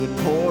would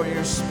pour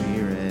your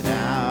Spirit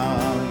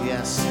out,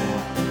 yes,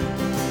 Lord.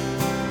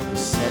 You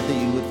said that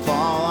you would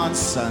fall on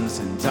sons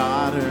and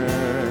daughters.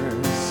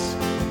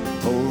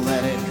 Oh,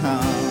 let it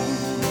come.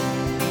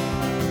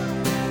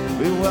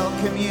 We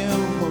welcome you,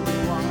 Holy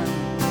One.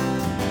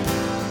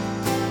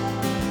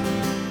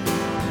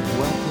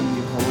 Welcome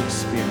you, Holy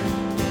Spirit.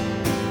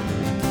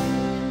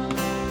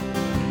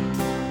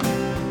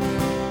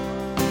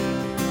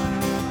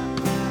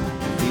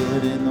 Feel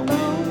it in the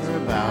wind you're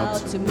about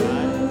to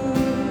move.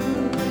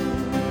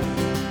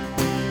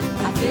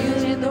 I feel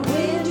it in the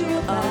wind you're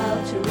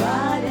about to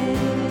ride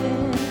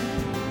in.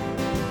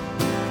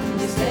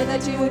 You said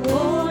that you would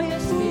pour your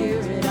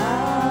Spirit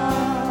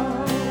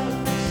out.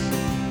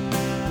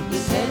 You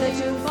said that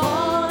you would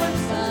fall on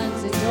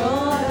sons and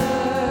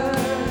daughters.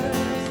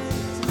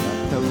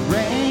 The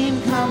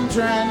rain come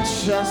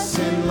drench us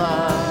in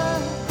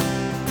love.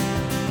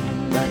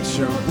 Let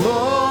your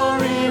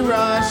glory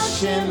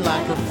rush in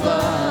like a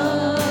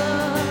flood.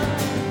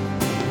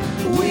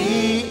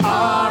 We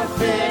are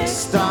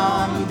fixed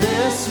on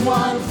this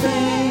one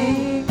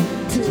thing,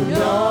 to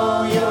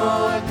know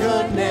your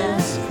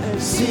goodness,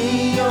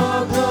 see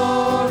your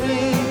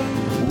glory.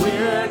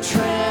 We're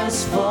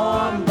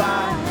transformed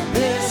by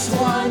this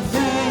one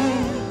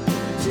thing,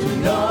 to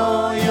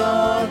know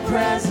your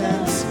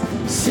presence,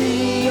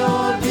 see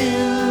your beauty.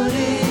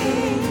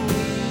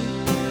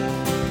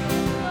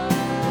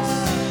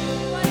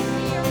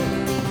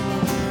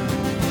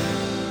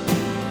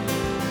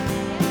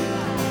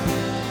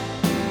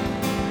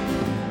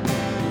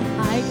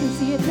 I can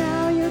see it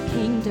now, your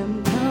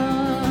kingdom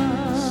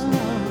come.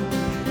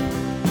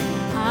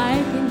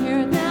 I can hear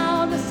it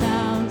now, the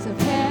sounds of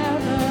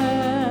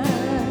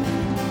heaven.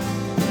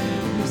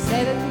 You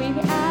said if we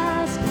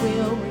ask,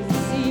 we'll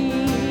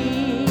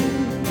receive.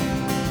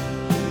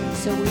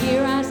 So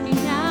we're asking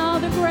now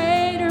the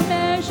greater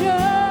measures.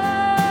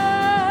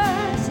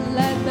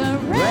 Let the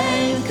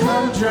Rain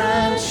come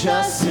drench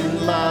us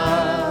in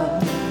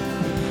love.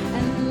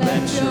 and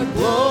Let your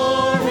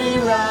glory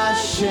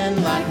rush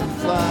in like a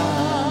flood.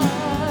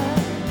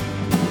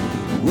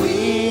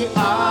 We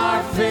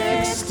are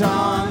fixed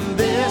on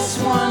this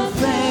one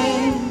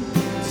thing,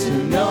 to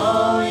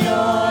know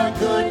your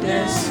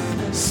goodness,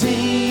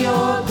 see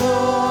your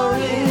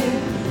glory.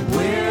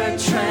 We're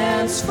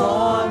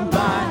transformed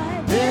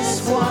by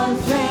this one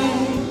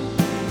thing,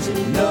 to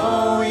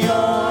know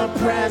your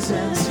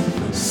presence,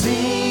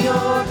 see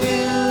your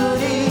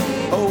beauty.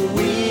 Oh,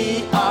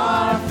 we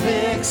are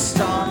fixed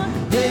on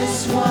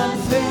this one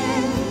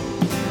thing,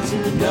 to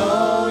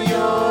know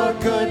your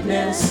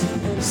goodness,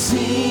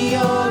 see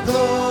your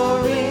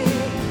glory.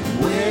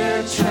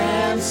 We're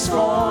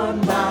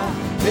transformed by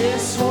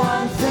this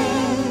one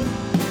thing,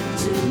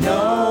 to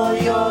know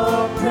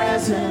your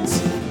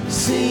presence,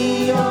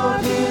 see your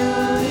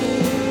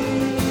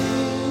beauty.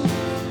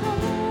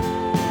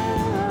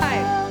 Hi.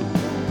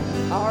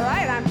 All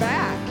right, I'm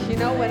back. You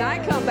know, when I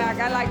come back,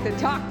 I like to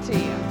talk to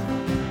you.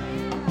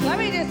 Let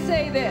me just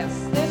say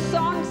this. This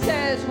song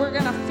says we're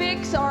going to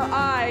fix our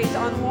eyes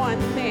on one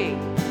thing.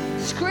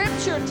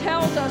 Scripture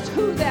tells us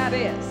who that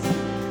is.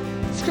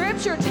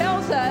 Scripture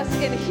tells us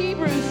in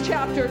Hebrews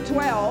chapter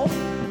 12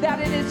 that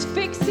it is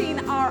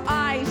fixing our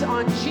eyes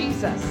on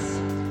Jesus.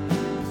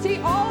 See,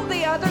 all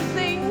the other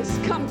things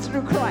come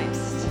through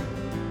Christ.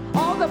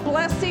 All the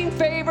blessing,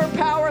 favor,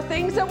 power,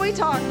 things that we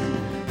talk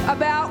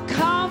about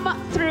come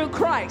through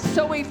Christ.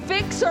 So we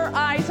fix our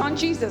eyes on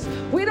Jesus.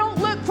 We don't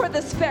look for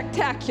the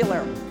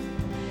spectacular.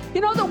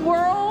 You know, the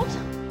world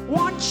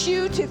wants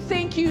you to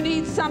think you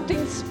need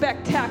something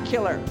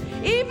spectacular.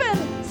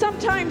 Even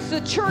sometimes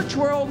the church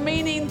world,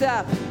 meaning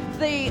the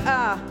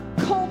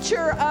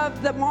culture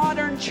of the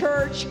modern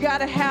church, you got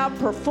to have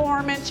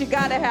performance, you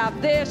got to have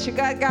this, you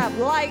got to have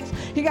lights,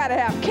 you got to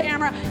have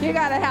camera, you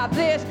got to have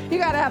this, you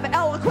got to have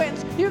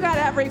eloquence, you got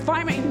to have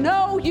refinement.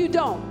 No, you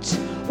don't.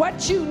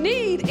 What you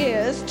need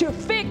is to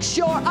fix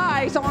your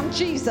eyes on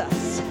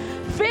Jesus.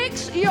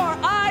 Fix your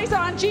eyes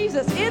on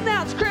Jesus. In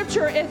that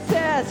scripture, it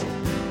says,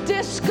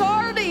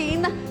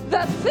 discarding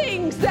the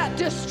things that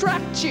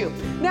distract you.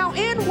 Now,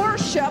 in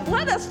worship,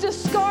 let us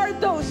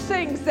discard those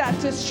things that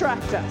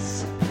distract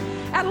us.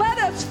 And let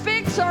us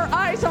fix our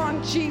eyes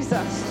on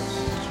Jesus.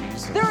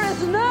 There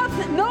is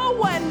no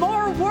one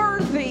more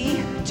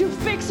worthy to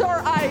fix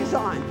our eyes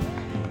on.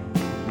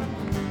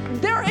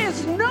 There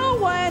is no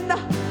one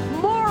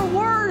more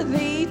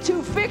worthy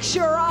to fix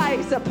your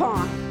eyes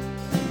upon.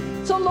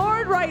 So,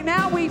 Lord, right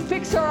now we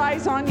fix our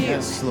eyes on you.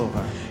 Yes, Lord.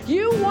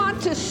 You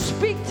want to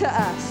speak to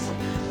us.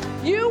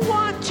 You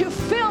want to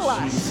fill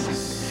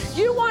us.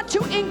 You want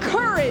to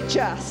encourage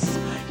us.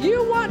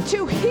 You want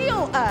to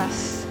heal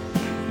us.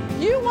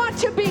 You want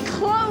to be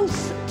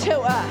close to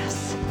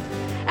us.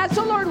 And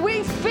so, Lord,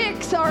 we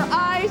fix our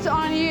eyes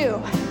on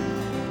you.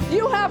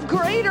 You have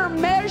greater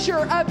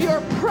measure of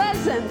your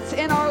presence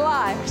in our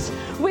lives.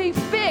 We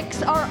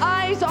fix our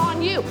eyes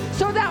on you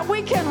so that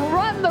we can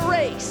run the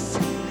race.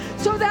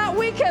 So that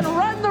we can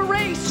run the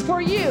race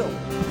for you.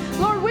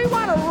 Lord, we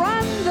want to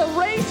run the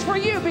race for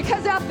you,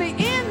 because at the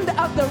end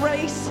of the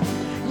race,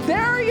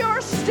 there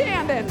you're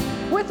standing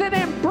with an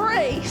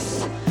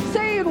embrace,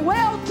 saying,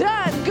 well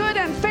done, good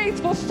and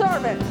faithful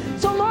servant.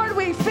 So Lord,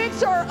 we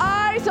fix our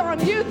eyes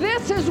on you.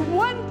 This is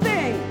one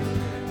thing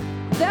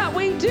that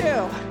we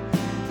do.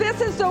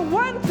 This is the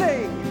one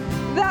thing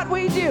that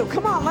we do.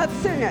 Come on, let's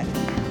sing it.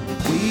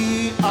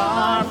 We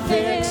are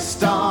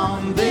fixed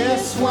on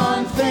this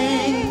one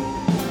thing,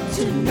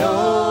 to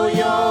know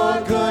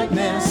your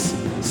goodness,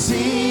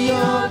 see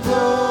your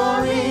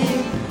glory.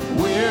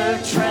 We're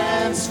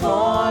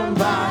transformed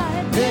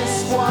by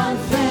this one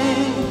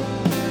thing,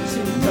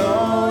 to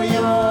know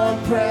your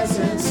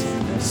presence,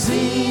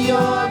 see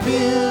your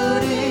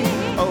beauty.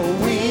 Oh,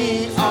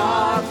 we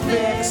are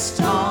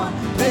fixed on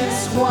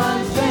this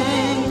one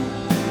thing,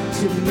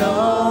 to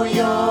know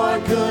your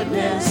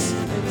goodness,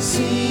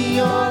 see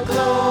your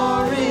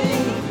glory.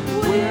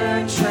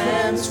 We're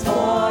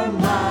transformed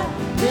by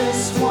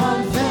this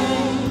one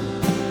thing,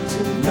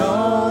 to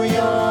know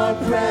your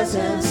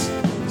presence,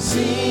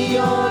 see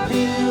your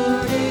beauty.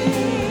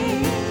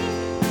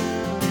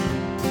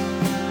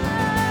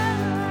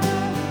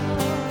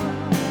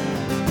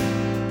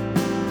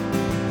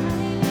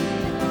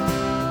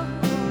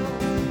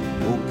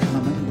 Oh,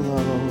 come and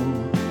blow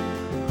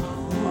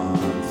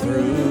on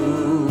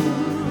through,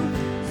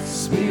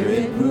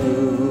 Spirit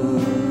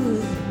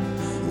move.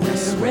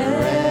 We're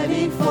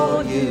ready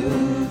for you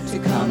to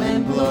come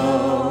and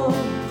blow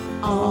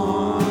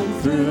on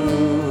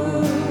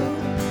through.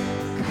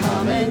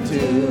 Come and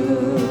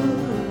do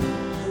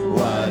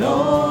what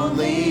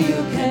only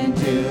you can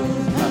do.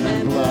 Come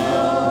and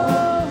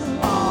blow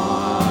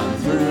on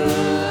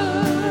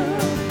through.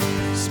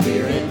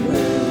 Spirit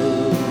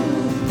move.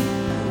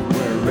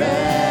 We're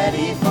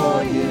ready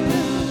for you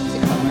to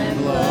come and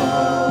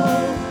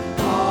blow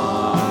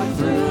on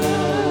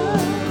through.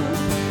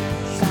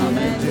 Come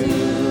and do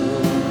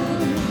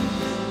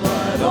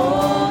what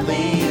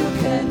only you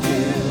can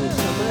do.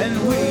 And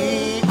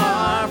we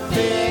are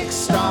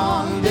fixed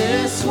on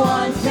this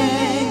one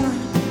thing,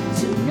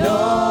 to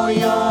know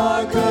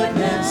your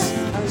goodness,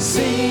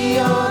 see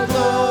your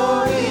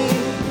glory.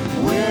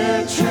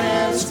 We're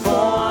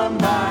transformed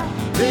by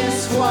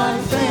this one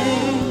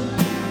thing,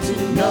 to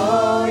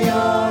know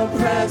your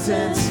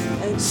presence,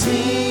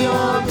 see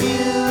your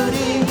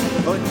beauty.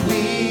 But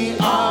we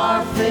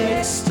are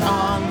fixed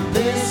on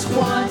this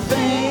one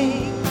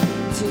thing,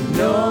 to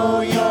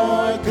know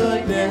your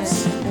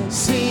goodness,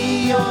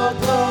 see your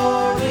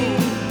glory.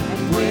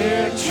 And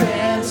we're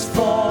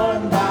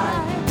transformed by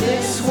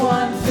this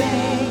one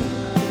thing,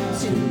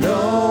 to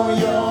know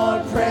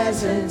your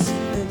presence,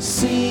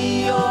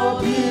 see your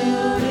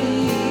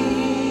beauty.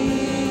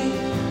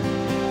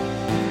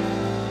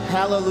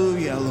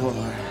 Hallelujah,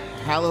 Lord.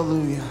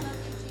 Hallelujah.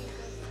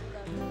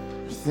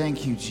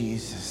 Thank you,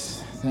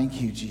 Jesus.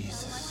 Thank you,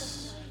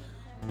 Jesus.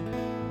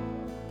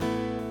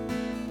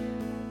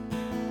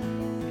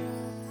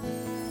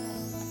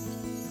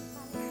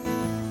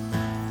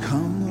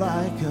 Come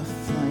like a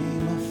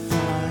flame of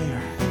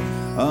fire,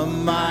 a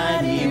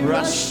mighty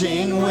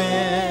rushing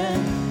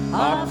wind.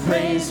 Our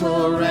praise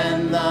will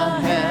rend the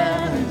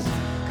heavens.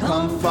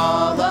 Come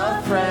fall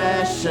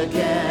afresh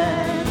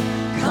again.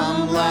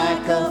 Come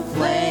like a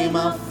flame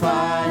of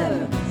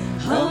fire,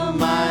 a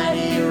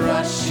mighty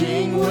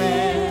rushing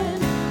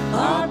wind.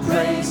 Our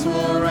praise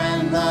will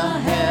rend the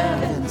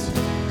heavens.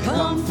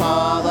 Come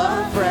fall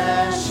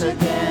afresh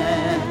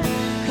again.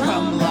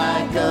 Come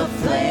like a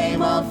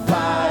flame of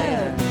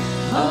fire,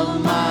 a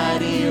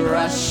mighty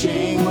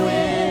rushing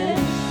wind.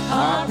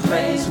 Our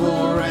praise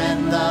will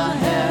rend the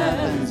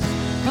heavens.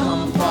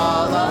 Come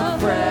fall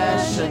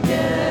afresh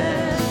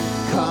again.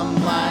 Come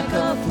like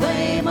a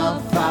flame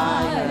of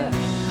fire,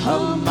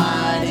 a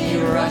mighty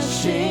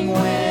rushing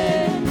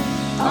wind.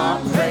 Our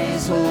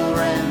praise will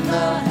rend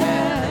the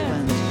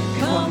heavens.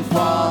 Come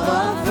fall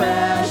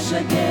afresh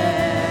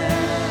again.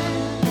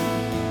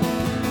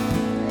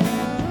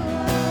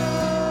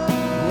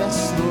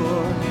 Yes,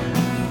 Lord.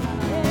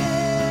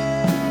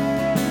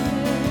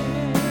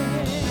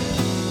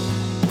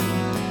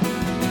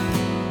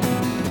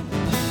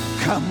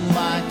 Come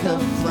like a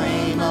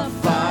flame of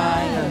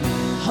fire,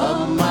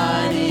 a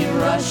mighty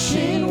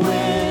rushing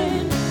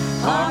wind.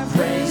 Our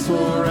praise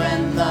will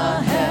rend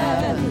the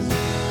heavens.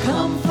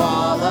 Come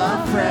fall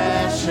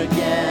afresh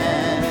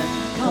again.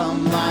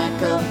 Come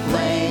like a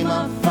flame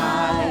of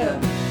fire,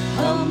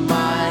 a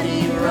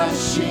mighty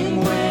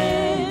rushing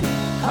wind.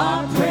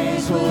 Our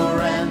praise will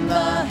rend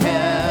the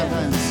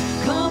heavens.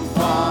 Come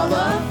fall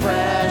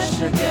afresh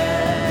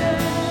again.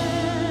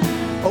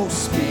 Oh,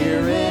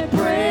 Spirit,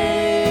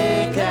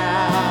 break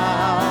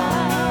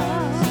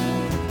out.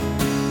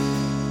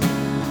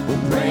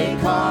 We'll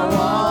break our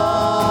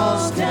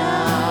walls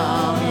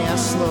down.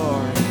 Yes,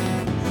 Lord.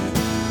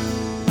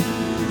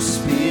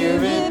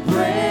 Spirit,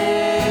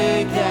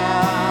 break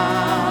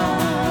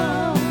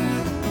out.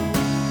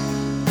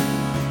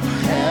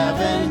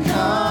 Heaven,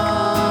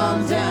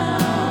 come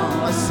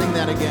down. Let's sing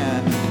that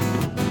again.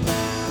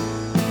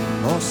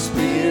 Oh,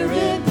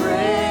 Spirit,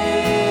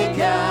 break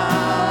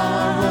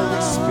out.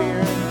 Holy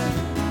Spirit,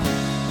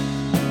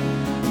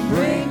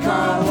 break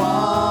our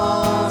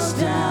walls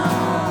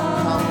down.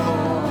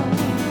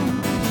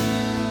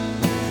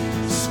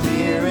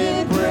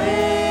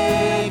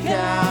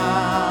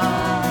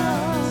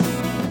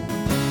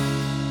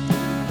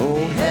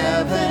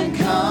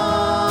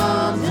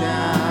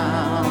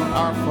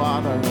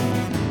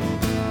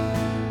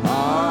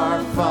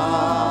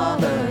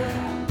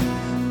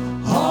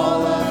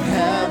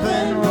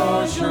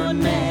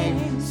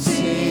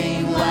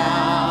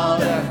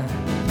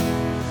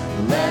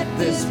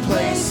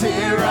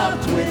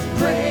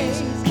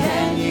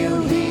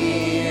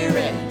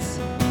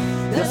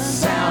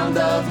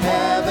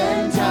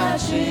 heaven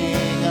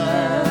touching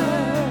earth.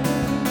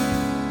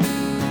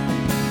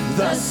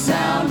 The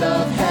sound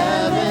of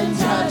heaven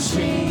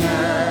touching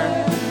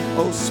earth.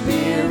 Oh,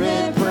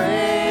 Spirit,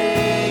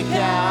 break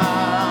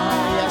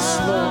out. Yes,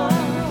 Lord.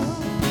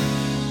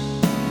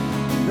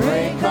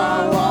 Break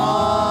our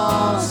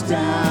walls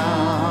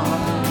down.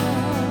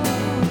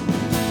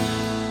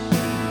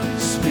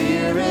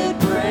 Spirit,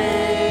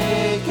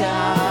 break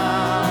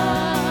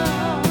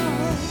out.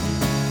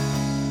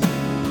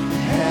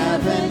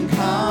 Heaven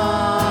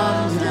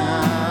come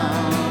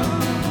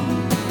down.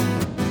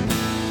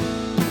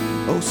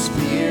 Oh,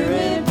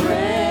 Spirit,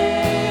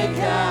 break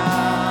out.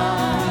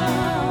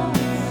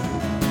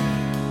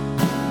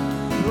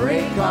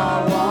 Break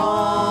our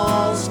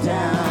walls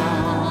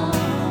down.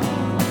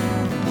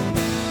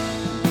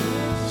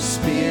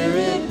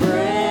 Spirit,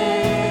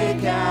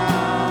 break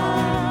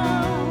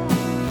out.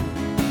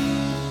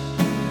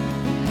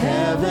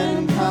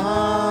 Heaven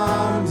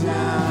come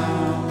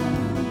down.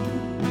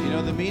 You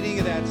know, the meaning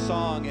of that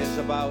song is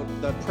about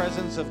the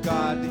presence of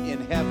God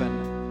in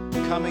heaven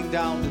coming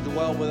down to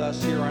dwell with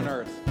us here on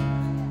earth.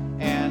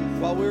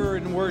 And while we were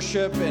in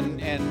worship and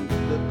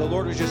the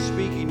Lord was just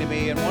speaking to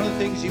me, and one of the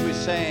things he was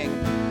saying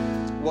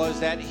was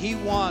that he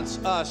wants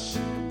us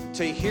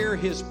to hear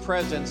his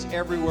presence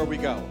everywhere we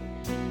go.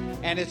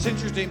 And it's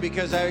interesting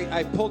because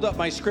I pulled up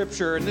my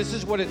scripture, and this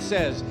is what it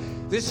says.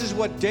 This is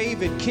what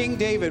David, King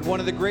David, one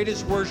of the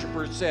greatest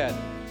worshipers, said.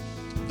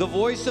 The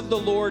voice of the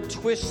Lord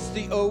twists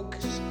the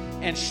oaks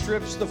and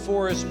strips the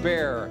forest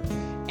bare.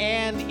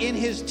 And in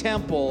his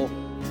temple,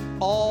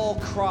 all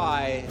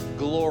cry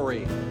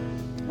glory.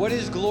 What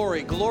is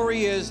glory?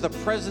 Glory is the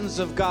presence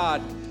of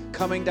God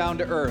coming down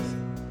to earth.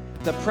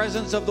 The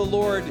presence of the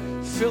Lord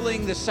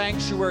filling the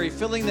sanctuary,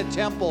 filling the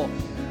temple.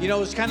 You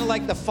know, it's kind of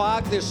like the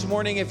fog this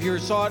morning. If you're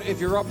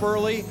up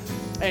early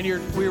and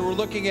we were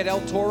looking at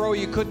El Toro,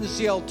 you couldn't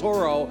see El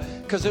Toro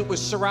because it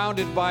was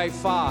surrounded by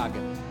fog,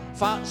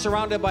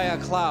 surrounded by a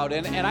cloud.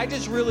 And I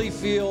just really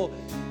feel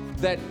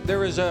that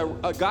there is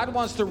God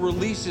wants to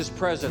release his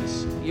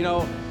presence. You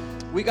know,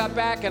 we got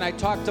back and I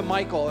talked to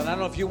Michael, and I don't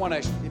know if you want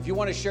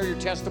to share your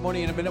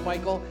testimony in a minute,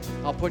 Michael.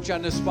 I'll put you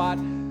on the spot.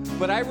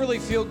 But I really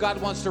feel God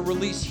wants to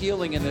release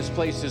healing in this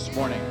place this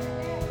morning.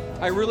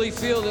 I really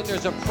feel that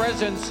there's a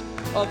presence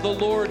of the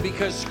Lord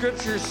because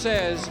Scripture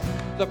says,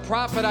 the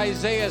prophet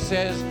Isaiah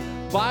says,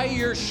 by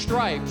your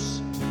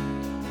stripes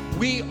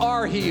we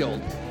are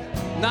healed.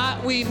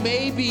 Not we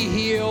may be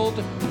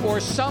healed, or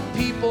some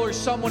people or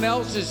someone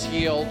else is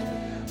healed,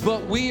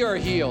 but we are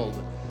healed.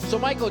 So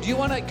Michael,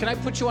 can I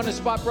put you on the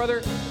spot,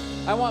 brother?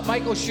 I want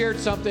Michael shared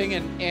something,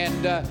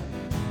 and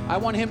I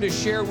want him to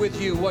share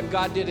with you what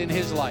God did in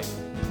his life.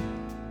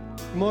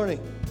 Good morning.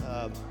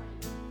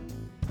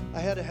 I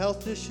had a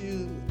health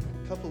issue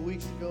a couple of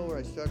weeks ago where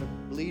I started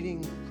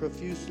bleeding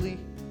profusely.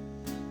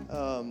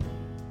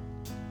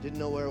 Didn't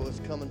know where it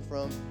was coming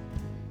from.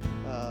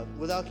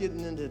 Without getting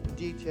into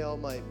detail,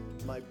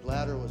 my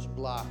bladder was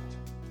blocked.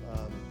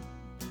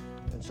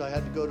 And so I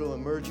had to go to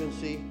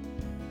emergency.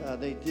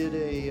 They did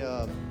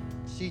a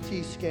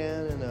CT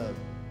scan and an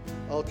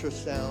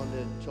ultrasound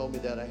and told me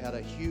that I had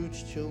a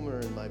huge tumor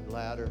in my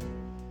bladder,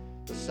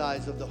 the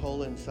size of the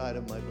whole inside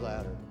of my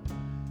bladder,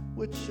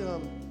 which,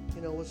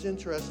 was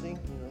interesting.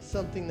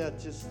 Something that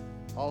just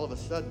all of a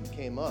sudden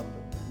came up,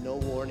 no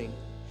warning.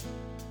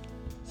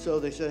 So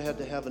they said I had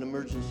to have an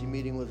emergency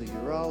meeting with a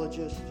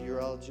urologist. The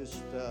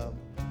urologist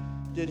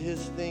did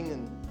his thing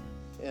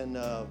and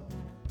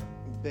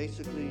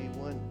basically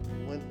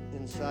went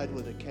inside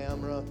with a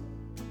camera.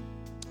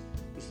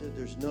 He said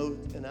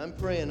and I'm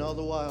praying all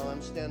the while.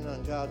 I'm standing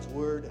on God's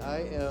word. I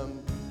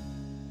am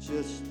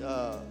just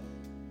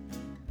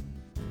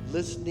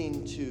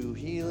listening to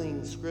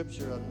healing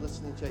scripture. I'm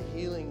listening to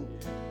healing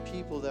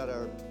people that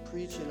are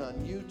preaching on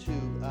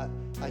YouTube.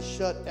 I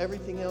shut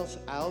everything else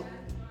out,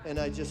 and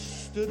I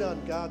just stood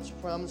on God's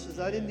promises.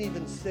 I didn't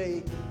even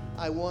say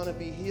I want to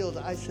be healed.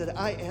 I said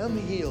I am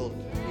healed,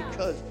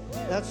 because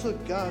that's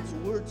what God's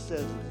word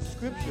says in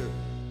scripture,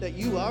 that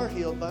you are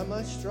healed by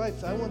my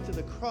stripes. I went to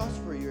the cross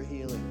for your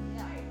healing.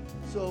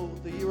 So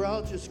the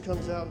urologist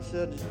comes out and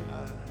said,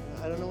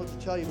 I don't know what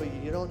to tell you, but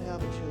you don't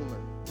have a tumor.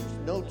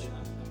 There's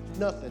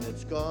nothing.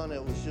 It's gone.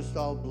 It was just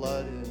all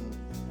blood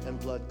and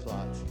blood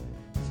clots.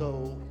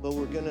 So, but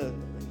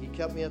he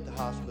kept me at the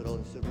hospital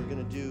and said, we're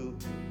going to do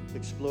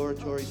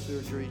exploratory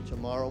surgery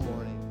tomorrow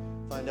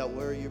morning, find out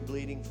where you're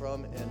bleeding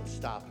from and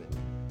stop it.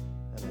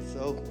 And I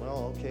said,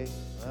 well, okay.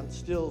 I'm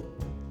still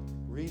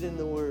reading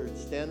the word,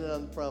 standing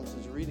on the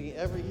promises, reading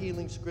every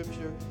healing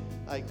scripture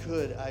I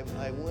could.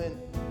 I went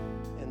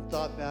and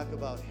thought back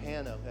about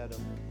Hannah,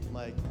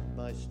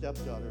 my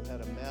stepdaughter,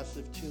 had a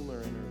massive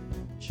tumor in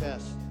her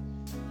chest.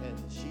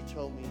 And she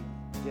told me,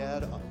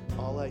 Dad,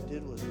 all I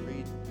did was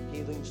read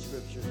healing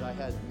scriptures. I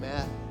had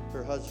Matt,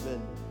 her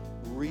husband,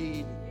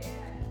 read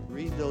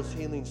those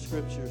healing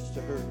scriptures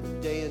to her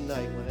day and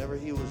night whenever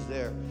he was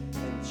there,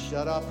 and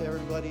shut off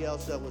everybody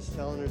else that was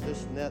telling her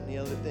this and that and the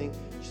other thing.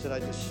 She said, I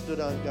just stood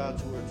on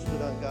God's word,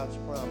 stood on God's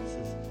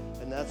promises,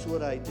 and that's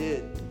what I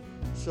did.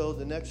 So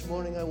the next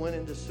morning I went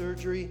into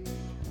surgery.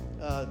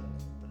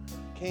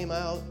 came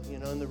out,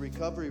 in the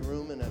recovery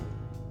room, and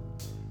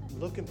I'm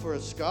looking for a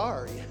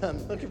scar.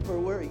 I'm looking for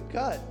where he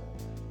cut.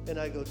 And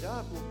I go,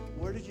 Doc,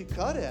 where did you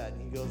cut at?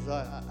 And he goes,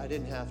 I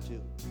didn't have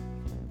to.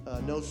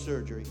 No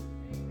surgery.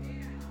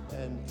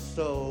 And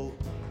so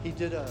he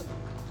did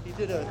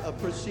a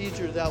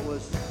procedure that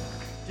was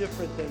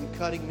different than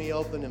cutting me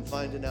open and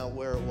finding out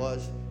where it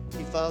was.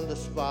 He found the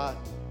spot.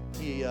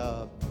 He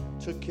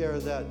took care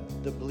of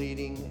the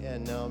bleeding,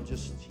 and now I'm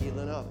just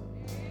healing up.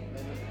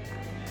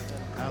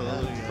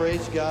 And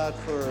praise God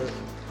for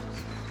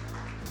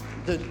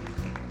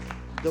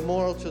the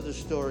moral to the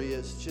story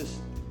is just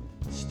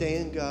stay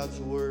in God's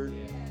word.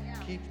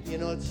 Keep,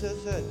 it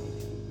says that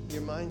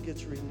your mind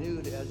gets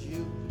renewed as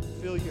you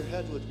fill your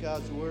head with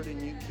God's word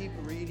and you keep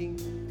reading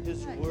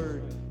his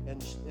word,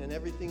 and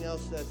everything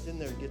else that's in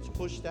there gets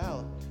pushed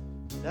out.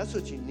 That's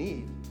what you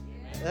need.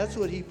 That's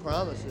what he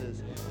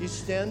promises. You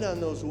stand on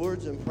those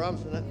words and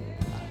promises.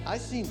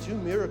 I've seen 2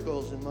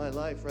 miracles in my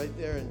life right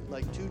there in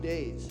like 2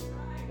 days.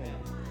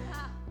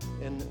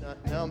 And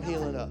now I'm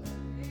healing up.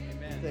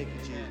 Amen. Thank you,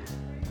 Jesus.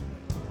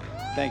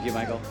 Thank you,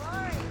 Michael.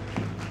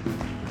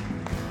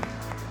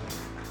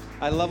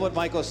 I love what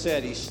Michael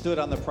said. He stood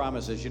on the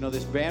promises.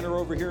 This banner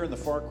over here in the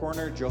far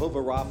corner, Jehovah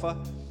Rapha,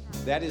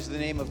 that is the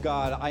name of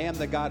God. I am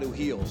the God who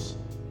heals.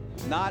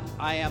 Not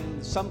I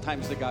am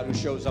sometimes the God who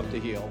shows up to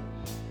heal.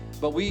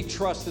 But we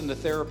trust in the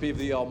therapy of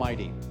the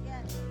Almighty.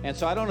 And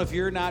so I don't know if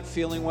you're not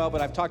feeling well, but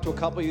I've talked to a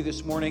couple of you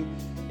this morning.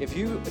 If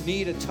you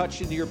need a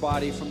touch into your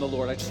body from the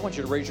Lord, I just want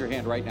you to raise your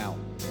hand right now.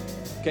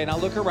 Okay, now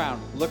look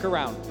around. Look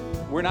around.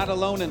 We're not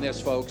alone in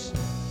this, folks.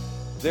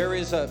 There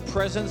is a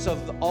presence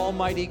of the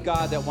Almighty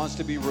God that wants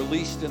to be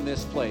released in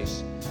this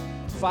place.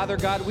 Father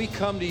God, we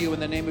come to you in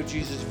the name of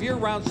Jesus. If you're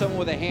around someone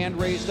with a hand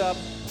raised up,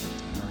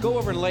 go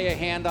over and lay a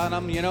hand on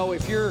them.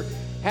 If you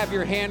have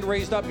your hand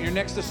raised up and you're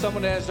next to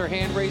someone that has their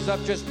hand raised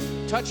up, just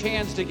touch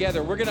hands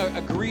together. We're going to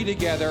agree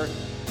together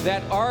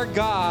that our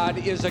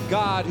God is a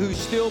God who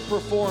still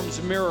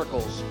performs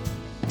miracles.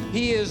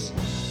 He is,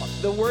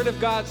 the Word of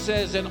God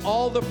says, and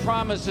all the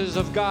promises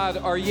of God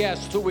are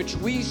yes, to which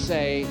we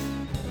say,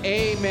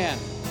 amen.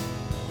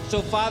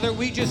 So, Father,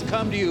 we just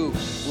come to you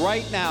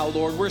right now,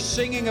 Lord. We're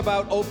singing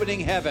about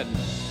opening heaven.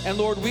 And,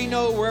 Lord, we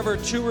know wherever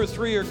 2 or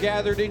 3 are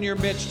gathered in your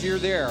midst, you're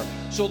there.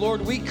 So,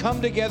 Lord, we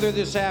come together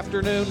this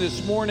afternoon,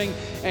 this morning,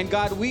 and,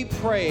 God, we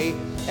pray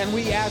and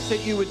we ask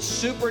that you would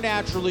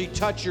supernaturally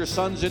touch your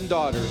sons and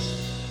daughters.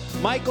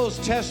 Michael's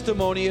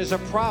testimony is a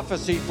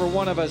prophecy for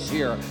one of us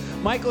here.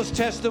 Michael's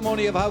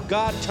testimony of how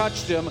God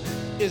touched him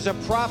is a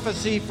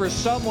prophecy for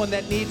someone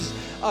that needs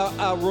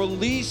a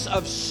release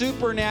of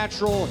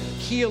supernatural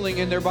healing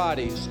in their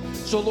bodies.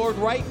 So, Lord,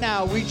 right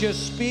now we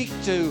just speak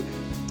to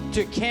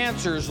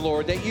cancers,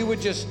 Lord, that you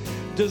would just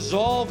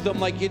dissolve them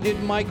like you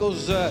did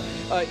Michael's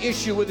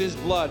issue with his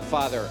blood,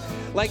 Father.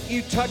 Like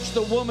you touched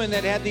the woman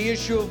that had the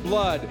issue of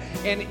blood,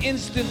 and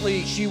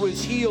instantly she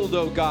was healed,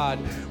 oh God.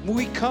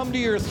 We come to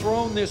your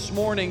throne this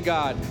morning,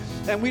 God,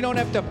 and we don't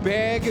have to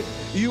beg.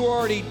 You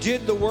already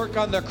did the work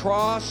on the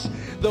cross.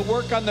 The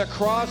work on the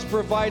cross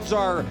provides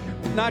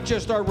not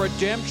just our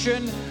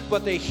redemption,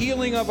 but the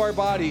healing of our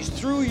bodies.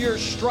 Through your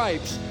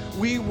stripes,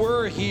 we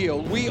were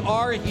healed. We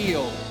are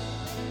healed.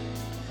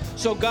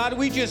 So God,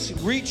 we just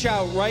reach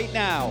out right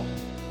now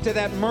to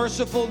that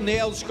merciful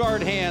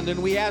nail-scarred hand,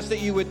 and we ask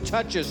that you would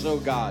touch us, oh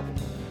God.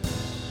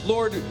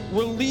 Lord,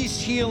 release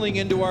healing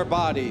into our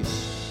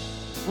bodies.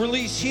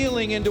 Release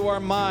healing into our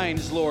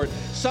minds, Lord.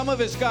 Some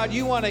of us, God,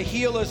 you want to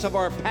heal us of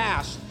our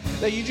past,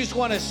 that you just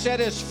want to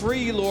set us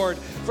free, Lord,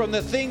 from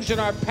the things in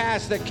our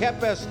past that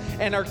kept us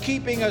and are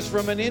keeping us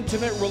from an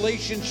intimate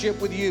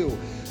relationship with you.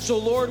 So,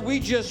 Lord, we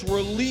just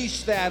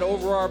release that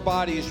over our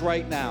bodies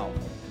right now.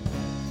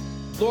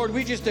 Lord,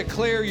 we just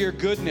declare your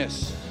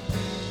goodness.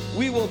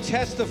 We will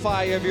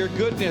testify of your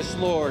goodness,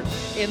 Lord,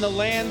 in the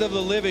land of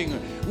the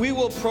living. We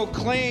will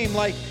proclaim,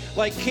 like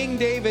King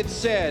David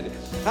said,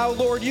 how,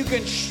 Lord, you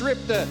can strip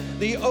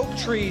the oak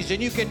trees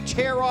and you can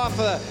tear off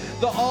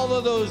all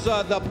of those,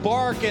 the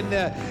bark, and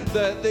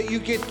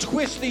you can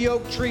twist the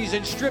oak trees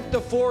and strip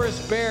the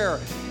forest bare.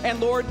 And,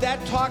 Lord,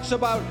 that talks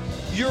about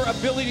your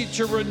ability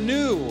to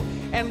renew.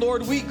 And,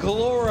 Lord, we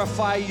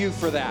glorify you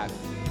for that.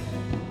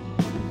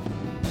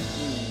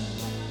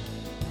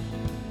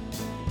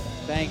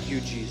 Thank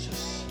you,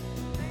 Jesus.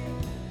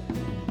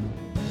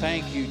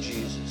 Thank you,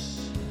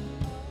 Jesus.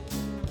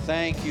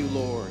 Thank you,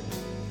 Lord.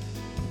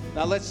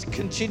 Now let's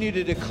continue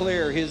to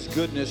declare his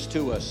goodness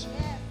to us.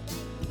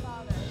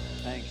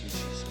 Thank you,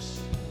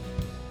 Jesus.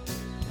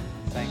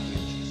 Thank you,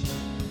 Jesus.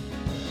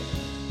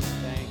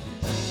 Thank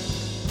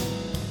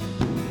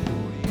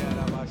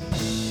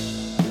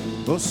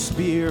you. Oh,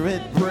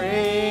 Spirit,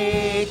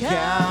 break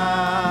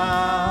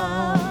out.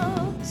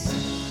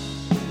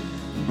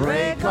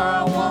 Break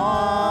our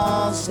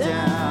walls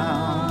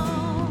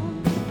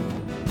down.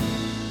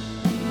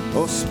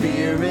 Oh,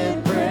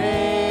 Spirit,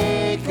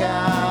 break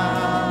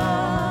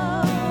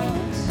out.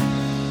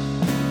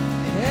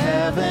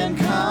 Heaven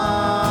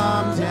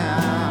come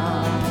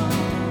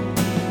down.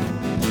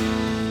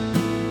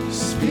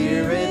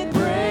 Spirit,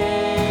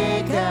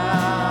 break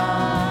out.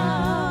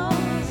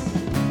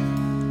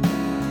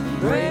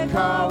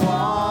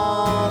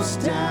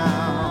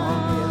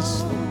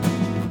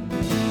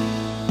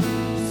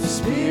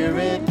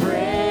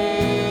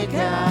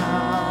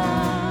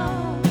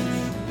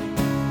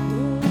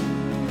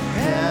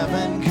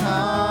 Heaven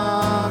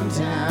come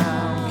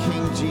down,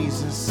 King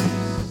Jesus.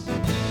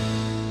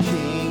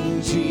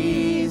 King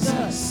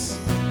Jesus,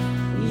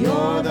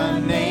 you're the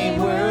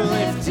name we're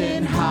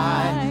lifting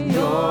high.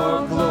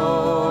 Your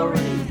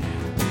glory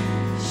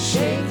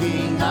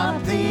shaking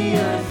up the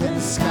earth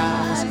and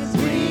skies.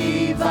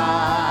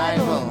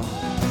 Revival,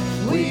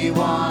 we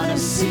want to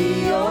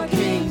see your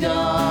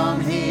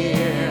kingdom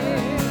here.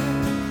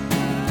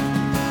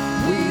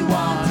 We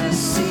want to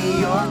see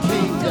your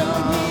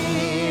kingdom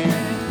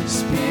here.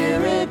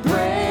 Spirit,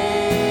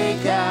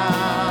 break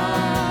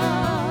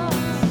out.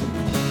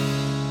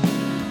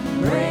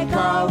 Break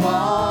our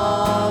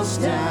walls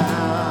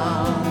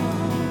down.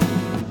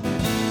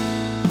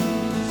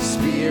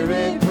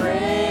 Spirit,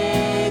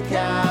 break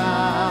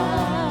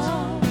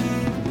out.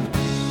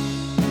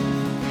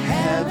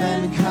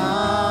 Heaven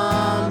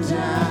come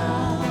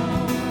down.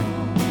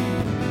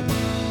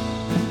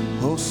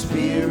 Oh,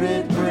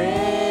 Spirit,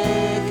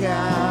 break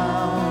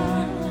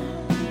out.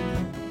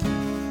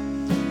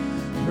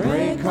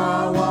 Break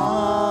our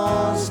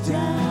walls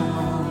down.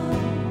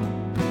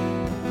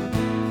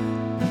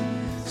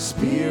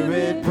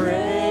 Spirit,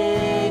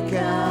 break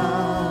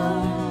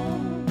out.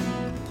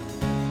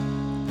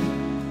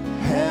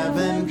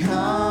 Heaven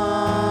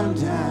come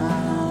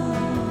down.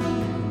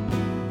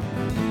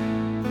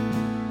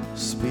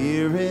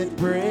 Spirit,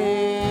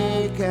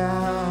 break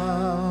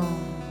out.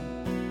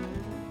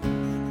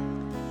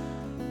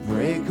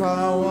 Break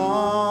our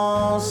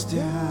walls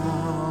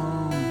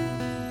down.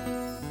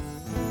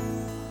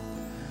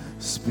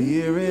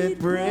 Spirit,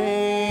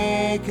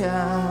 break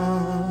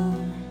out.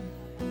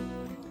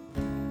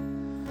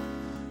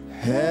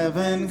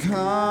 Heaven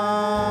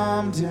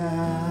come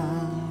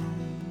down.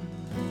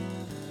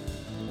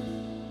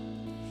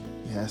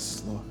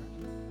 Yes, Lord.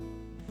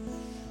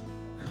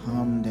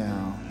 Come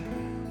down.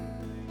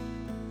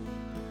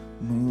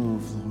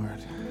 Move,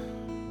 Lord.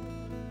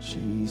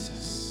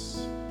 Jesus.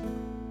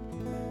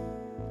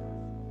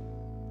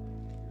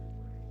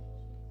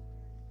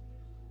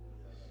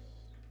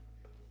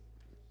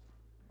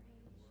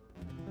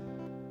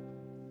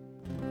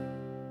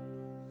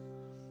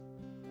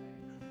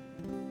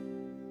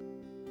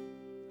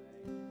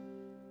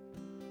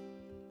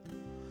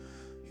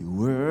 You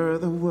were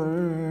the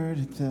Word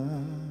at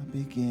the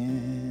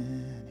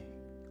beginning,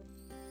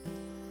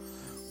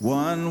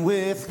 one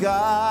with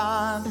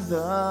God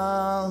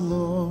the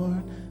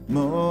Lord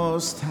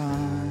Most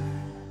High.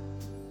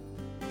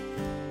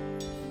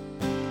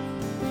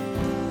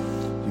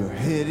 Your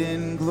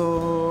hidden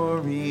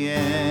glory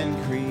and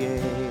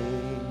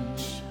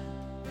creation,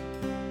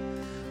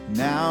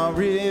 now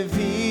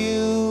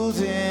revealed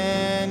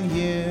in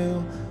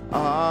you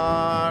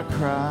are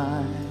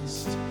Christ.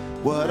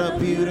 What a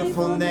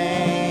beautiful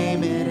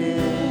name it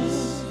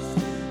is.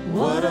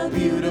 What a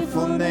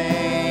beautiful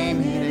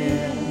name it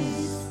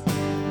is.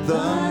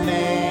 The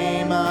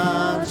name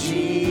of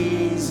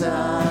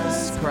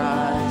Jesus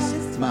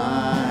Christ,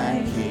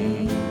 my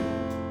King.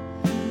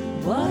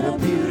 What a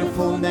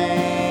beautiful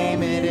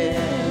name it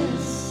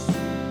is.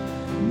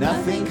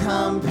 Nothing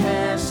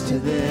compares to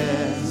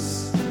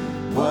this.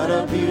 What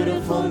a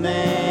beautiful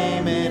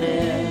name it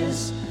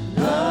is.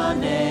 The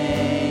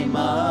name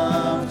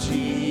of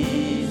Jesus.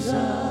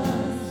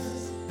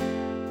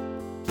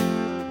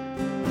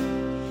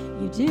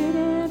 You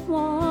didn't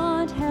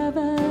want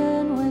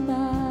heaven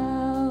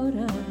without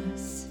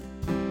us,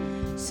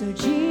 so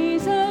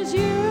Jesus,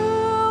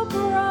 you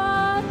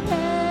brought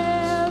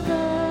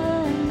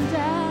heaven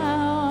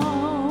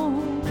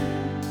down.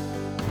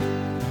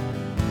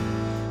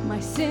 My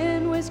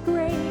sin was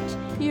great,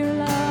 your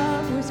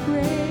love was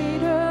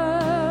greater.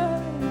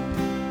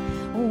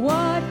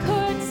 What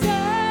could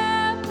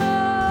separate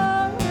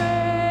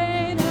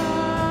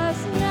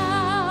us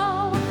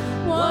now?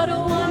 What a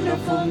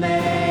wonderful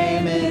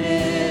name it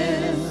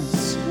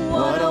is.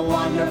 What a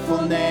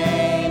wonderful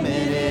name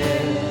it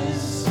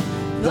is.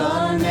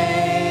 The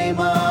name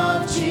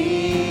of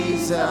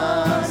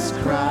Jesus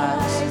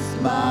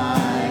Christ,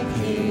 my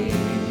King.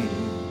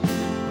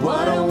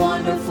 What a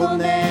wonderful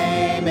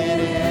name it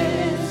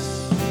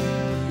is.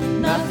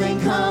 Nothing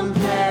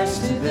compares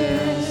to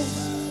this.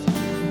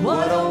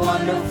 What a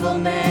wonderful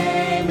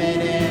name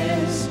it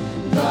is.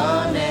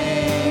 The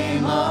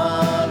name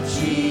of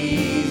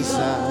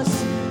Jesus.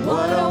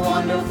 What a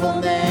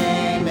wonderful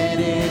name it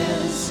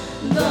is.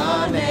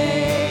 The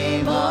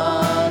name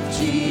of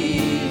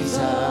Jesus.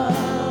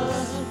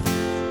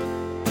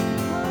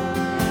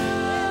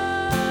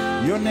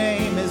 Your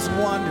name is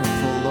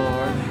wonderful,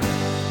 Lord.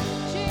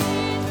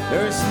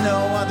 There's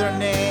no other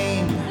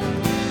name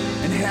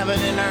in heaven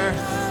and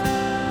earth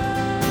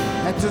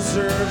that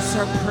deserves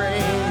our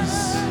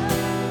praise.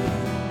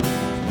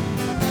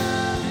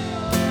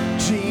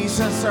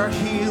 Jesus, our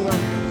healer,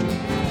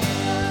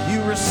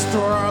 you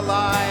restore our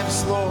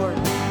lives, Lord.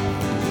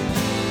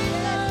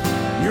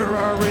 You're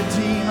our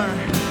Redeemer.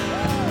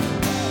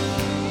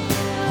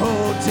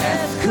 Oh,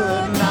 death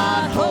could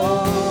not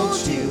hold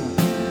you.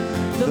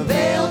 The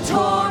veil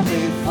torn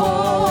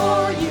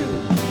before you.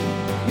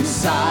 You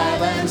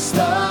silenced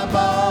the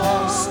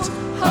boast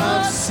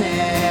of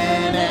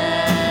sin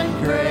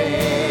and grave.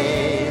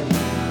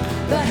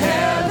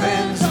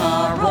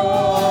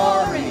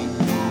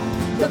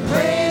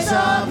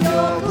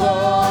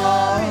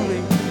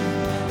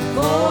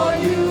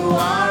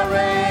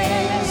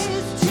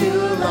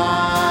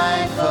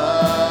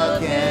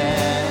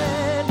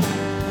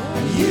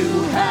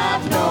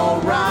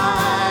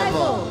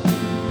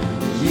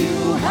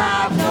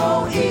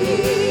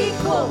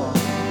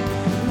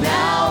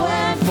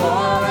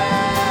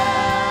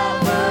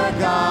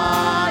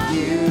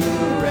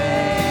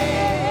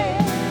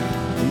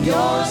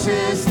 Yours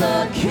is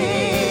the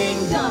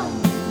kingdom.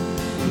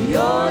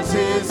 Yours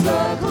is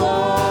the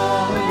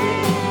glory.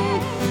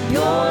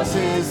 Yours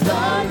is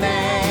the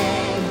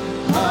name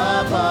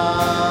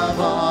above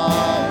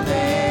all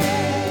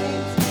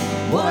names.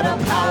 What a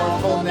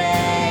powerful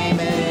name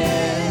it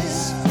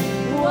is.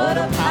 What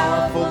a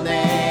powerful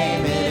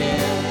name it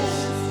is.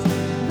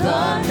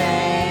 The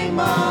name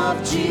of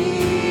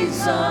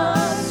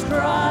Jesus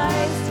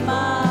Christ,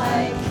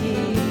 my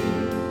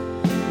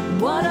King.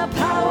 What a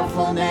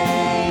powerful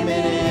name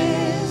it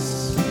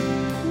is.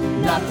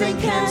 Nothing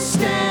can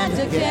stand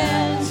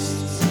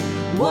against.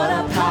 What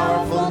a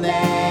powerful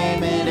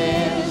name it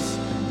is.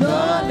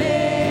 The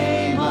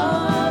name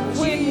of Jesus.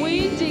 When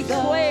we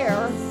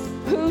declare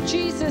who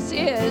Jesus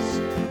is,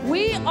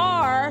 we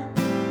are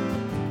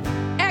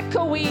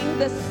echoing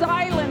the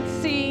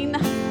silencing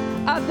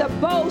of the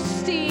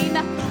boasting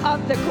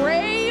of the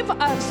grave,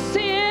 of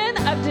sin,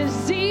 of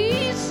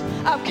disease,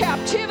 of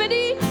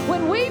captivity.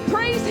 When we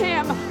praise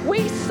him,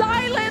 we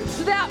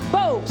silence that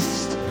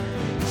boast.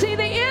 See,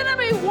 the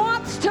enemy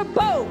wants to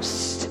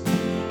boast.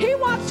 He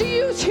wants to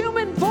use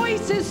human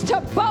voices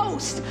to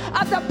boast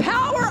of the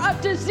power of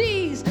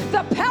disease,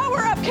 the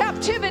power of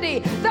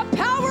captivity, the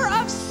power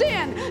of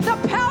sin, the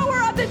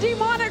power of the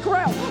demonic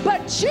realm.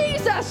 But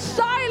Jesus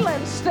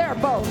silenced their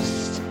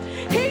boast.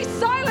 He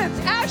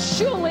silenced.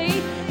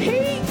 Actually,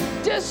 he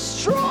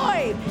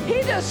destroyed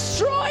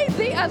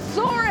the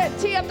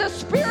authority of the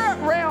spirit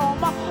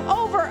realm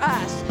over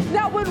us.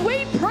 Now, when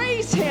we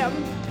praise him,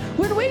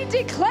 when we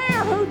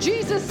declare who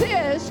Jesus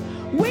is,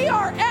 we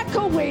are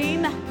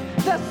echoing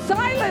the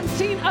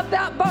silencing of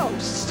that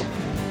boast.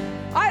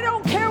 I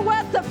don't care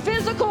what the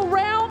physical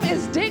realm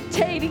is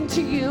dictating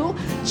to you.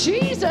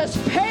 Jesus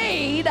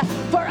paid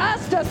for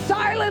us to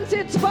silence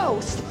its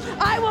boast.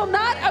 I will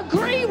not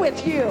agree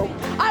with you.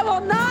 I will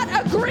not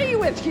agree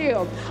with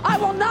you. I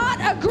will not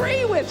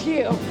agree with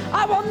you.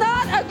 I will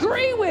not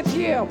agree with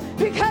you,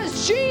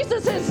 because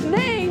Jesus'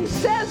 name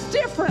says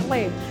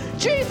differently.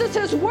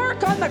 Jesus'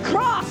 work on the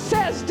cross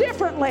says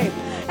differently.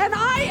 And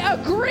I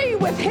agree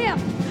with him.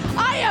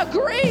 I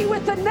agree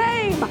with the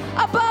name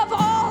above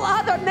all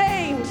other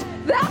names.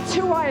 That's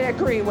who I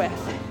agree with.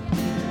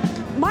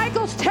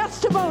 Michael's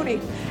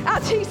testimony,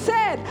 as he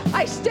said,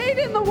 I stayed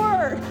in the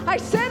Word. I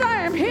said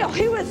I am healed.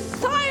 He was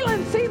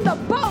silencing the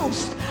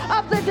boast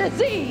of the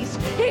disease.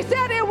 He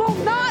said it will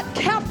not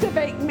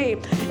captivate me.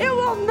 It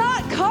will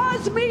not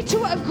cause me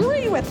to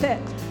agree with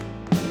it.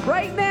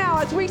 Right now,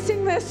 as we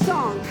sing this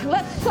song,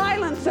 let's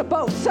silence the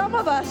boast. Some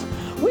of us,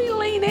 we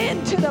lean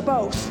into the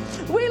boast.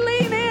 We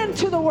lean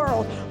into the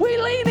world. We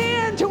lean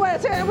into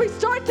it, and we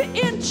start to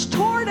inch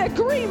toward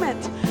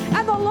agreement.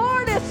 And the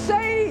Lord is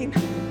saying,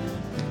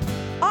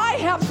 I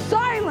have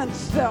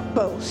silenced the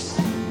boast.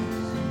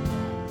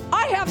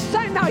 I have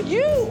silenced. Now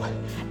you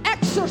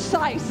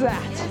exercise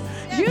that.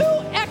 You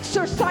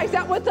exercise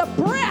that with the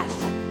breath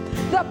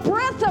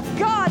of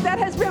God that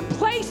has been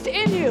placed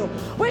in you,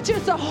 which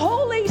is the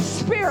Holy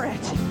Spirit.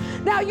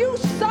 Now you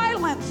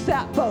silence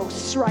that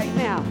boast right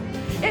now.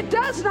 It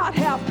does not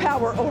have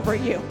power over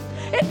you.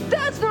 It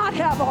does not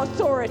have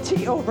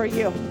authority over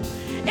you.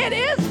 It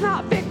is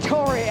not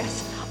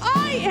victorious.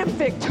 I am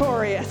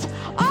victorious.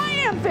 I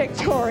am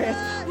victorious.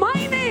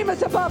 My name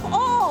is above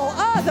all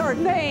other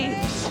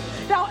names.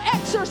 Now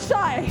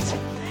exercise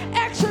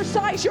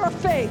your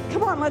faith.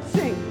 Come on, let's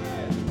sing.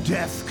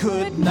 Death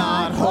could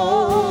not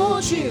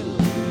hold you.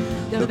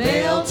 The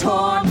veil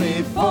torn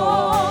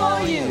before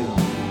you.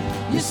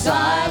 You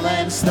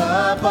silenced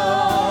the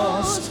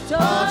boast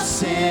of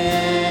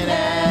sin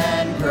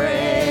and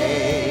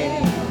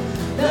grave.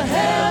 The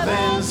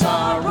heavens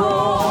are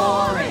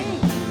roaring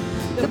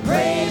the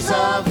praise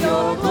of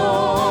your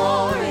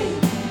glory.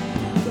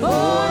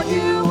 For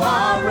you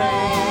are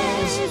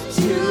raised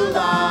to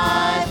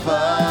life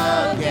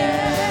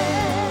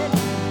again.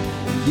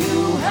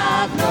 You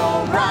have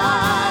no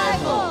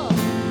rival.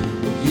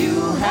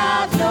 You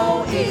have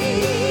no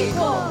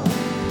equal.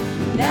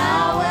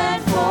 Now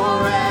and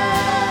forever,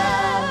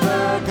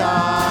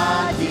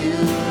 God, you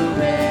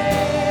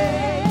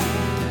reign.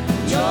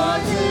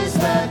 Yours is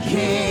the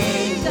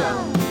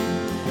kingdom.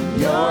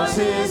 Yours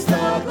is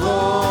the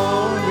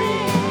glory.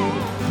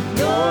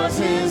 Yours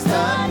is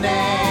the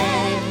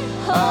name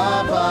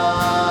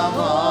above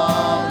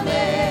all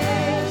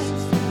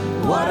names.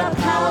 What a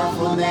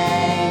powerful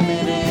name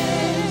it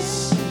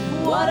is.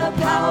 What a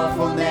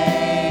powerful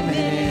name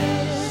it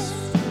is.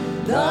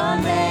 The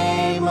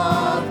name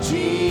of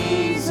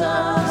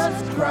Jesus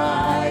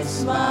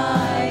Christ,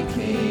 my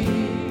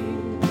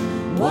King.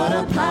 What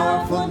a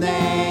powerful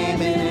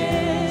name it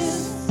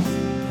is.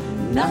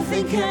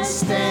 Nothing can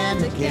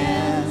stand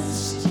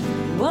against.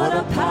 What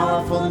a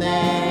powerful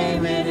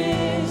name it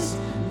is.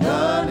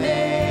 The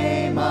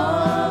name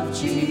of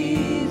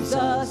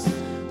Jesus.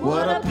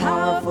 What a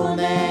powerful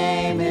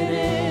name it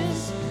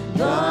is.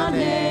 The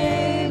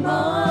name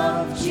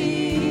of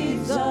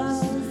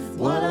Jesus.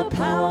 What a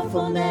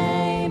powerful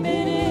name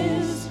it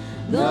is.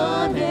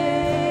 The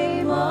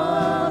name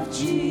of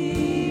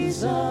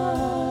Jesus.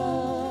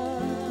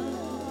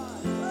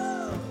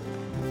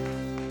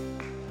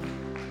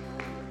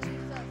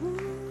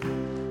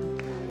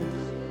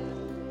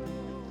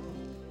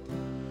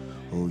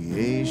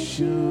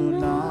 Yeshu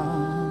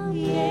nam,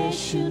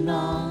 Yeshu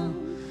nam,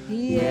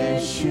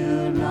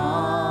 Yeshu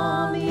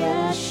nam,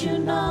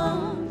 Yeshu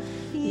nam,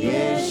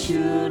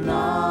 Yeshu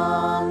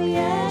nam,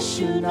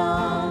 Yeshu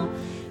nam,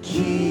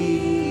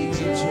 ki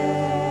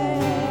jai.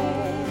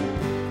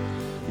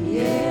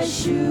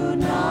 Yeshu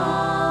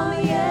nam,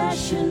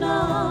 Yeshu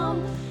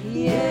nam,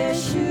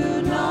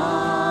 Yeshu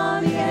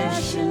nam,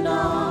 Yeshu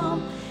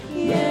nam,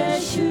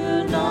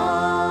 Yeshu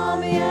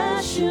nam,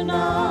 Yeshu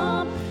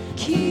nam,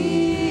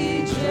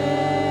 ki jai.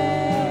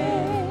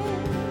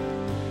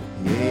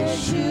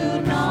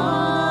 Yeshu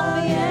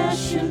nam,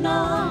 Yeshu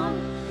nam,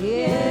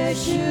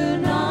 Yeshu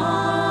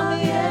nam,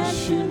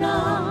 Yeshu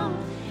nam,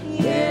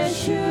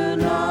 Yeshu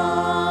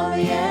nam,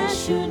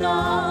 Yeshu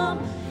nam,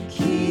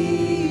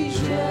 ki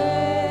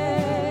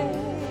jai.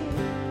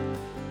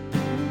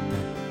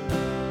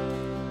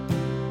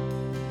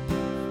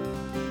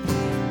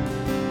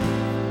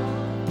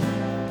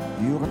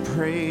 You are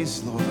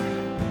praised, Lord.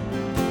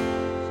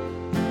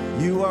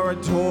 You are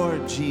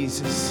adored,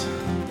 Jesus.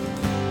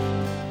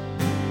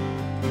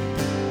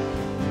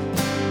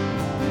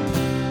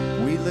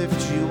 We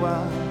lift you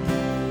up.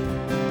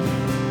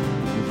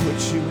 We put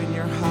you in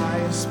your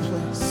highest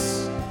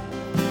place.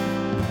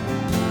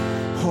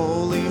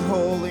 Holy,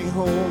 holy,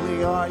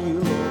 holy are you,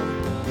 Lord.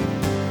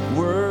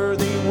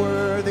 Worthy,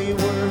 worthy,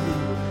 worthy.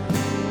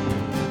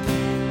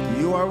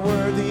 You are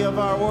worthy of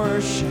our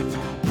worship.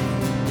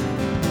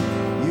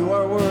 You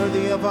are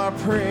worthy of our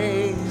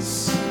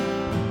praise.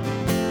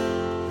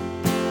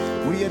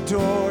 We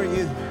adore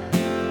you,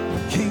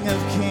 King of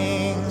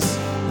kings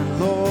and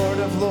Lord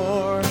of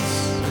lords.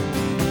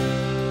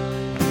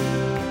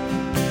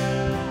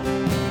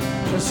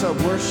 Just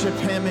worship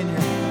him in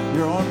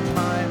your own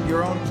time,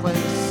 your own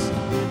place.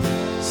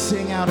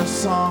 Sing out a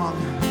song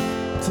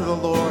to the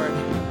Lord.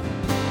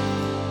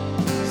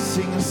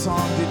 Sing a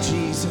song to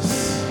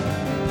Jesus.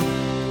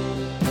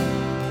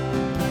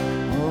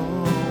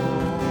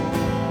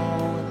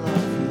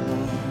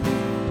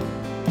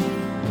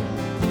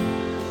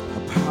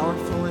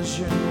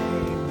 Your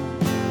name,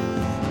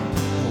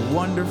 how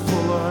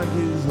wonderful are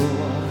you,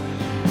 Lord.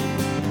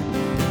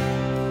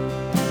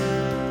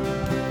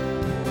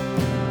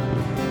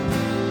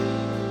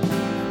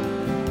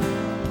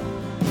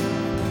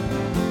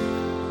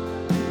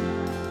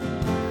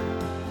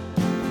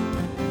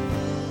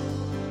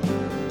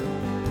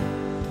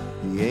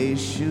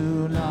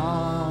 Yeshu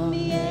nam,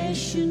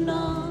 Yeshu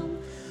nam,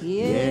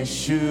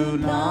 Yeshu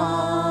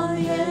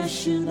nam,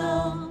 Yeshu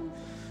nam,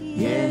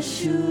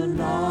 Yeshu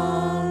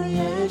nam,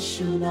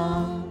 Yeshu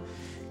nam,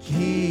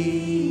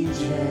 ki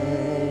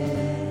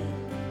jai.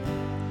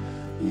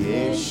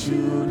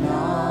 Yeshu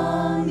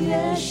nam,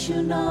 Yeshu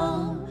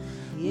nam,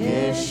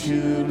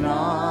 Yeshu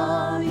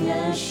nam,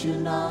 Yeshu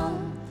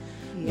nam,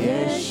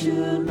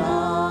 Yeshu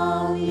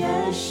nam,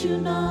 Yeshu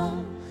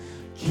nam,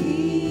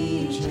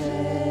 ki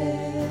jai.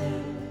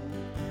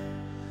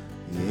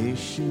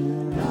 Yeshu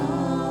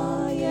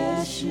nam,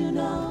 Yeshu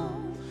nam,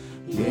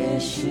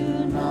 Yeshu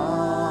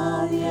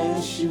nam,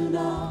 Yeshu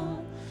nam,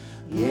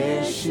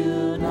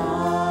 Yeshu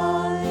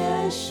nam,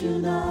 Yeshu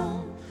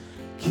nam,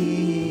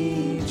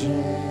 ki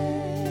jai.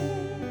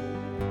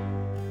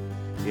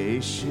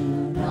 Yeshu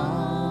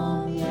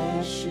nam,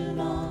 Yeshu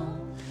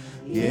nam,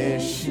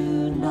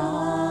 Yeshu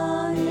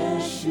nam,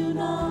 Yeshu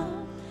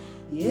nam,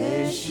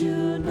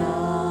 Yeshu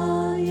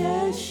nam,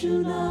 Yeshu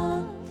nam,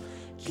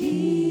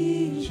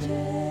 ki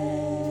jai.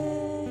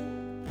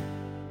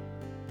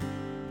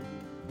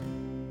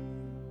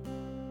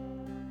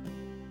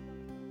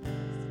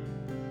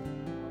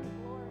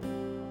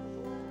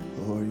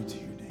 Glory to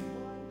your name,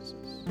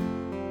 Jesus.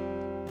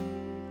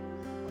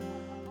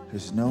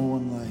 There's no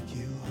one like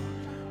you, Lord.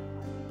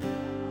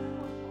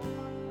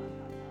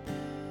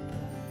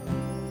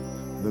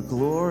 The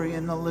glory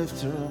and the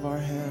lifter of our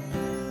head.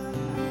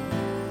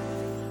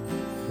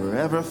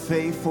 Forever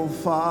faithful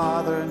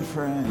Father and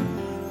friend.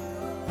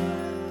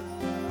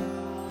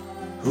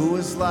 Who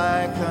is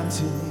like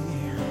unto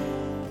thee?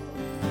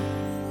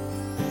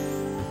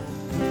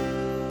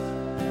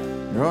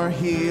 You're our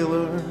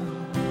healer.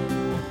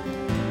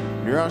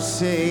 You're our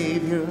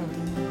Savior.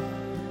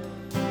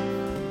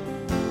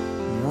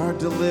 You're our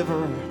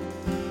deliverer.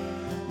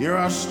 You're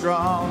our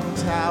strong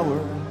tower.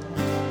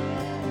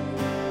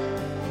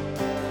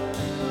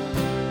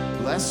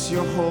 Bless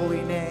your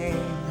holy name.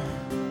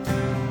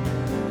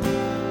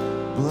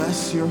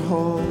 Bless your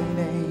holy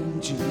name,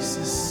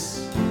 Jesus.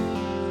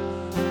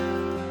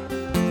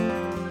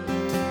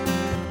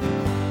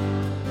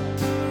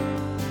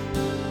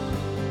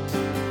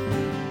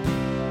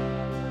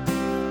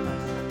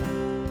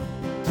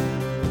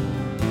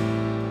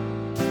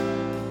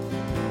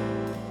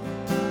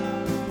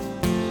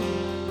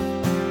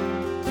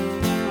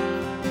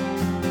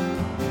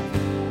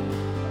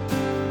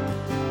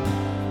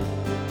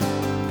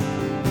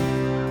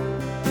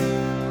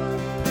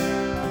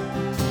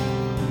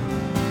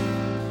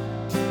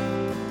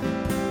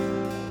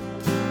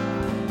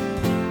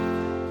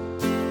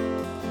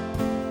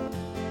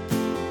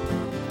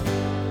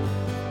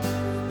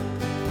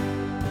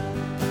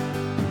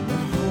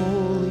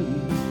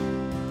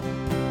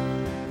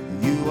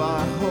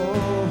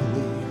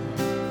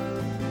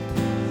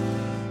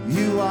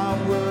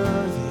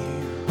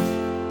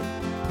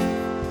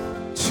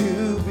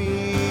 to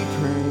be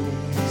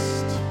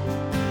praised.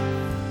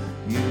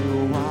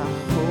 You are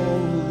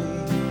holy.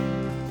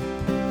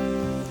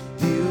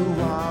 You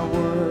are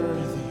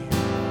worthy.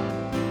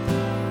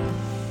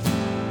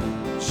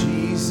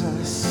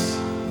 Jesus,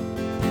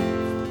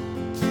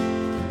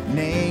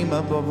 name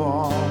above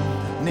all,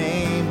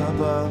 name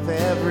above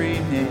every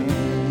name.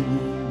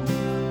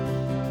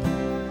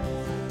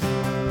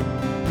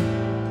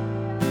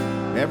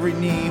 Every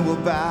knee will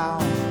bow,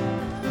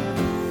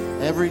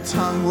 every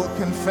tongue will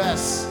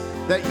confess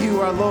that you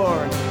are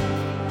Lord.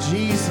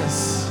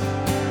 Jesus,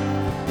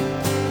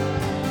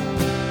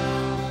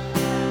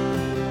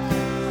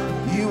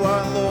 you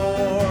are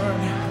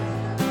Lord,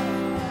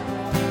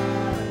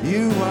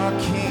 you are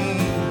King.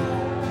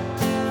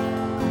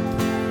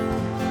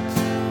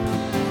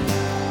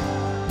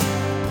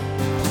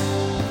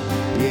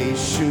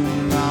 Yeshu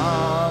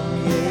Nam,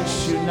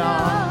 Yeshu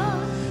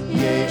Nam,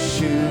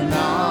 Yeshu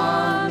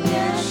Nam,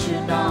 Yeshu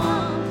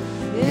Nam,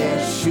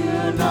 Yeshu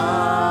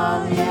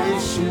Nam,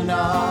 Yeshu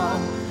Nam,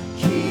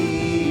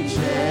 Ki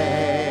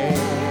Jai.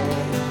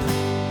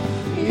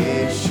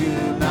 Yeshu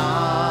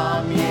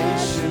Nam,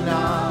 Yeshu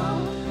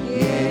Nam,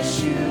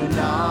 Yeshu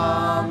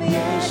Nam,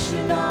 Yeshu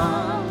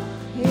Nam,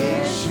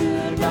 Yeshu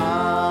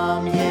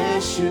Nam,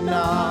 Yeshu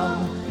Nam,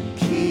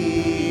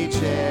 Ki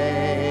Jai.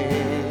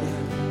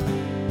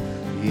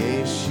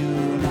 Yeshu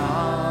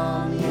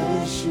Nam,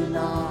 Yeshu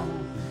Nam,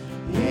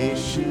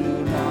 Yeshu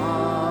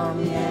Nam,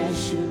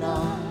 Yeshu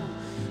Nam,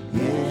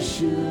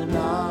 Yeshu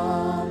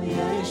Nam,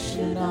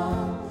 Yeshu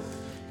Nam,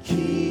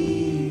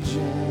 Ki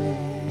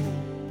Jai.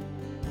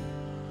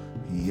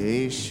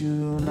 Yeshu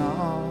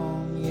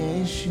Nam,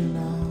 Yeshu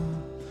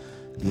Nam,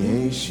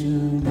 Yeshu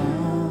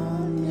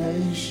Nam,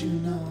 Yeshu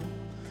Nam,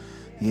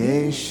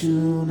 Yeshu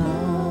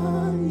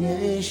Nam,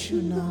 Yeshu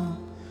Nam,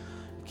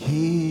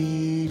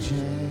 Ki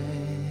Jai.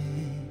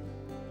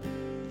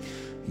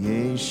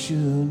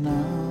 Yeshu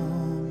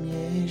Nam,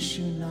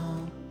 Yeshu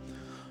Nam,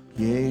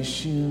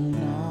 Yeshu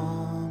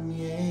Nam,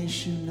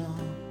 Yeshu Nam,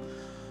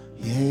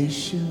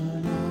 Yeshu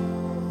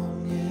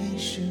Nam,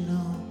 Yeshu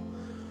Nam,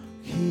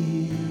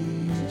 Ki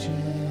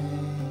Jai.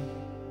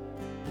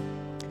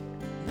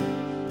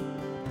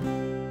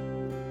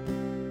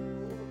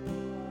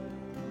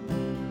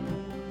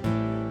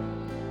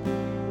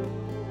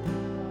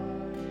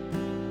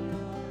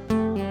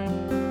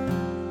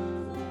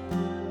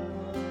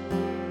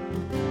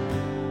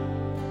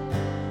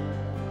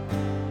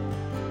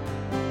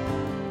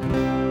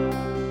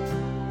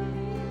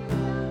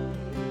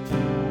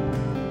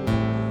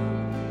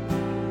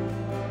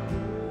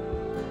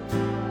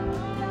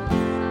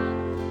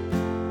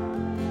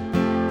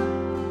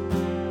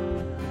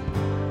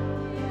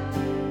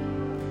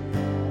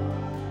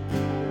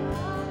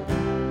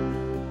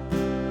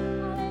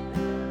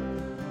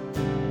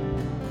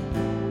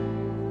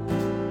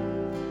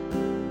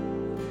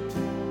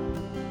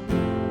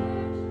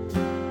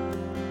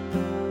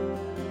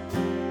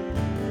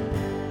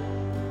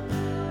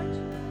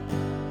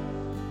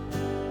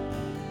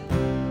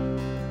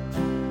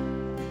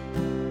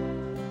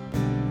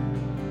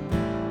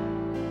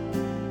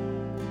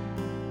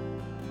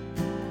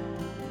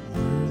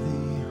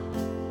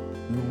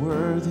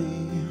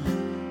 Worthy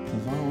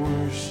of our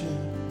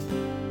worship,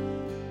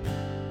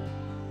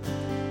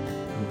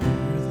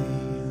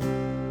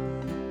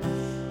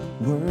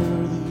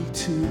 worthy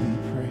to be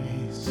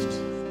praised.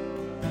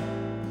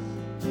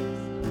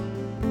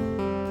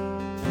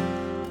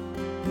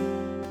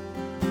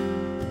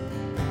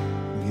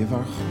 We give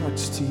our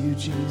hearts to you,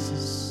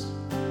 Jesus.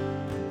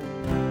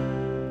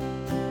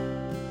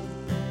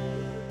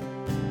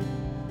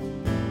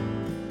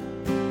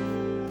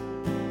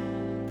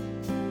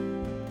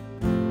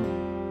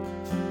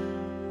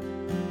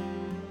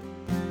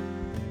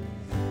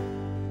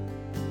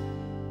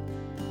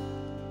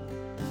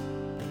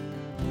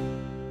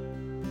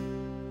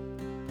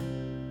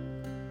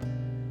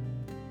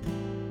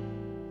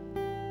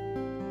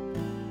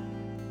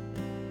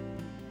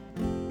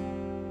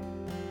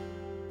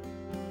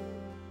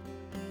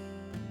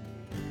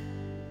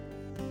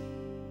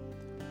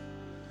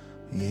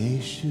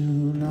 Yeshu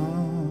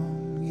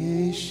Nam,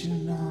 Yeshu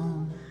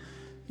Nam,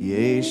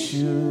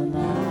 Yeshu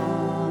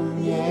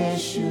Nam,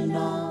 Yeshu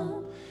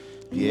Nam,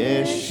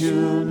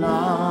 Yeshu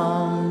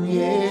Nam,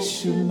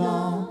 Yeshu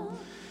Nam,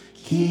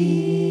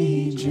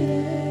 Ki Jai.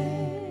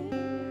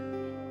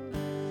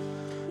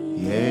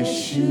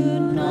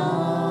 Yeshu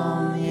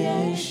Nam,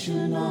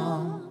 Yeshu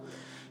Nam,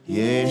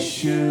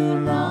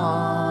 Yeshu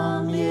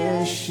Nam,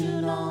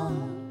 Yeshu Nam,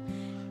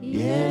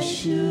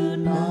 Yeshu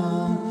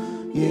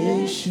Nam,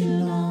 Yeshu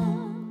Nam,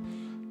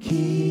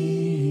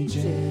 Ki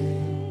Jai.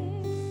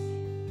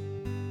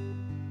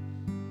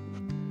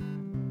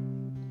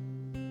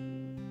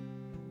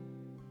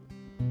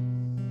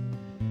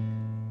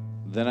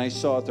 Then I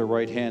saw at the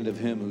right hand of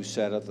him who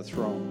sat at the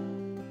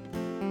throne,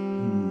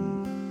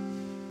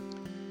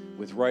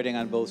 with writing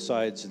on both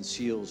sides and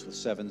seals with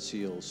 7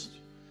 seals.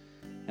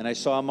 And I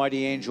saw a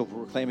mighty angel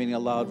proclaiming in a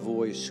loud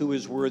voice, "Who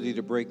is worthy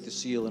to break the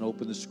seal and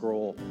open the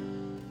scroll?"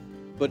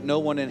 but no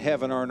one in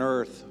heaven or on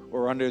earth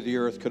or under the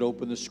earth could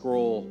open the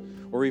scroll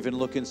or even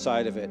look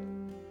inside of it.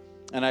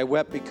 And I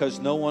wept because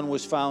no one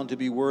was found to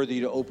be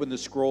worthy to open the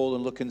scroll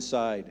and look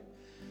inside.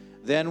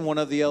 Then one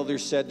of the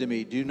elders said to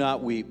me, "Do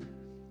not weep.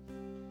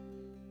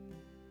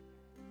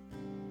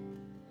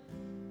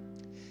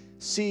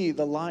 See,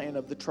 the Lion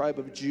of the tribe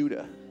of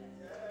Judah,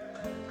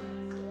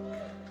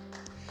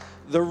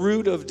 the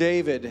Root of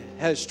David,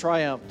 has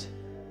triumphed.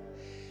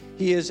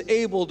 He is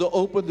able to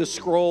open the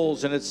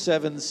scrolls and its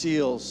 7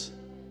 seals."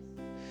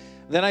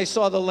 Then I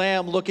saw the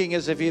Lamb looking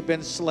as if he had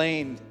been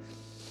slain,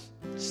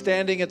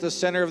 standing at the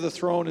center of the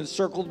throne,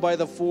 encircled by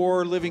the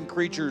 4 living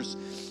creatures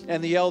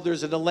and the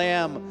elders. And the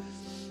Lamb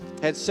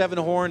had 7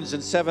 horns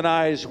and 7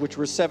 eyes, which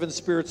were 7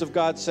 spirits of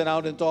God sent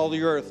out into all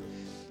the earth.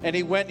 And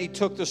he went and he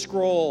took the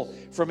scroll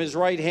from his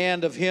right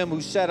hand of him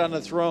who sat on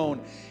the throne.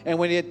 And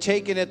when he had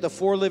taken it, the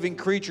 4 living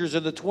creatures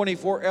and the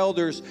 24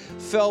 elders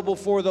fell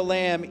before the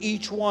Lamb.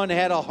 Each one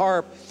had a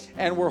harp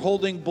and were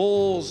holding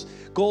bowls,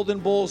 golden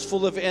bowls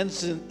full of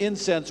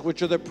incense,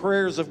 which are the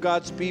prayers of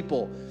God's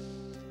people.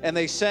 And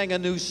they sang a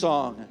new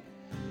song.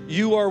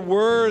 "You are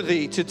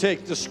worthy to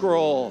take the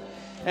scroll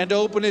and to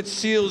open its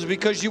seals,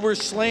 because you were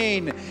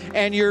slain,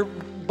 and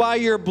by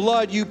your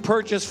blood you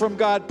purchased from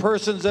God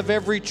persons of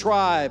every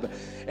tribe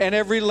and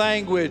every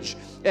language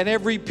and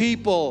every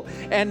people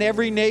and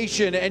every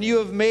nation, and you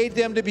have made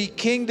them to be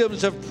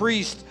kingdoms of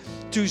priests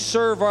to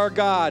serve our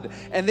God,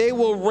 and they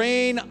will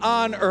reign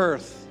on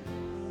earth."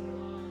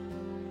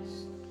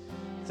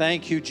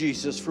 Thank you,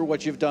 Jesus, for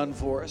what you've done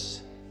for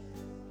us.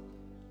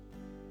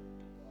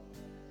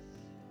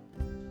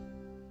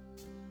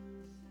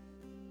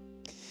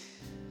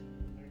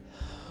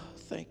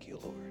 Thank you,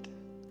 Lord.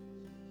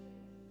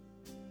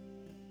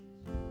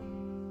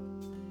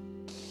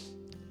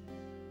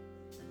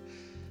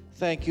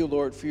 Thank you,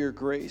 Lord, for your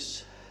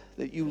grace,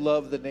 that you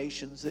love the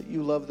nations, that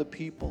you love the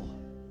people.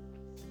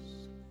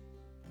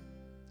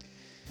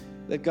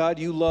 That, God,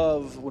 you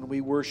love when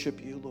we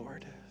worship you,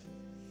 Lord,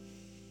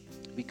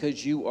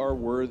 because you are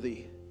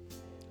worthy.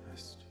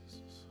 Yes,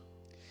 Jesus.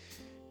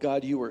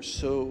 God, you are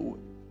so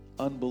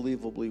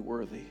unbelievably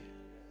worthy.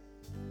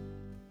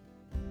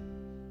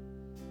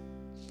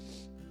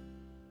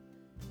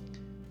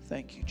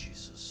 Thank you,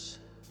 Jesus.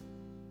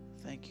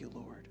 Thank you,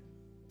 Lord.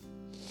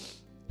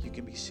 You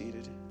can be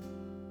seated.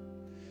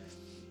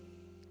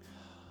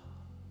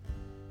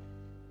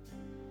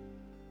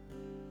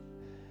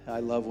 I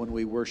love when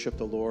we worship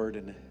the Lord,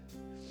 and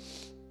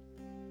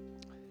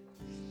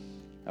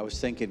I was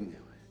thinking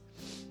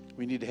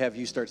we need to have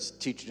you start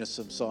teaching us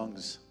some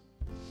songs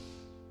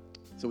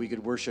so we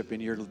could worship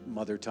in your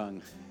mother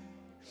tongue,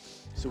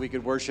 so we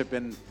could worship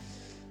in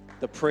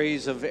the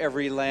praise of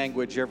every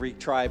language, every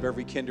tribe,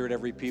 every kindred,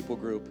 every people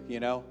group.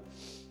 You know,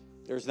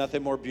 there's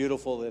nothing more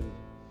beautiful than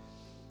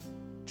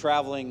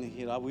traveling.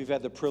 You know, we've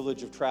had the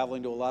privilege of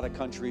traveling to a lot of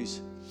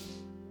countries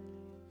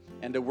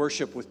and to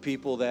worship with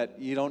people that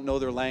you don't know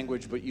their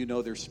language, but you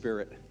know their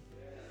spirit.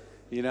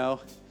 You know,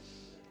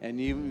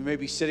 and you may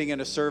be sitting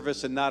in a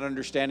service and not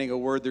understanding a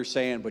word they're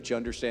saying, but you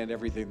understand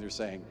everything they're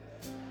saying.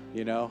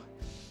 You know,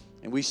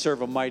 and we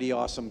serve a mighty,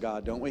 awesome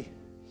God, don't we?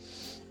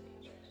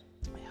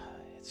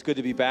 It's good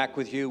to be back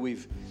with you.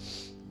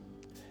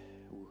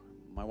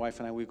 My wife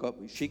and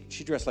I, she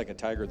dressed like a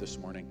tiger this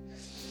morning.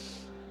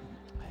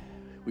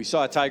 We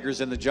saw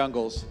tigers in the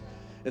jungles.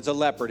 It's a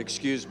leopard,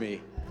 excuse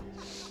me.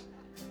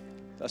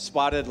 A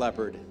spotted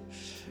leopard.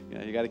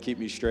 Yeah, you got to keep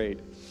me straight.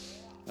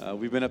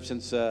 We've been up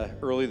since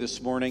early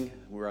this morning,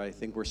 where I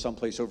think we're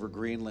someplace over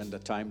Greenland, a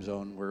time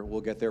zone, where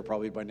we'll get there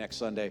probably by next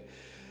Sunday.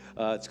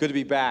 It's good to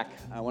be back.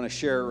 I want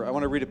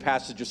to read a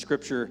passage of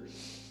Scripture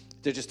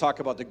to just talk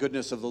about the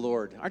goodness of the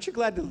Lord. Aren't you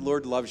glad that the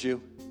Lord loves you?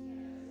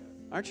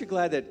 Aren't you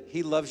glad that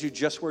he loves you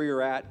just where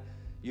you're at?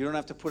 You don't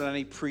have to put on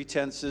any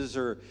pretenses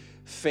or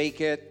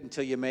fake it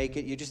until you make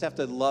it. You just have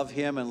to love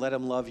him and let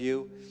him love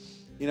you.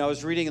 You know, I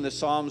was reading in the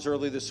Psalms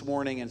early this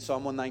morning in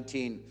Psalm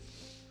 119,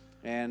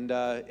 and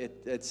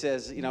it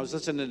says, you know, I was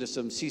listening to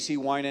some C.C.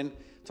 Winan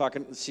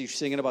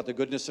singing about the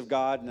goodness of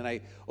God, and then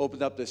I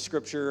opened up the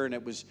Scripture, and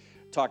it was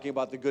talking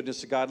about the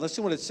goodness of God. Listen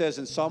to what it says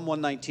in Psalm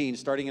 119,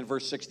 starting in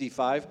verse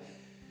 65.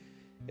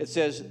 It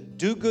says,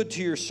 "Do good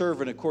to your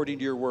servant according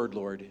to your word,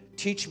 Lord.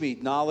 Teach me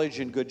knowledge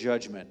and good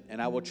judgment,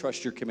 and I will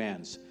trust your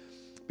commands.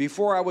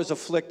 Before I was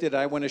afflicted,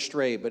 I went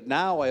astray, but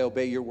now I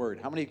obey your word."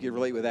 How many of you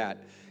relate with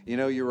that? You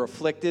know, you were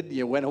afflicted,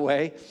 you went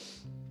away.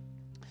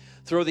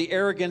 "Through the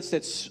arrogance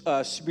that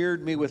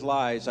smeared me with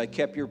lies, I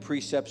kept your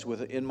precepts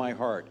within my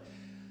heart.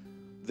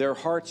 Their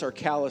hearts are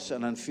callous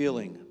and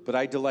unfeeling, but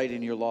I delight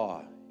in your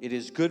law. It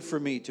is good for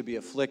me to be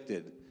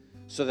afflicted,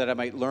 so that I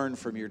might learn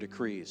from your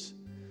decrees.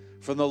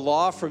 From the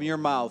law from your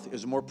mouth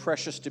is more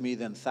precious to me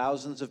than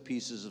thousands of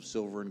pieces of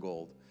silver and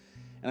gold."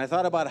 And I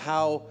thought about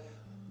how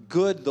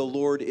good the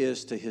Lord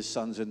is to his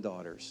sons and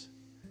daughters.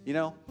 You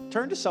know,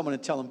 turn to someone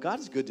and tell them,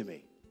 God is good to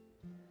me.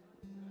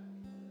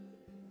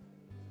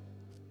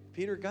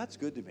 Peter, God's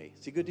good to me.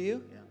 Is he good to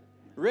you? Yeah.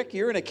 Rick,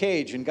 you're in a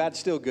cage and God's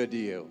still good to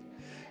you.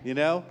 You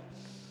know?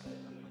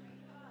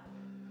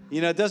 You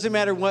know, it doesn't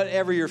matter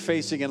whatever you're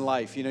facing in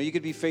life. You know, you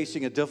could be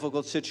facing a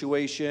difficult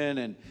situation,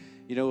 and,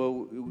 you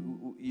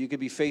know, you could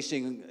be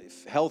facing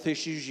health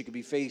issues. You could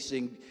be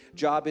facing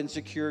job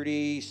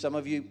insecurity. Some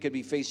of you could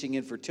be facing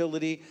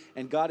infertility,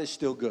 and God is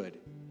still good.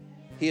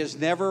 He has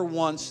never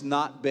once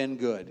not been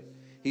good.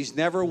 He's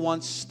never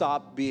once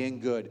stopped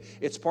being good.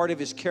 It's part of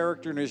his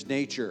character and his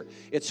nature.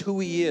 It's who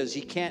he is.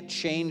 He can't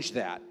change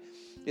that.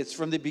 It's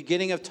from the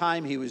beginning of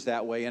time he was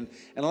that way. And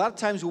a lot of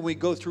times when we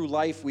go through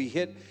life, we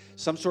hit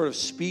some sort of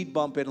speed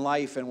bump in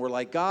life, and we're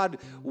like, God,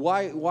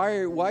 why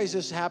is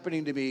this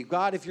happening to me?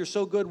 God, if you're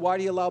so good, why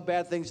do you allow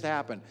bad things to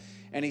happen?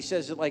 And he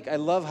says, like, I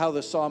love how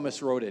the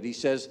psalmist wrote it. He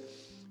says,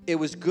 it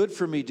was good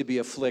for me to be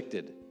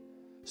afflicted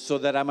so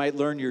that I might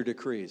learn your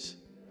decrees.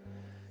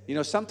 You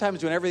know,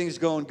 sometimes when everything's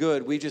going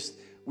good,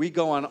 we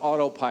go on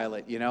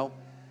autopilot, you know.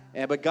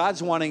 But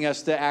God's wanting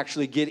us to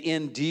actually get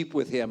in deep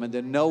with him and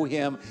to know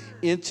him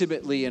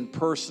intimately and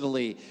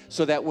personally,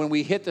 so that when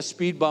we hit the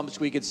speed bumps,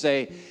 we could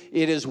say,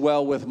 it is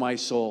well with my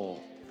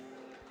soul.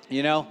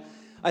 You know,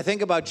 I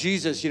think about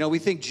Jesus. You know, we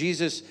think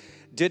Jesus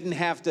didn't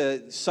have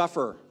to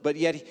suffer, but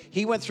yet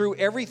he went through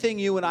everything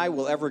you and I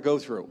will ever go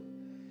through.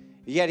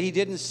 Yet he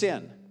didn't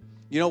sin.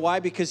 You know why?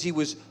 Because he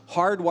was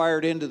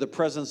hardwired into the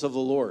presence of the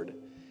Lord.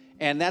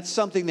 And that's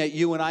something that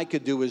you and I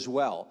could do as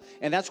well.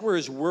 And that's where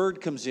his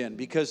word comes in,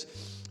 because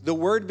the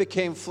word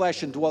became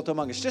flesh and dwelt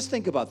among us. Just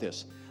think about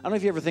this. I don't know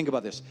if you ever think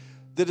about this.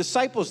 The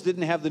disciples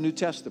didn't have the New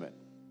Testament.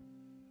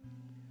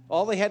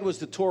 All they had was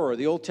the Torah,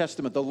 the Old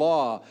Testament, the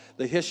law,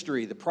 the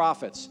history, the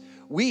prophets.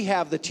 We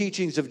have the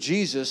teachings of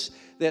Jesus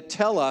that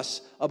tell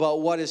us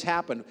about what has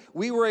happened.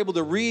 We were able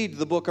to read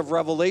the book of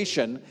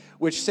Revelation,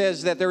 which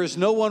says that there is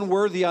no one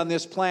worthy on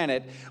this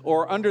planet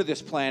or under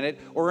this planet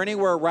or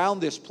anywhere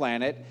around this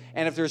planet.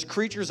 And if there's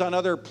creatures on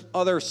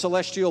other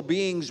celestial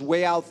beings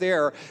way out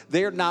there,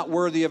 they're not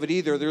worthy of it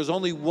either. There's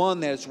only one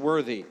that's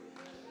worthy.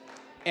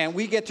 And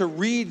we get to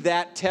read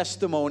that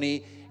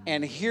testimony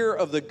and hear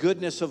of the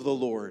goodness of the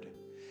Lord.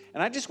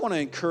 And I just want to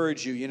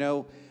encourage you, you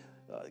know,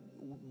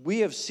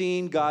 we have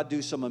seen God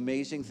do some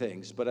amazing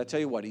things, but I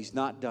tell you what, he's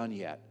not done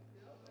yet.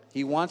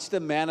 He wants to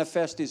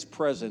manifest his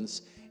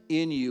presence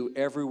in you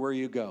everywhere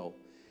you go.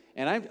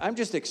 And I'm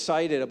just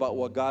excited about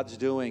what God's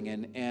doing,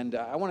 and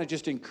I want to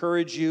just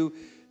encourage you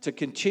to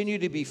continue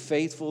to be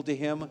faithful to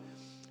him.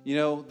 You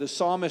know, the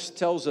psalmist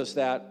tells us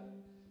that.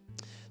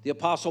 The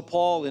Apostle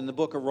Paul in the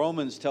book of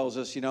Romans tells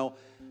us, you know,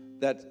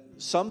 that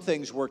some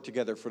things work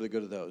together for the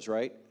good of those,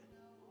 right?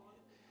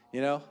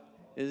 You know,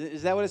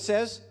 is that what it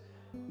says?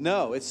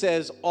 No, it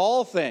says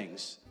all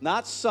things,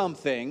 not some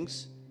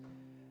things.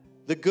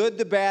 The good,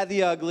 the bad,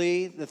 the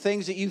ugly, the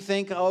things that you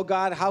think, oh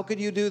God, how could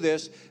you do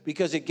this?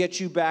 Because it gets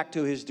you back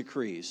to his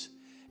decrees.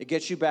 It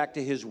gets you back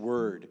to his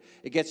word.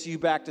 It gets you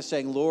back to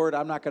saying, Lord,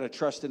 I'm not going to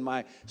trust in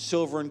my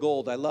silver and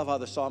gold. I love how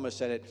the psalmist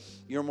said it.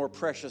 You're more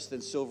precious than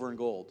silver and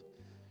gold.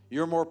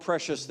 You're more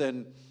precious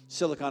than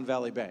Silicon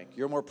Valley Bank.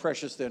 You're more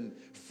precious than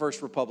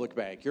First Republic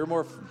Bank. You're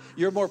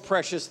more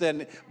precious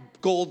than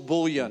gold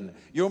bullion.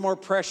 You're more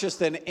precious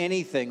than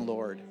anything,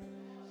 Lord.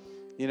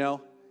 You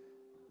know,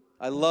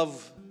 I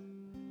love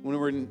when we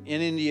were in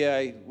India,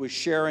 I was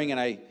sharing, and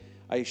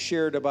I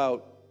shared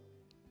about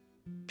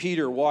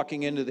Peter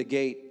walking into the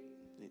gate,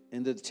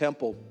 into the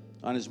temple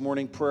on his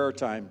morning prayer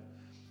time,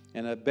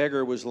 and a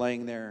beggar was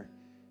laying there,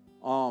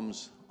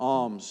 alms.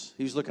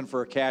 He was looking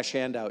for a cash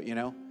handout, you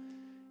know.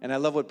 And I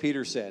love what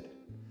Peter said.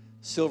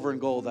 Silver and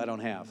gold I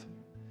don't have,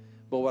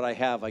 but what I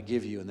have I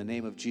give you. In the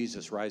name of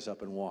Jesus, rise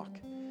up and walk.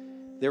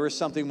 There is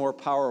something more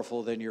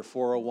powerful than your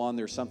 401.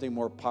 There's something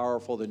more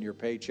powerful than your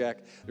paycheck.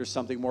 There's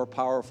something more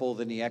powerful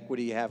than the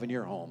equity you have in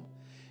your home.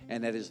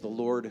 And that is the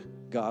Lord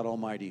God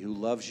Almighty, who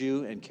loves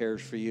you and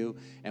cares for you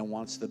and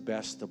wants the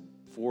best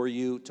for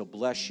you, to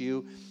bless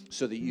you,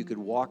 so that you could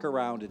walk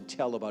around and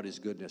tell about his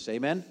goodness.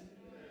 Amen?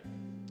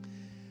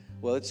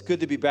 Well, it's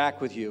good to be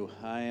back with you.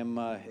 I am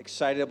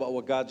excited about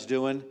what God's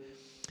doing.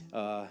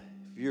 If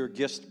you're a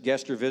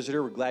guest or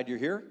visitor, we're glad you're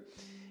here,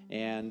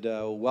 and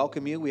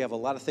welcome you. We have a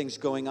lot of things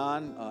going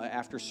on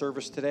after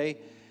service today.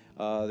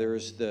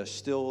 There's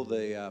still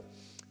the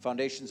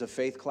Foundations of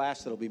Faith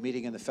class that will be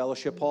meeting in the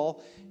fellowship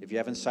hall. If you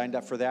haven't signed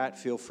up for that,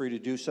 feel free to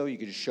do so. You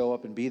can just show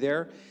up and be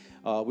there.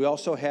 We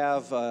also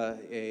have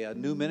a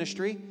new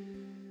ministry.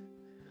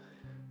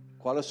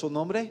 ¿Cuál es su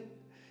nombre?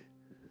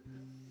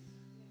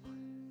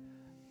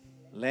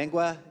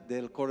 Lengua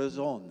del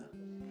corazón.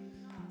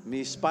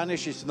 Mi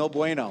Spanish is no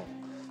bueno.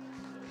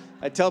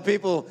 I tell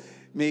people,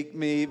 mi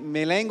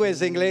lengua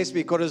es inglés,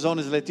 mi corazón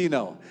es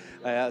latino.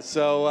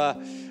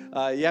 So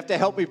you have to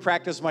help me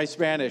practice my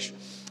Spanish.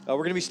 We're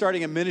going to be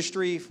starting a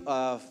ministry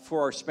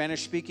for our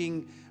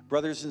Spanish-speaking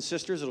brothers and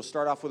sisters. It'll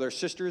start off with our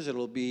sisters.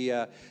 It'll be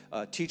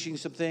teaching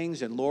some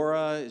things, and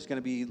Laura is going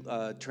to be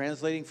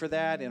translating for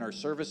that in our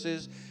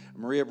services.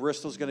 Maria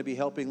Bristol is going to be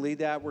helping lead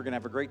that. We're going to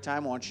have a great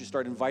time. Why don't you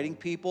start inviting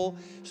people,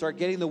 start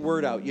getting the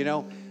word out. You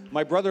know,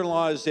 my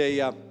brother-in-law is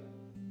a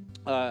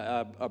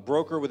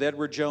broker with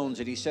Edward Jones,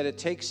 and he said it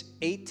takes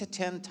 8 to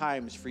 10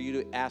 times for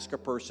you to ask a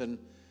person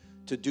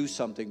to do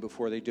something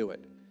before they do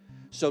it.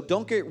 So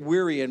don't get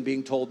weary in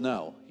being told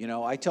no. You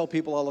know, I tell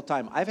people all the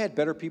time, I've had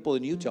better people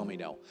than you tell me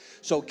no.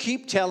 So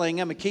keep telling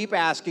them and keep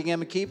asking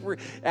them and keep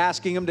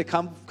asking them to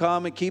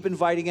come and keep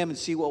inviting them and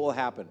see what will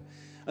happen.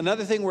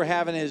 Another thing we're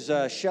having is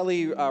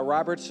Shelly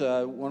Roberts,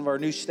 one of our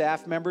new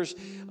staff members.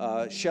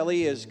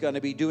 Shelly is going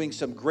to be doing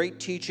some great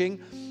teaching.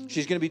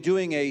 She's going to be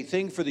doing a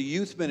thing for the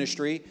youth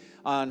ministry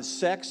on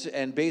sex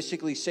and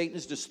basically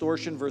Satan's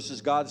distortion versus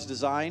God's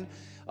design.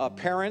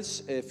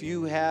 Parents, if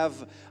you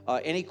have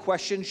any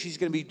questions, she's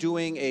going to be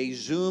doing a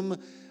Zoom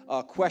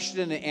question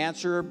and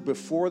answer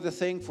before the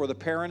thing for the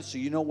parents, so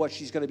you know what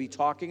she's going to be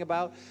talking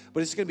about.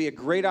 But it's going to be a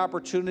great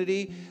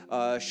opportunity.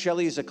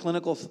 Shelly is a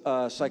clinical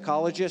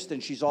psychologist,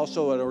 and she's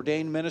also an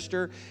ordained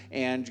minister,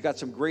 and got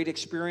some great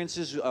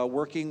experiences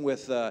working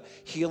with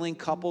healing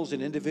couples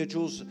and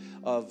individuals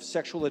of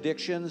sexual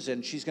addictions.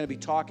 And she's going to be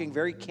talking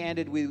very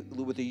candid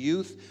with the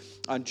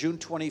youth on June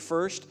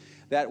 21st.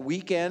 That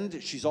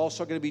weekend, she's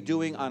also going to be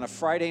doing, on a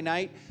Friday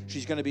night,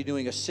 she's going to be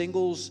doing a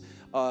singles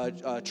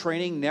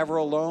training, Never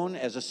Alone.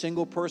 As a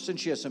single person,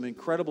 she has some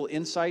incredible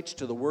insights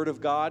to the Word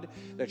of God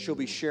that she'll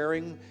be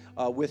sharing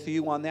with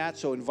you on that.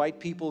 So invite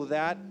people to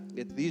that.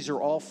 These are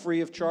all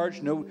free of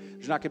charge. No,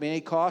 there's not going to be any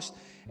cost.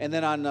 And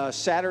then on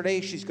Saturday,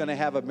 she's going to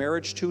have a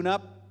marriage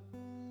tune-up.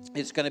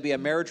 It's going to be a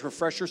marriage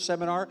refresher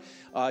seminar.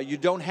 You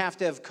don't have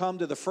to have come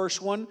to the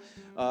first one.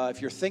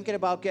 If you're thinking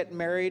about getting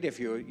married, if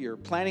you're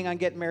planning on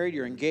getting married,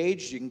 you're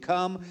engaged, you can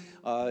come.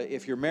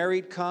 If you're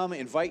married, come.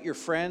 Invite your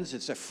friends.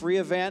 It's a free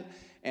event,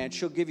 and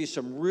she'll give you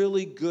some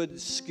really good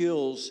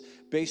skills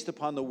based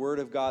upon the Word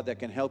of God that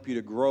can help you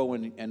to grow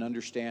and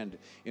understand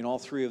in all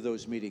three of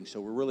those meetings.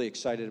 So we're really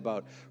excited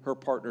about her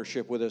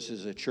partnership with us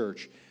as a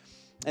church.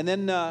 And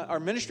then our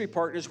ministry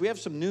partners, we have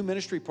some new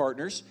ministry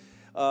partners.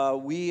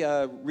 We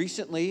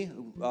recently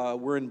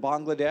were in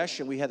Bangladesh,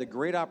 and we had a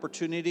great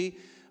opportunity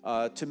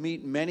to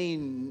meet many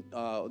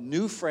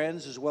new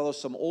friends as well as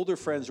some older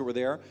friends who were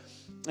there.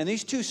 And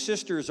these two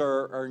sisters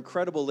are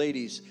incredible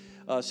ladies.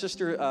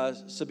 Sister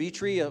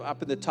Sabitri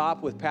up in the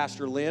top with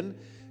Pastor Lynn.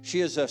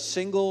 She is a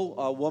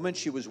single woman.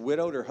 She was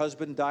widowed. Her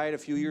husband died a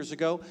few years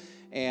ago.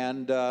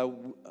 And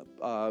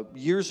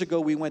years ago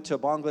we went to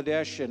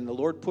Bangladesh, and the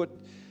Lord put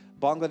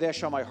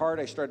Bangladesh on my heart.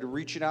 I started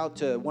reaching out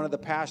to one of the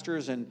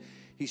pastors, and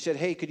he said,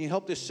 hey, can you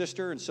help this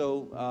sister? And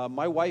so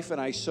my wife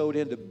and I sewed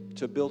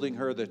into building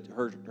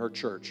her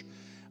church.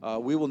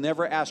 We will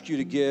never ask you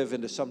to give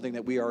into something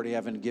that we already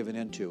haven't given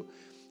into.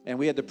 And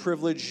we had the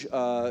privilege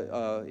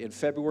in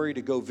February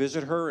to go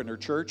visit her in her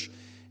church.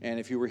 And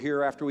if you were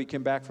here after we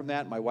came back from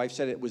that, my wife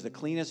said it was the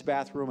cleanest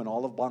bathroom in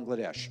all of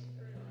Bangladesh.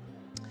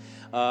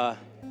 And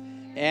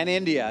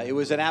India. It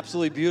was an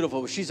absolutely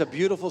beautiful. She's a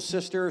beautiful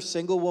sister,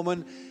 single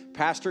woman,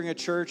 pastoring a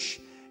church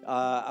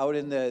out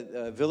in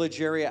the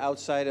village area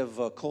outside of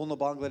Khulna,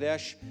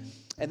 Bangladesh.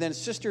 And then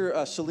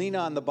Sister Selena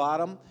on the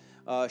bottom.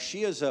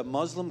 She is a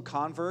Muslim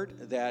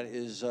convert that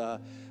is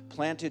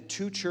planted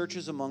two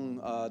churches among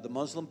the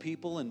Muslim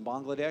people in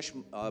Bangladesh.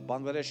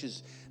 Bangladesh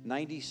is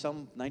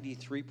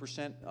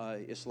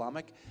 93%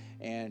 Islamic,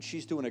 and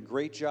she's doing a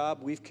great job.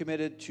 We've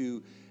committed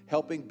to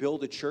helping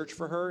build a church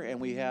for her, and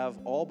we have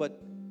we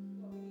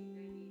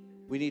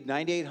need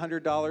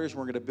 $9,800.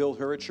 We're going to build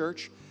her a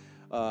church.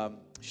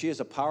 She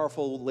is a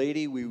powerful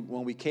lady.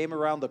 When we came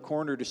around the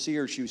corner to see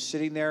her, she was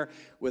sitting there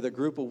with a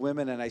group of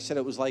women, and I said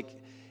it was like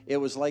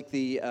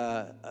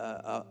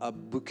a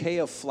bouquet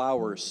of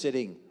flowers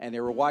sitting, and they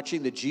were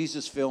watching the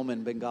Jesus film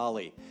in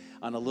Bengali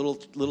on a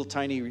little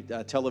tiny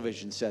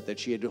television set that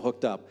she had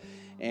hooked up.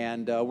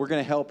 And we're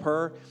going to help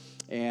her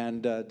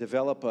and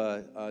develop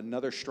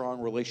another strong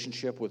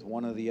relationship with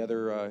one of the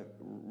other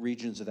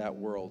regions of that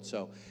world.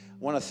 So I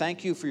want to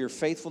thank you for your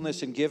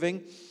faithfulness in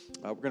giving.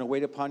 We're going to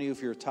wait upon you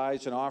for your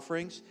tithes and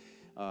offerings.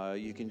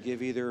 You can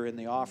give either in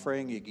the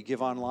offering, you can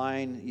give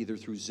online, either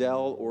through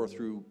Zelle or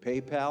through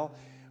PayPal,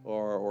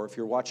 or if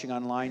you're watching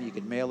online, you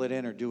can mail it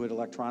in or do it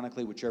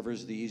electronically, whichever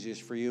is the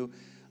easiest for you.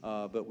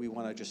 But we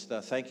want to just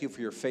thank you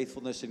for your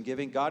faithfulness in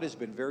giving. God has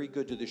been very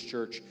good to this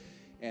church,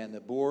 and the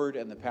board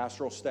and the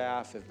pastoral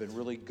staff have been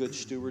really good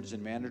stewards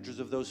and managers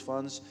of those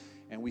funds,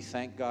 and we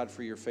thank God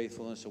for your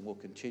faithfulness, and we'll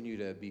continue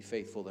to be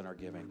faithful in our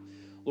giving.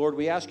 Lord,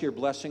 we ask your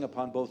blessing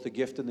upon both the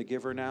gift and the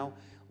giver now.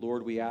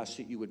 Lord, we ask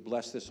that you would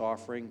bless this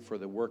offering for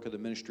the work of the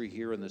ministry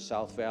here in the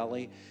South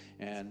Valley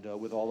and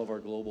with all of our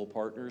global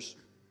partners.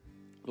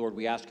 Lord,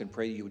 we ask and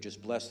pray you would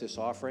just bless this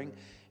offering,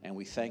 and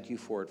we thank you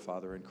for it,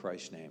 Father, in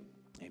Christ's name.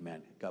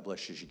 Amen. God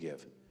bless you as you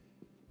give.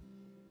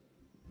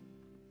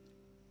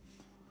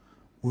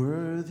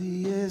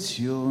 Worthy is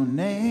your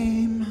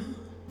name,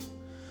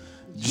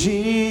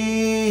 Jesus.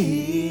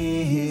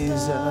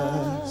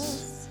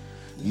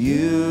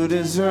 You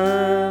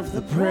deserve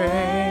the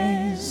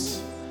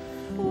praise.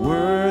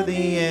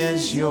 Worthy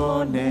is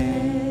your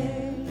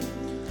name.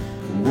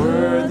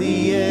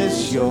 Worthy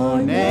is your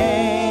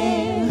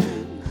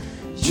name,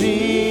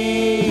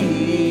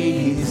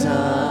 Jesus.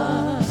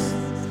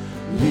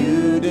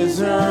 You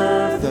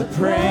deserve the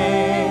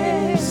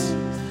praise.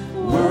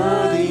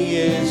 Worthy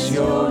is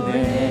your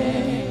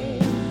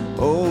name.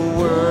 Oh,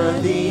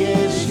 worthy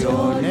is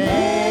your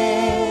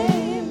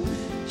name,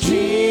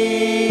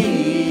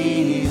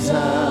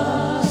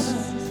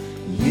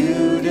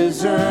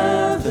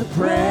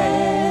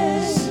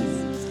 praise.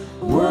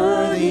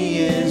 Worthy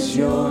is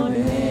your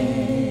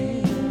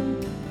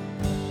name.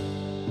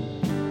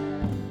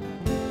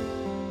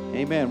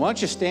 Amen. Why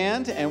don't you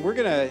stand, and we're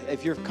going to,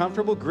 if you're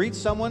comfortable, greet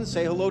someone,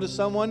 say hello to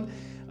someone,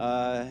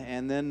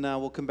 and then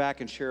we'll come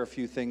back and share a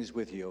few things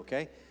with you,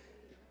 okay?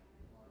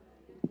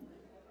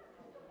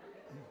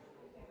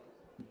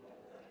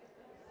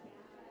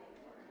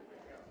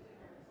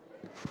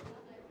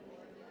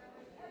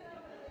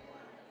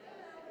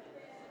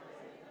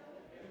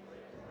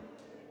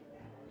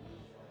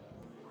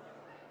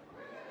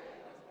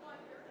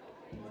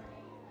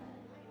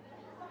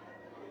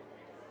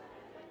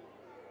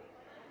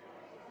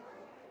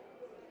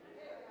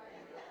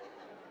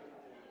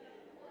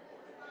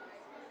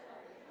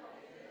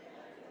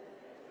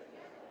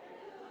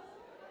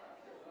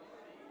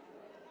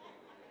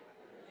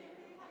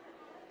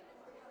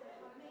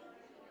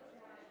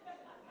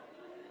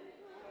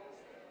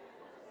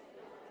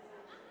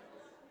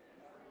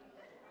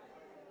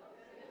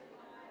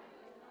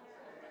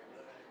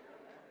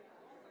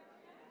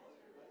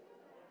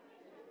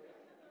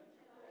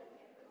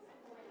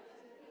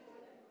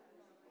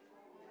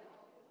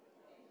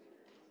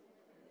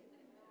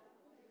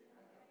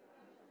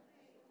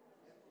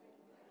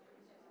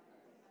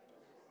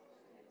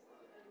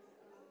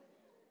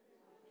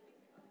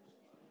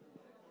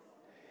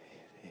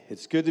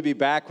 It's good to be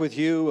back with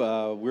you.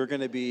 We're going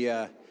to be,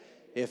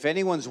 if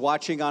anyone's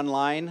watching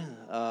online,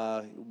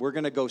 we're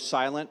going to go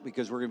silent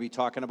because we're going to be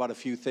talking about a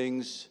few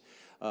things,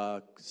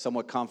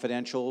 somewhat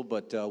confidential,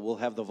 but we'll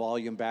have the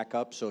volume back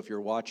up. So if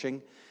you're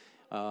watching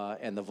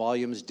and the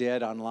volume's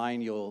dead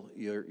online,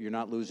 you're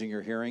not losing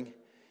your hearing.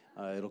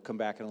 It'll come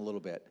back in a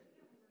little bit.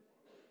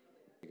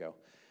 There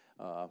you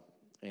go.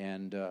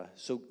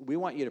 So we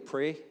want you to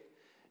pray.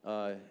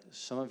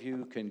 Some of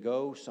you can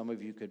go, some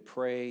of you could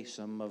pray,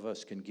 some of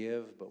us can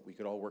give, but we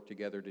could all work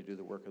together to do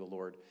the work of the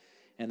Lord.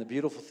 And the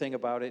beautiful thing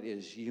about it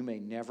is you may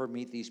never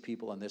meet these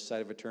people on this side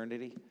of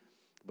eternity,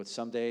 but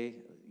someday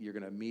you're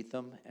going to meet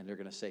them and they're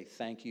going to say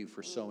thank you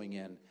for sowing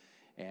in.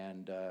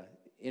 And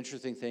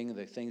interesting thing,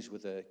 the things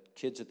with the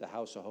kids at the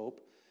House of Hope,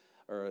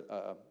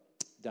 or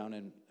down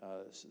in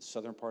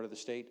southern part of the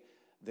state,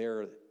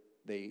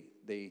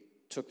 they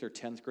took their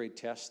 10th grade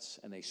tests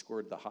and they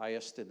scored the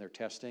highest in their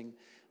testing.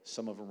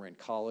 Some of them are in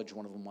college.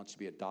 One of them wants to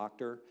be a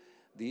doctor.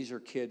 These are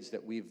kids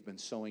that we've been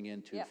sowing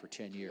into for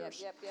 10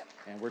 years. Yep.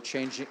 And we're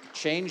change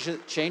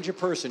a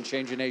person,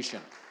 change a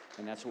nation.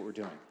 And that's what we're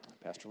doing.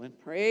 Pastor Lynn.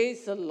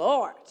 Praise the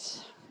Lord.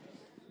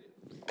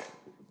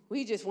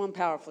 We just one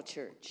powerful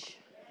church.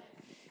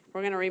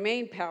 We're going to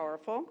remain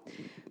powerful.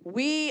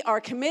 We are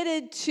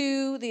committed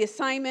to the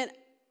assignment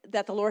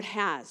that the Lord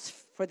has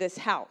for this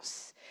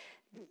house.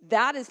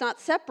 That is not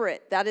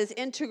separate. That is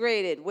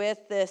integrated with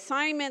the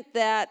assignment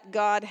that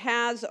God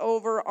has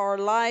over our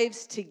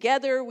lives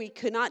together. We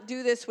could not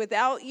do this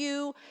without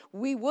you.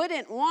 We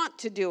wouldn't want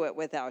to do it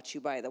without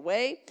you, by the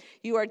way.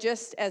 You are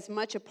just as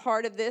much a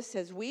part of this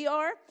as we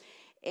are.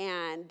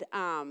 And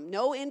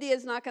no, India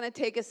is not going to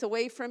take us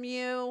away from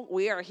you.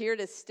 We are here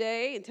to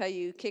stay until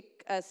you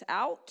kick us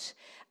out.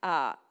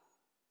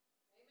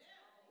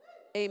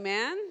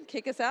 Amen.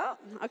 Kick us out?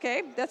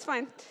 Okay, that's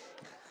fine.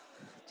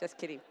 Just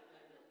kidding.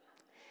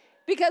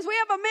 Because we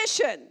have a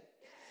mission.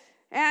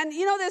 And,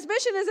 this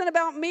mission isn't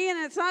about me and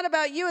it's not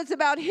about you. It's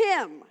about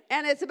Him.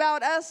 And it's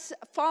about us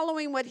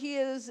following what He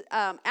has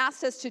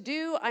asked us to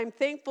do. I'm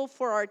thankful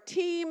for our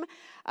team,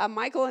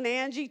 Michael and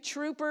Angie,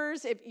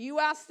 troopers. If you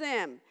ask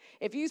them,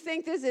 if you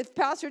think if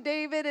Pastor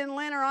David and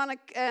Lynn are on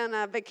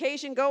a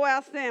vacation, go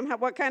ask them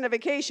what kind of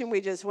vacation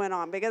we just went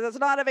on. Because it's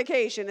not a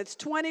vacation. It's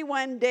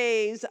 21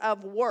 days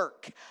of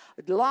work.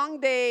 Long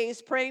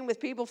days, praying with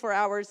people for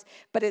hours.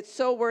 But it's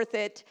so worth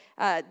it.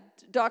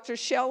 Dr.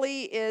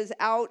 Shelley is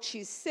out.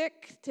 She's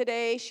sick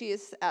today. She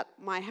is at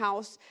my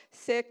house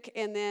sick.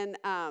 And then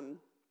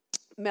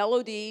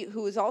Melody,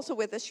 who is also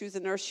with us, she was a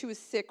nurse. She was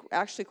sick,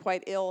 actually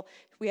quite ill.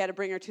 We had to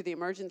bring her to the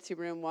emergency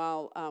room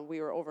while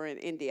we were over in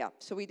India.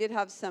 So we did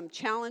have some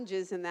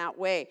challenges in that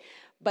way.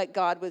 But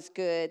God was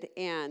good.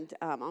 And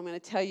I'm going to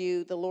tell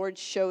you, the Lord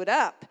showed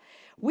up.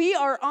 We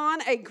are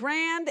on a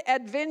grand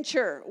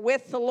adventure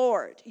with the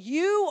Lord.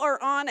 You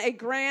are on a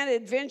grand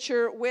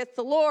adventure with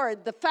the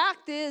Lord. The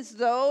fact is,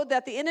 though,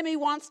 that the enemy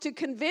wants to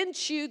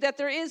convince you that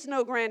there is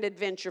no grand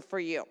adventure for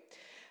you.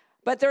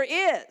 But there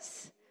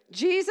is.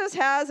 Jesus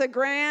has a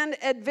grand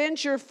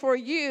adventure for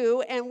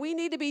you, and we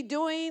need to be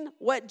doing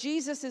what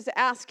Jesus is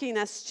asking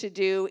us to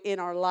do in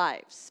our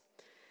lives.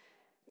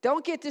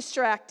 Don't get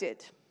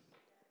distracted.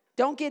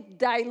 Don't get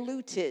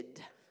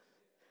diluted.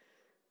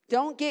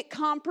 Don't get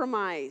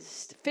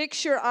compromised.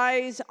 Fix your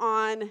eyes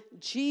on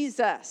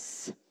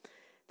Jesus.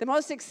 The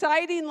most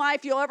exciting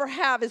life you'll ever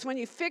have is when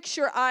you fix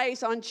your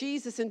eyes on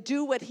Jesus and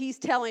do what He's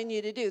telling you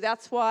to do.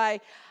 That's why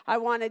I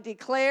want to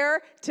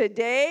declare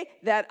today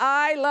that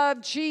I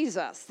love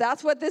Jesus.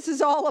 That's what this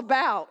is all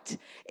about,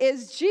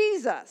 is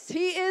Jesus.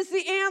 He is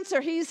the answer.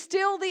 He's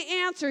still the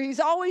answer. He's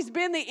always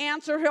been the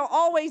answer. He'll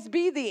always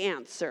be the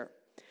answer.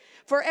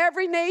 For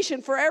every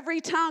nation, for every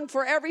tongue,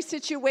 for every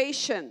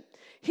situation.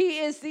 He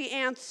is the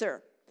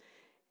answer.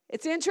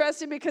 It's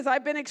interesting because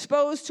I've been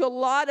exposed to a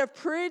lot of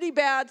pretty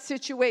bad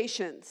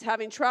situations,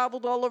 having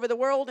traveled all over the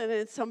world and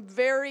in some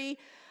very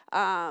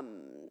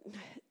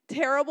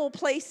terrible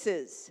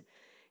places.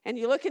 And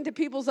you look into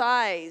people's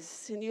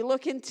eyes, and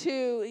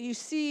you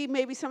see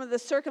maybe some of the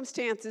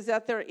circumstances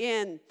that they're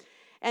in.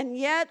 And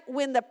yet,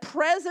 when the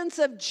presence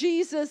of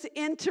Jesus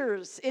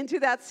enters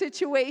into that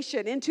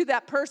situation, into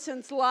that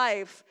person's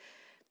life,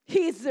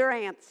 he's their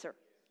answer.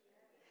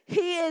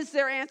 He is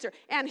their answer,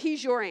 and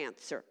he's your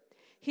answer.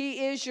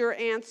 He is your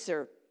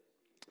answer.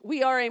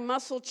 We are a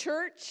muscle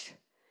church,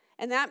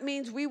 and that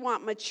means we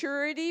want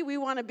maturity. We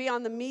want to be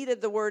on the meat of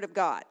the Word of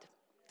God.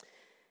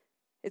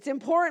 It's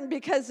important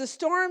because the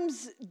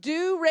storms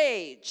do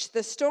rage.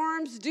 The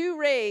storms do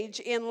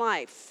rage in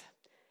life.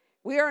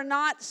 We are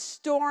not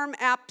storm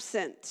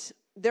absent.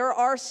 There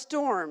are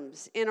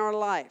storms in our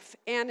life.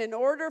 And in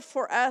order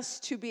for us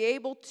to be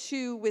able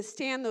to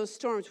withstand those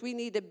storms, we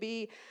need to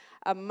be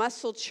a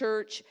muscle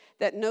church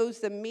that knows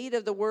the meat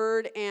of the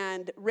word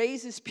and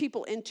raises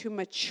people into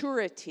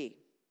maturity.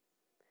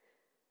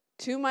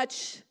 Too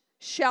much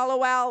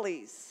shallow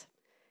alleys,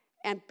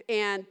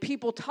 and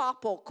people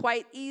topple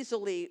quite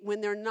easily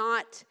when they're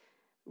not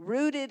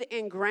rooted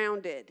and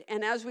grounded.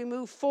 And as we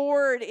move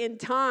forward in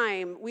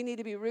time, we need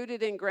to be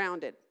rooted and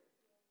grounded.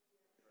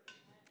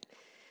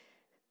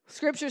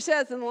 Scripture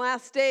says in the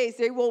last days,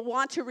 they will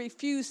want to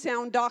refuse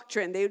sound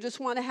doctrine. They just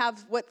want to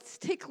have what's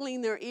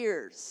tickling their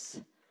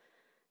ears.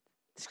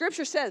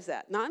 Scripture says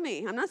that, not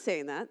me. I'm not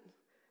saying that.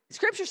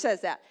 Scripture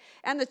says that.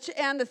 And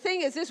the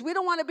thing is this, we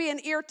don't want to be an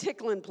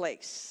ear-tickling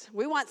place.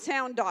 We want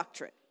sound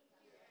doctrine.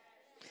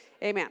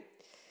 Amen.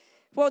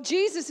 Well,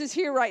 Jesus is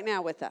here right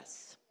now with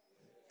us.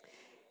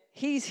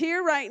 He's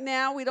here right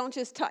now. We don't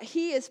just talk.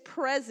 He is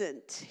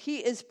present. He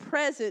is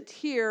present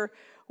here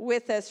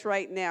with us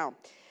right now.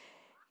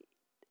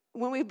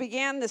 When we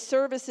began the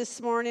service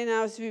this morning,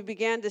 as we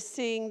began to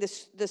sing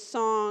the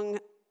song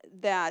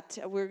that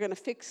we're going to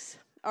fix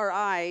our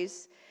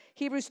eyes,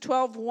 Hebrews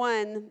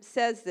 12:1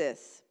 says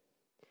this.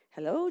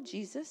 Hello,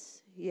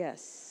 Jesus.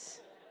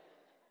 Yes.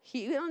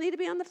 You don't need to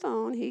be on the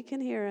phone. He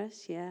can hear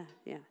us. Yeah.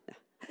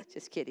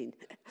 Just kidding.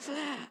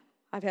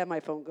 I've had my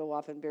phone go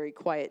off in very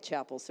quiet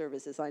chapel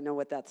services. I know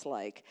what that's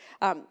like.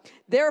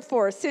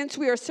 Therefore, since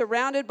we are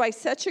surrounded by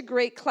such a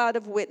great cloud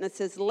of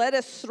witnesses, let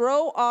us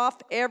throw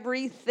off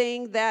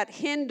everything that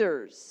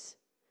hinders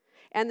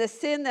and the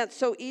sin that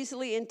so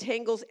easily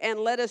entangles, and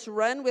let us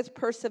run with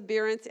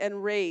perseverance and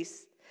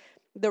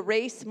the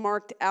race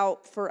marked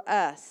out for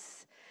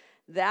us.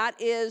 That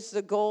is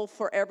the goal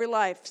for every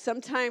life.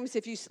 Sometimes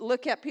if you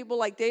look at people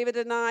like David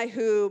and I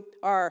who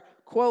are,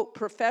 quote,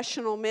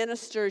 professional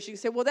ministers, you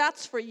say, well,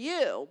 that's for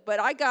you, but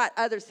I got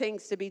other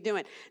things to be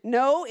doing.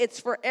 No,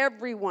 it's for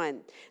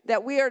everyone,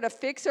 that we are to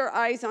fix our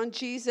eyes on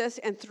Jesus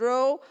and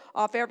throw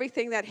off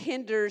everything that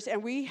hinders,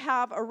 and we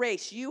have a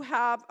race. You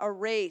have a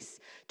race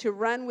to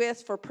run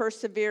with for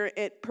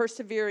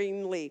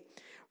perseveringly.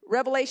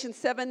 Revelation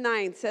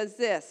 7:9 says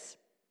this,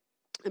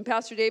 and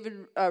Pastor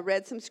David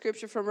read some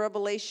scripture from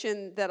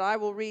Revelation that I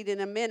will read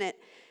in a minute.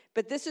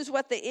 But this is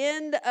what the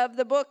end of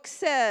the book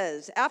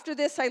says. After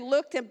this I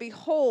looked, and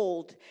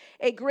behold,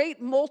 a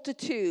great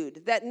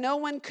multitude that no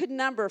one could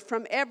number,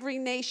 from every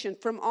nation,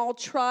 from all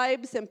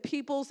tribes and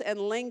peoples and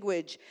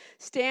language,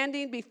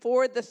 standing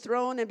before the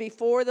throne and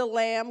before the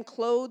Lamb,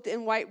 clothed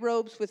in white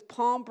robes with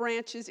palm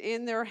branches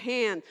in their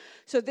hand.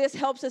 So this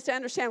helps us to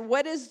understand,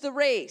 what is the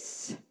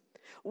race?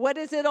 What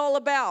is it all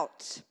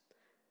about?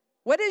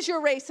 What is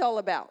your race all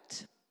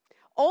about?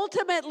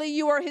 Ultimately,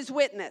 you are his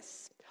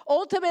witness.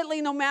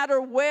 Ultimately, no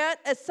matter what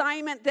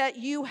assignment that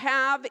you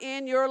have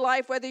in your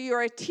life, whether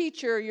you're a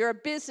teacher, you're a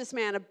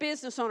businessman, a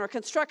business owner,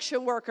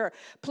 construction worker,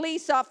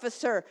 police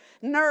officer,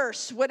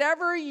 nurse,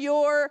 whatever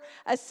your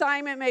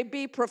assignment may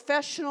be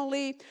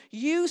professionally,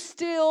 you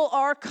still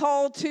are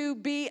called to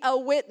be a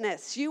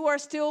witness. You are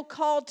still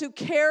called to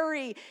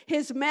carry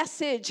his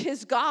message,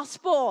 his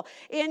gospel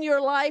in your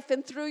life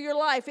and through your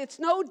life. It's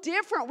no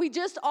different. We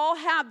just all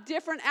have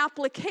different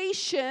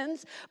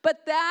applications,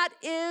 but that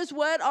is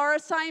what our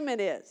assignment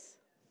is.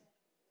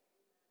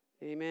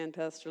 Amen,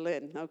 Pastor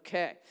Lynn.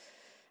 Okay.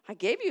 I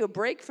gave you a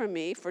break from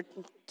me for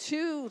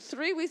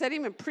 2-3 weeks. I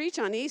didn't even preach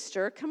on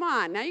Easter. Come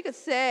on. Now you could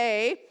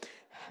say,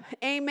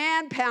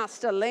 amen,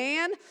 Pastor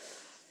Lynn.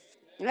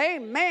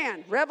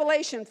 Amen.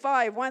 Revelation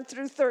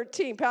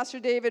 5:1-13. Pastor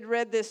David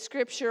read this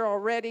scripture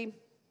already,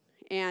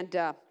 and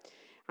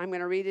I'm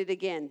going to read it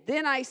again.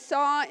 Then I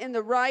saw in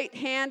the right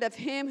hand of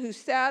him who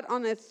sat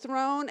on the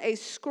throne a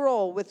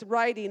scroll with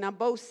writing on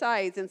both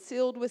sides and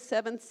sealed with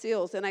 7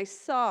 seals. And I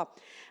saw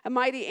a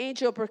mighty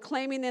angel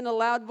proclaiming in a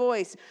loud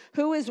voice,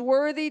 "Who is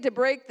worthy to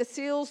break the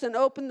seals and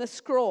open the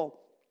scroll?"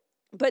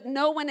 But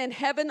no one in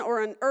heaven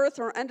or on earth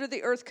or under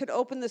the earth could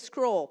open the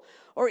scroll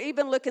or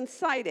even look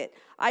inside it.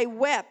 I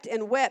wept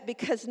and wept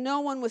because no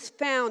one was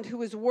found who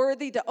was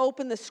worthy to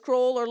open the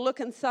scroll or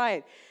look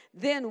inside.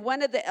 Then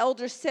one of the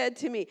elders said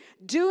to me,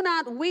 "Do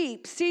not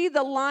weep. See,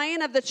 the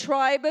Lion of the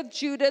tribe of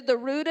Judah, the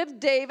Root of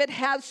David,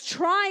 has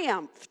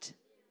triumphed."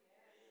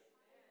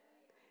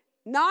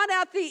 not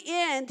at the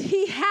end.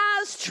 He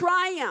has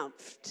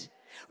triumphed.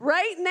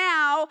 Right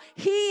now,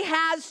 he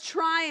has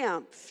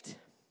triumphed.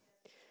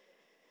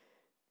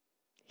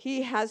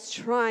 He has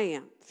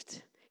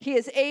triumphed. He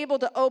is able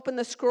to open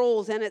the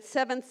scrolls and its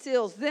 7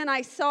 seals. Then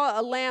I saw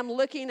a lamb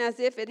looking as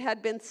if it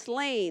had been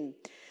slain,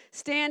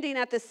 standing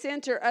at the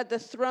center of the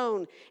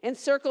throne,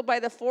 encircled by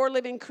the 4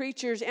 living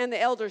creatures and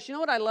the elders. You know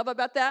what I love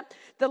about that?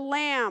 The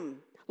lamb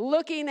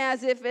looking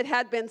as if it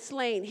had been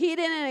slain. He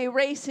didn't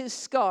erase his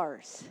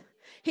scars.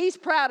 He's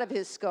proud of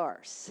his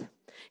scars.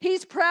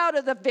 He's proud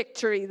of the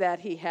victory that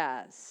he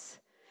has.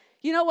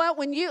 You know what?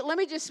 Let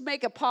me just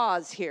make a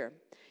pause here.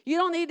 You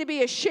don't need to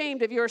be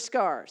ashamed of your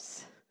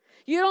scars.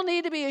 You don't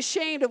need to be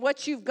ashamed of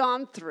what you've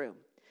gone through.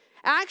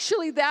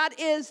 Actually, that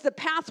is the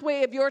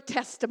pathway of your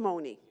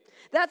testimony.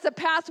 That's a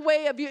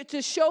pathway of you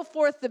to show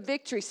forth the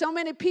victory. So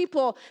many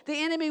people,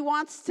 the enemy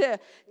wants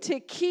to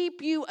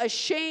keep you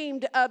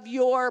ashamed of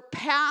your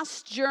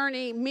past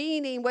journey,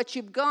 meaning what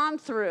you've gone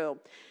through.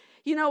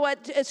 You know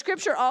what?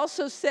 Scripture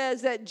also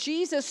says that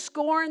Jesus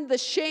scorned the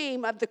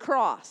shame of the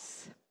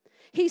cross.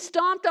 He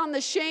stomped on the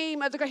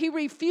shame of the cross. He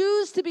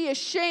refused to be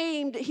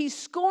ashamed. He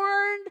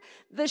scorned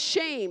the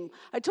shame.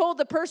 I told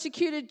the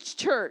persecuted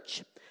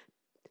church,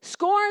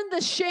 scorn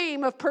the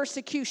shame of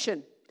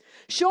persecution.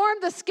 Scorn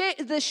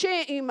the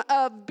shame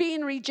of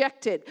being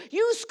rejected.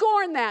 You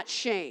scorn that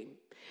shame.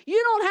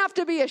 You don't have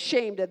to be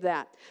ashamed of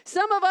that.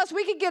 Some of us,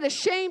 we can get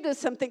ashamed of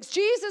some things.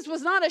 Jesus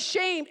was not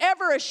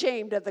ever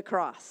ashamed of the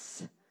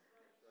cross.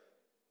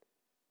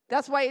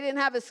 That's why he didn't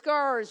have his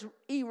scars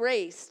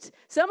erased.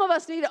 Some of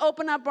us need to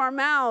open up our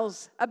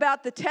mouths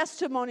about the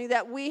testimony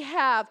that we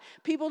have.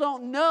 People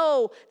don't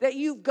know that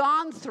you've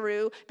gone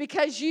through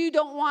because you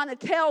don't want to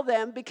tell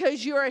them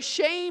because you're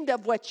ashamed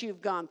of what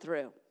you've gone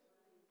through.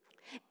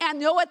 And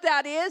know what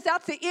that is?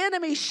 That's the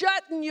enemy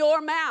shutting your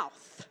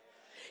mouth.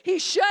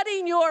 He's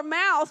shutting your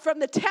mouth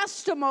from the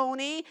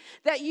testimony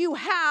that you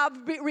have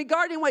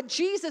regarding what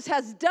Jesus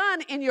has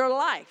done in your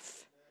life.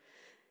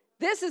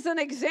 This is an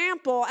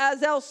example,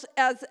 as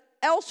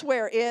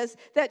elsewhere is,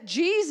 that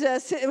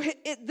Jesus,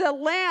 the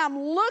lamb,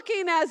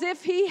 looking as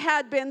if he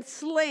had been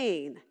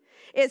slain,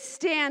 is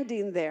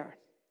standing there.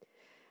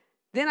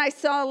 Then I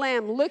saw a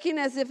lamb looking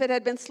as if it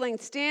had been slain,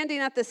 standing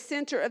at the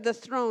center of the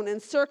throne,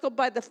 encircled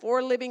by the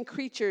 4 living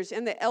creatures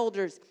and the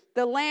elders.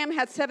 The lamb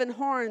had 7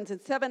 horns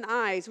and 7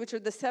 eyes, which are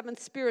the 7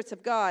 spirits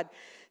of God,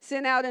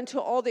 sent out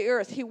into all the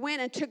earth. He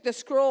went and took the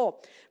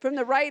scroll from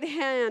the right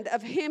hand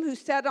of him who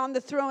sat on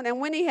the throne. And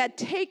when he had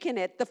taken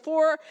it, the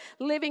 4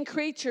 living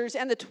creatures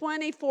and the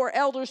 24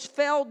 elders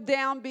fell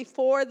down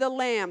before the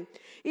Lamb.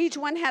 Each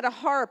one had a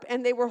harp,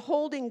 and they were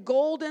holding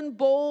golden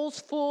bowls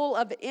full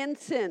of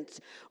incense,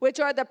 which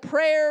are the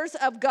prayers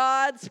of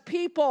God's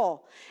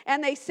people.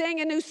 And they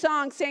sang a new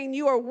song, saying,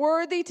 "You are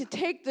worthy to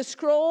take the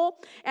scroll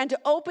and to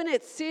open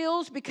its seals,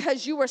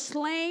 because you were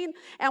slain,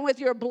 and with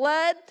your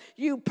blood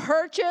you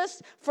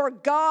purchased for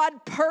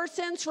God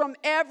persons from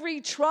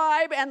every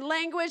tribe and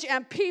language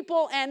and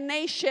people and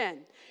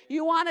nation."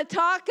 You want to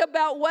talk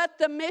about what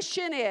the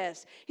mission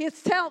is.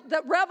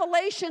 The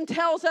Revelation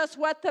tells us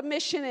what the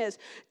mission is.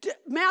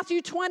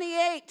 Matthew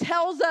 28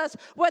 tells us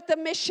what the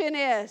mission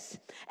is.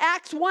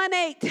 Acts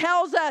 1:8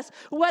 tells us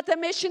what the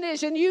mission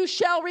is. And you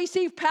shall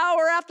receive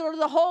power after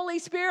the Holy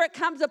Spirit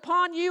comes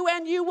upon you,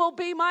 and you will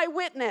be my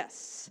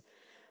witness.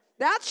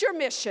 That's your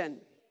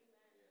mission.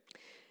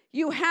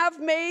 You have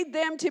made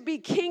them to be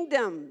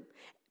kingdom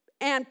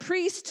and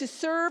priests to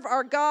serve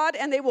our God,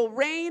 and they will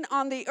reign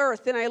on the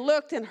earth. And I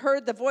looked and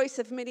heard the voice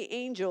of many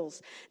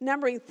angels,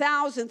 numbering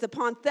thousands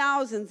upon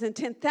thousands and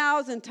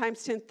 10,000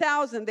 times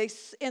 10,000. They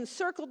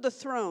encircled the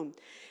throne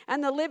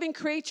and the living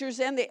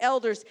creatures and the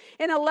elders.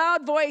 In a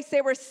loud voice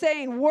they were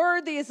saying,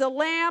 "Worthy is the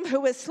Lamb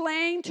who was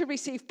slain to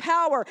receive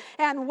power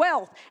and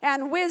wealth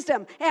and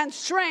wisdom and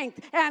strength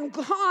and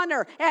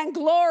honor and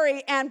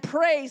glory and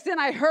praise." Then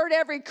I heard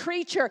every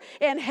creature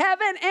in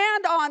heaven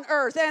and on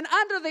earth and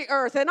under the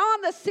earth and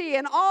on the sea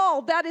and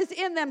all that is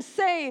in them,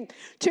 saying,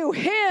 "To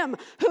him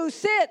who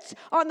sits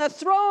on the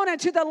throne and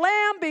to the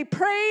Lamb be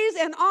praise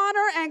and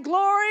honor and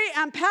glory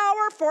and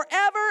power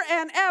forever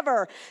and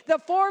ever." The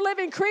 4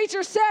 living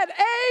creatures said,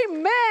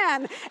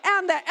 "Amen."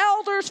 And the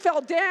elders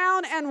fell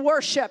down and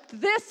worshiped.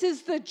 This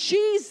is the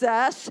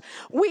Jesus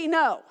we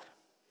know.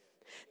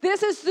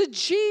 This is the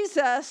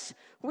Jesus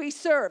we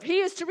serve.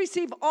 He is to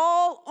receive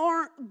all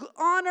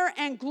honor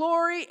and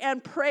glory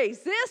and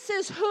praise. This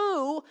is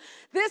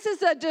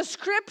a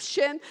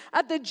description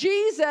of the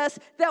Jesus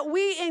that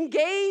we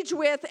engage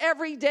with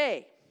every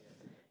day.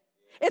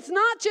 It's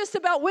not just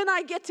about when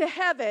I get to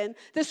heaven,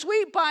 the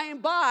sweet by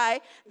and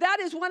by.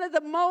 That is one of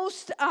the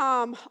most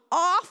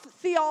off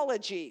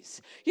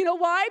theologies. You know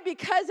why?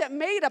 Because it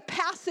made a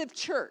passive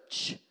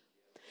church.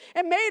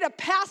 It made a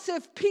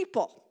passive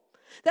people.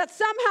 That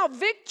somehow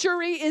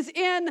victory is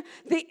in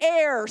the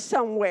air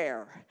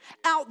somewhere,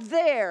 out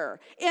there,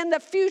 in the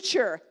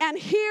future. And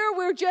here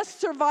we're just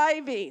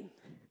surviving.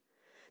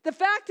 The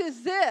fact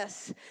is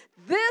this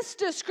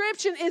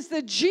description is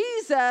the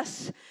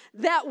Jesus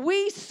that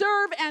we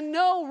serve and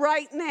know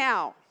right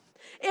now.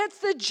 It's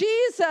the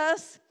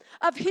Jesus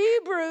of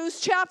Hebrews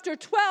chapter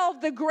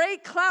 12, the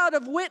great cloud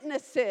of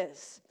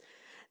witnesses.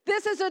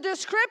 This is a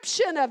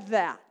description of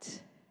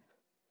that.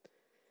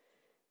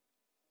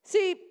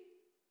 See,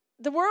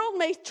 the world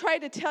may try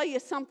to tell you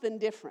something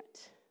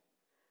different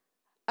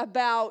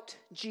about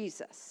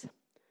Jesus.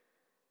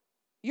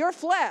 Your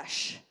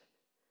flesh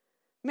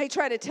may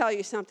try to tell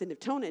you something to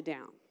tone it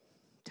down.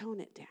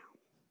 Tone it down.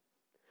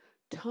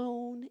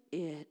 Tone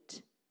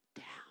it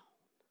down.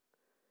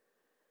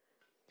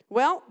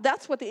 Well,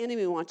 that's what the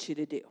enemy wants you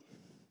to do.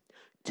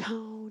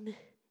 Tone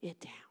it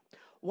down.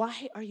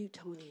 Why are you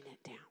toning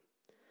it down?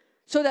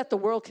 So that the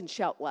world can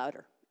shout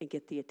louder and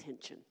get the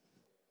attention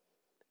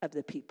of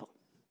the people.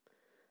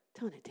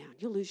 Tone it down.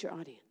 You'll lose your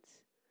audience.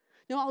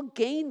 No, I'll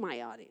gain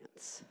my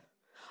audience.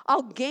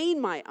 I'll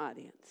gain my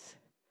audience.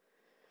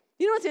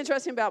 You know what's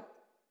interesting about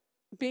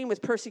being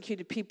with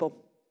persecuted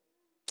people?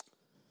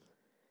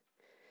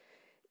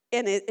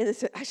 And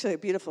it's actually a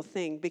beautiful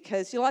thing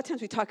because a lot of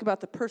times we talk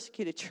about the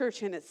persecuted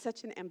church and it's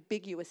such an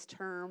ambiguous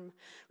term.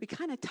 We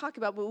kind of talk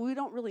about it, but we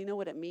don't really know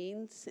what it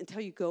means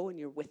until you go and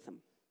you're with them.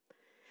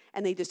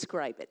 And they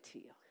describe it to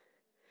you.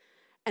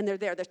 And they're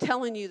there. They're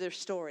telling you their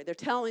story. They're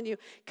telling you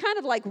kind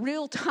of like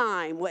real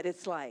time what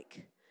it's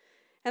like.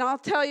 And I'll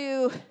tell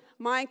you,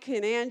 Mike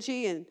and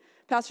Angie and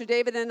Pastor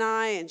David and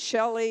I and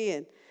Shelley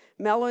and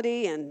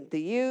Melody and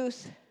the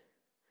youth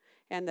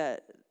and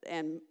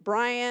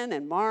Brian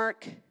and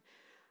Mark,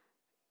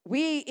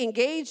 we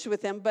engaged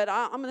with them, but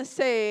I'm going to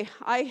say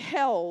I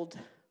held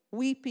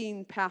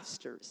weeping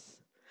pastors,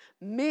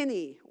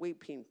 many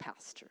weeping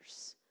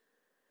pastors.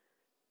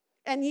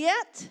 And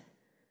yet,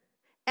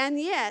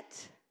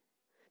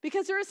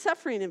 because there is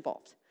suffering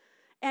involved,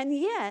 and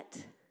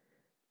yet,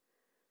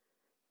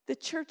 the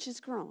church is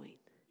growing.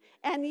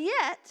 And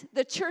yet,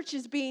 the church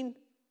is being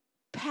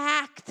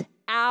packed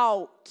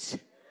out.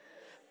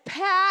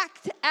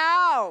 Packed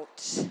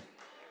out.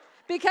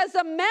 Because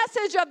the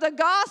message of the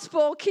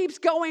gospel keeps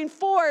going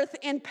forth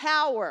in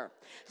power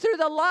through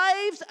the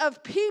lives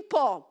of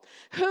people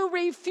who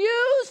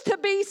refuse to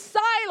be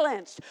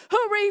silenced, who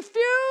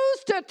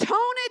refuse to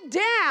tone it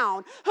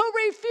down, who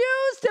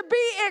refuse to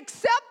be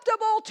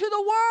acceptable to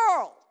the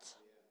world.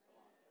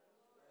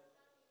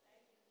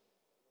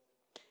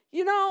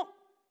 You know,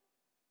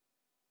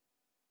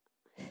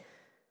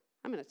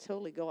 I'm going to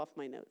totally go off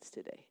my notes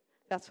today.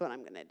 That's what I'm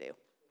going to do.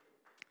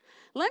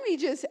 Let me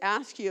just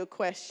ask you a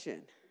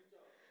question.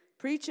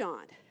 Preach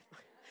on.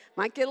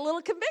 Might get a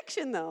little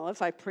conviction, though,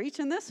 if I preach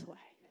in this way.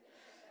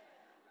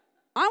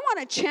 I want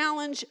to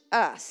challenge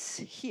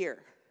us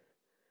here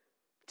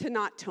to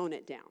not tone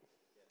it down.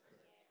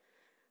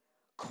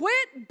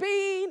 Quit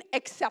being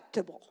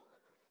acceptable.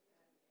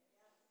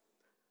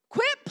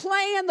 Quit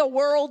playing the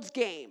world's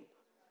game.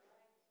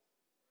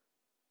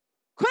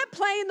 Quit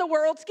playing the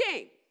world's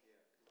game.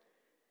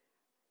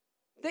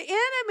 The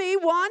enemy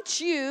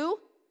wants you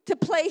to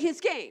play his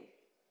game.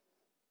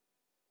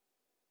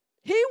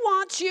 He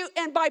wants you,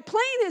 and by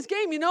playing his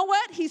game, you know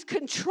what? He's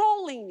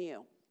controlling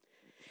you.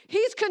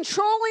 He's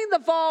controlling the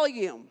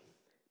volume.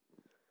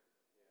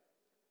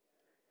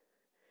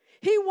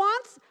 He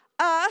wants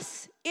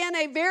us in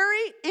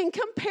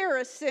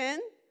comparison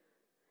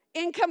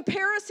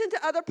to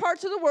other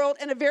parts of the world,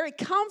 in a very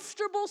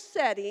comfortable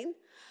setting.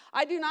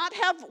 I do not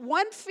have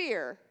one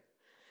fear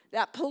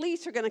that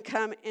police are going to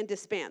come and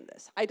disband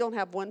this. I don't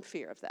have one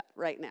fear of that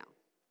right now.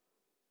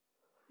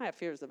 I have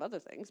fears of other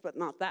things, but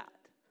not that.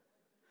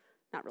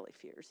 Not really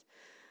fears.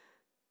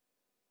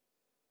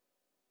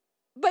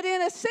 But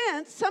in a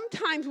sense,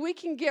 sometimes we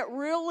can get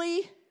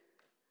really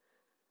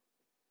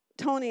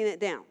toning it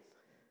down.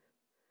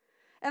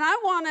 And I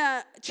want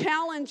to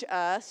challenge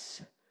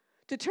us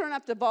to turn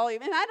up the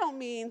volume. And I don't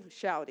mean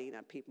shouting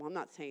at people. I'm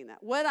not saying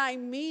that. What I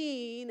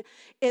mean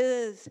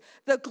is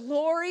the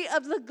glory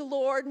of the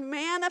Lord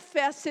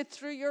manifested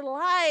through your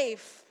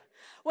life.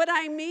 What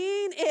I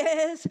mean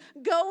is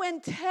go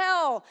and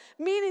tell,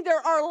 meaning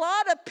there are a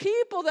lot of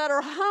people that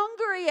are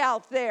hungry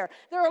out there.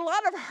 There are a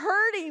lot of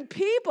hurting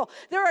people.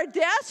 There are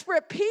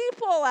desperate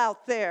people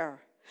out there.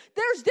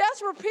 There's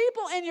desperate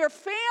people in your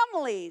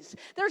families.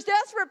 There's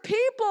desperate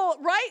people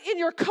right in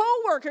your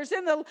coworkers,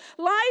 in the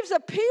lives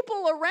of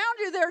people around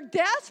you. They're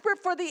desperate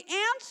for the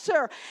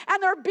answer,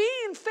 and they're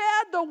being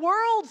fed the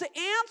world's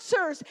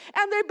answers,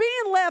 and they're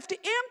being left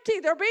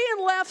empty. They're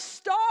being left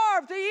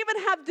starved. They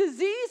even have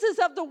diseases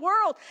of the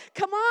world.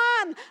 Come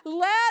on,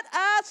 let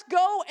us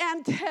go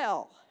and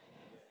tell.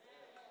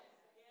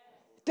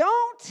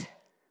 Don't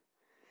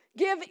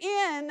give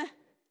in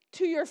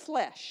to your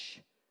flesh,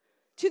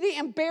 to the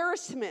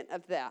embarrassment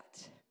of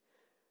that.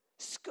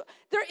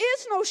 There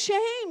is no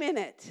shame in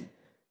it.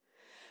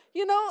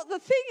 You know, the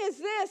thing is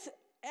this,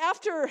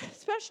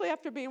 especially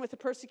after being with the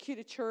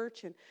persecuted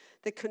church and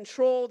the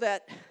control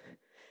that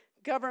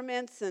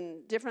governments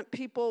and different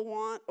people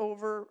want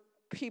over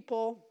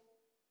people,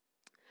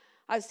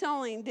 I was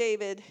telling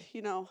David,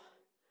 you know,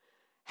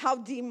 how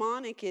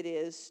demonic it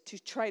is to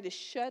try to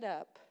shut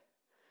up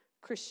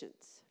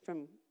Christians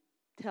from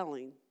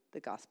telling the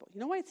gospel.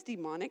 You know why it's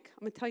demonic? I'm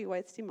going to tell you why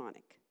it's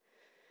demonic.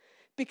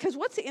 Because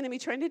what's the enemy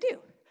trying to do?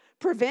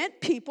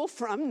 prevent people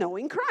from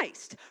knowing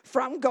Christ,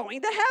 from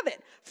going to heaven,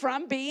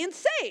 from being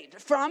saved,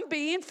 from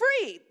being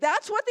freed.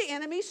 That's what the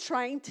enemy's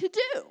trying to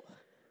do.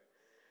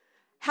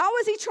 How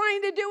is he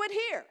trying to do it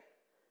here?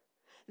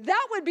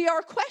 That would be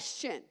our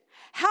question.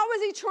 How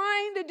is he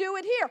trying to do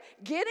it here?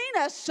 Getting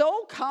us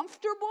so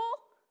comfortable,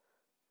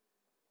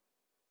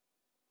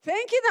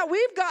 thinking that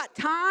we've got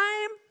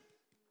time.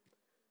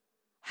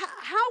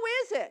 How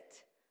is it?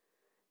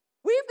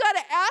 We've got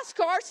to ask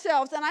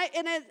ourselves, and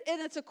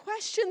it's a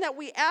question that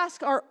we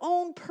ask our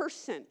own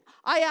person.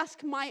 I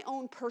ask my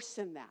own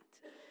person that.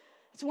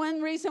 It's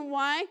one reason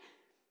why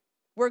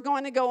we're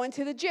going to go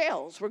into the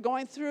jails. We're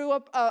going through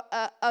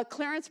a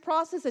clearance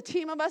process, a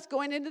team of us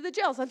going into the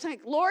jails. I'm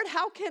saying, Lord,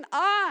 how can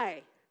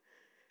I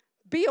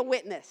be a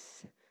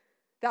witness?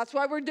 That's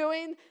why we're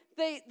doing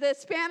the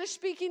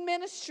Spanish-speaking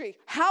ministry.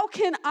 How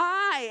can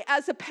I,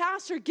 as a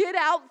pastor, get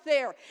out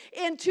there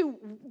into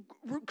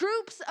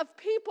groups of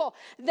people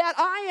that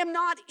I am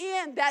not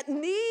in, that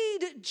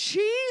need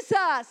Jesus,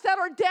 that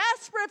are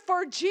desperate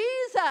for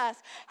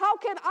Jesus? How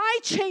can I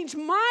change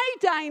my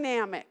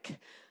dynamic?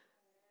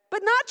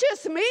 But not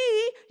just me,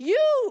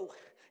 you.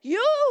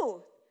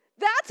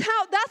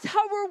 That's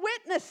how we're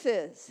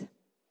witnesses.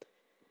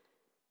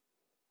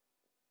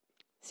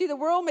 See, the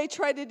world may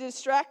try to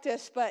distract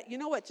us, but you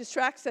know what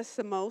distracts us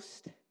the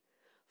most?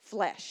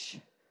 Flesh.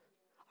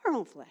 Our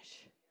own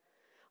flesh.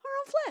 Our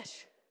own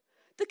flesh.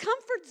 The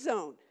comfort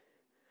zone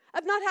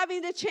of not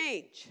having to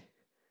change.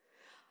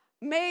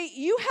 May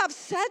you have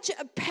such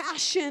a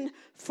passion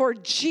for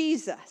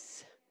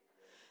Jesus.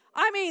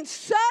 I mean,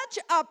 such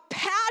a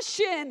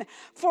passion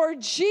for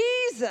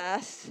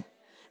Jesus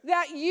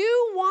that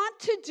you want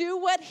to do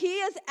what he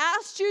has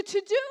asked you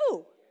to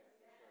do.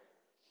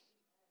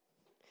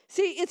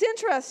 See, it's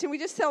interesting. We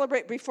just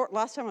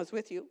last time I was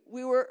with you,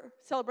 we were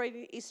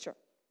celebrating Easter.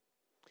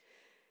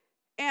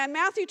 And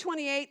Matthew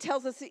 28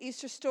 tells us the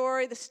Easter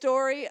story, the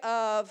story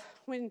of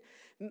when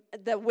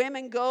the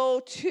women go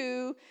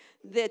to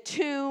the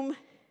tomb.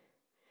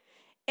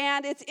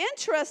 And it's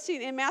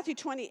interesting in Matthew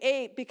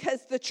 28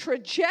 because the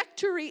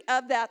trajectory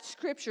of that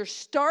scripture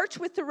starts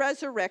with the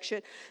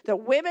resurrection. The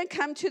women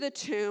come to the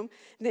tomb.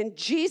 Then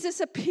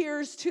Jesus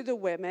appears to the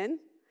women.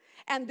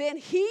 And then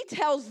he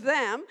tells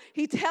them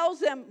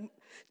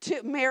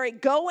to Mary,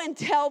 go and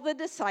tell the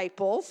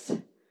disciples.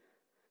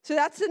 So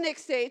that's the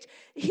next stage.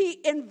 He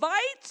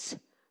invites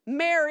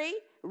Mary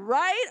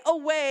right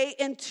away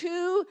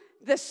into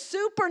the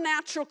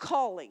supernatural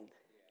calling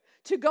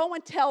to go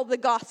and tell the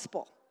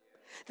gospel.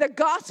 The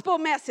gospel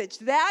message,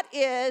 that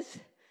is,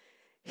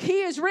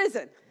 he is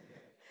risen.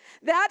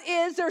 That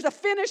is, there's a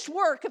finished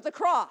work of the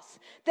cross.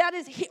 That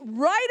is,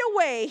 right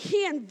away,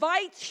 he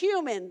invites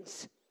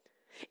humans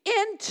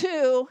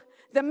into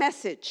the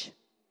message.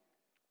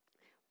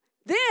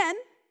 Then,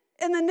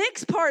 in the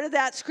next part of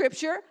that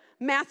scripture,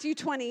 Matthew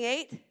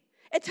 28,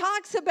 it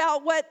talks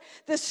about what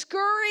the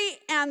scurry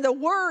and the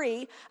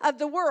worry of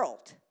the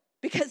world,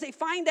 because they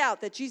find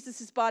out that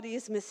Jesus' body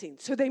is missing.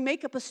 So they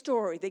make up a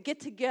story. They get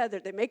together.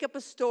 They make up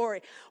a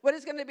story. What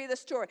is going to be the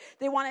story?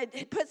 They want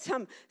to put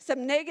some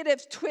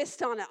negative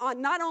twist on it,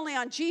 not only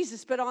on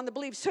Jesus, but on the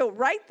belief. So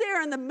right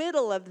there in the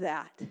middle of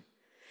that.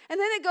 And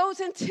then it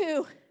goes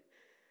into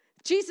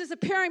Jesus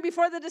appearing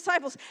before the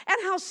disciples and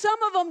how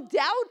some of them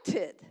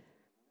doubted.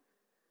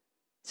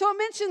 So it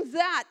mentions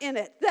that in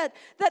it, that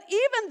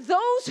even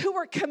those who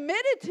were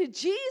committed to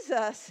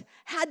Jesus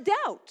had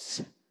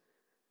doubts.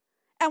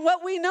 And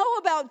what we know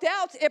about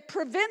doubts, it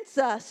prevents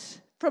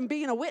us from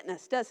being a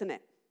witness, doesn't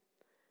it?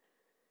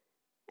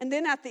 And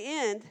then at the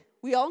end,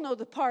 we all know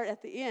the part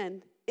at the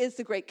end is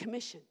the Great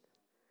Commission.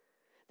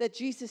 That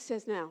Jesus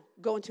says now,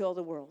 go into all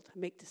the world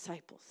and make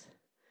disciples.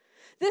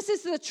 This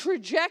is the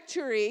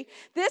trajectory.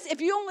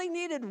 If you only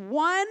needed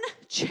one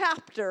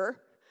chapter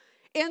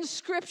in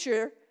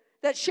Scripture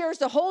that shares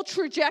the whole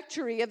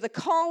trajectory of the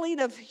calling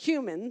of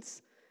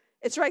humans,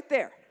 it's right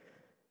there.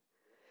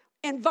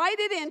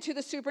 Invited into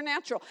the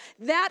supernatural.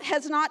 That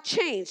has not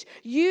changed.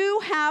 You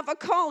have a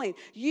calling.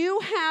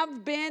 You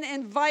have been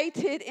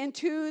invited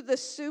into the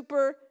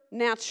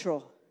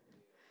supernatural.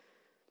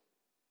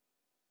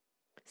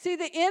 See,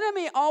 the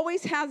enemy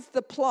always has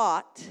the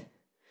plot,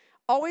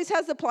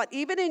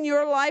 even in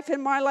your life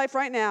and my life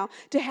right now,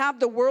 to have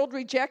the world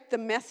reject the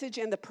message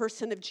and the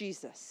person of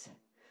Jesus.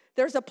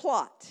 There's a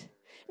plot.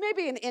 It may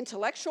be an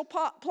intellectual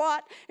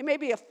plot. It may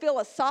be a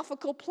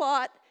philosophical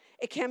plot.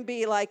 It can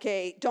be like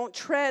a don't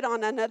tread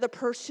on another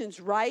person's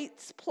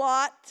rights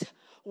plot,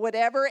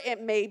 whatever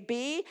it may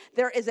be.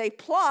 There is a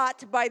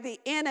plot by the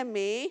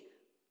enemy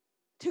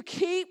to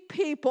keep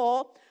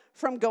people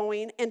from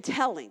going and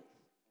telling,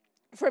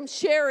 from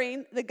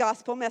sharing the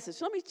gospel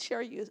message. Let me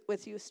share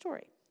with you a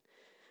story.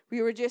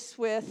 We were just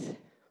with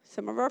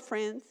some of our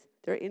friends.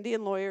 They're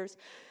Indian lawyers,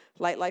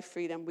 Light Life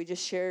Freedom. We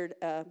just shared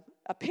a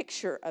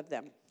picture of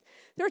them.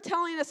 They're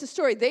telling us a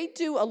story. They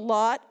do a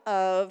lot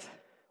of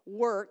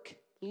work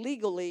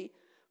legally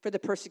for the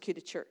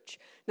persecuted church.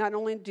 Not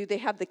only do they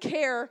have the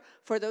care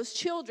for those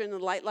children in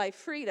Light Life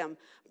Freedom,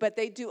 but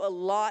they do a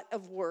lot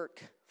of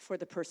work for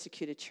the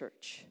persecuted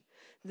church.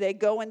 They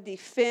go and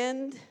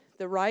defend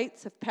the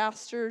rights of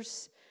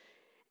pastors,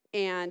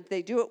 and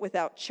they do it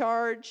without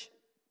charge,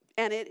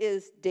 and it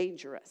is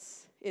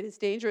dangerous. It is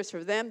dangerous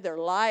for them. Their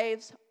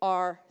lives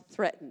are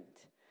threatened.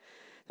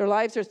 Their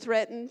lives are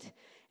threatened.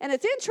 And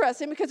it's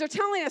interesting because they're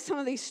telling us some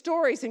of these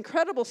stories,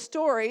 incredible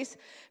stories,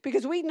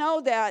 because we know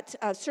that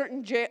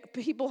certain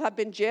people have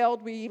been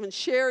jailed. We even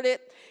shared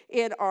it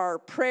in our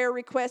prayer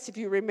requests. If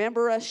you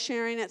remember us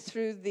sharing it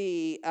through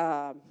the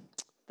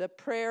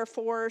prayer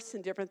force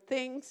and different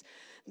things,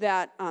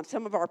 that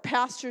some of our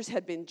pastors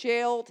had been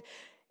jailed.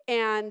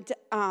 And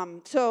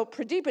so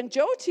Pradeep and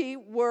Jyoti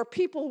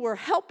were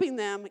helping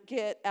them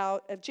get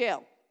out of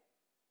jail.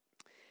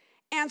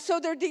 And so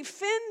they're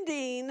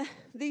defending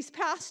these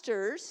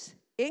pastors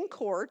in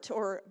court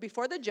or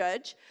before the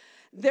judge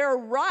their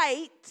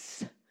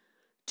rights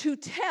to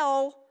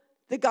tell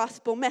the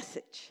gospel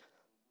message.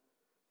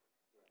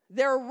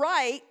 Their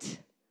right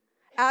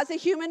as a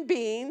human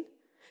being,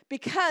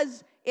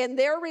 because in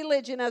their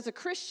religion as a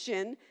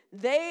Christian,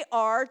 they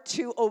are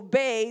to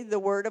obey the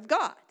word of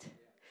God.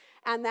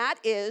 And that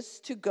is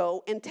to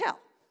go and tell.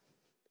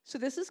 So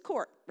this is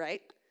court,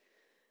 right?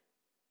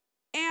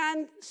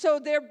 And so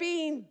they're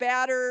being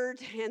battered,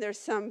 and there's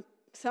some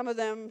of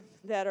them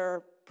that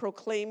are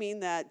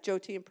proclaiming that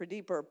Jyoti and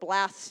Pradeep are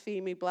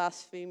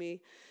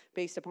blasphemy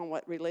based upon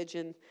what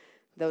religion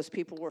those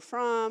people were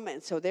from.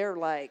 And so they're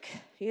like,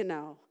 it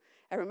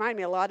reminded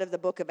me a lot of the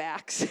book of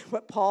Acts,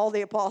 what Paul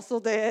the apostle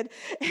did.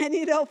 And,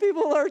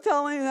 people are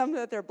telling them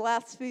that they're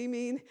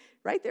blaspheming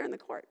right there in the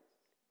court.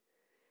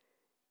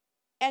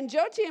 And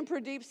Jyoti and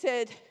Pradeep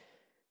said,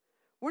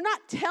 we're not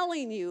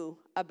telling you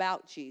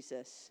about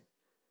Jesus.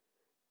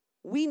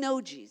 We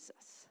know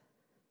Jesus.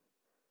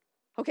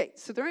 Okay,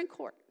 so they're in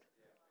court.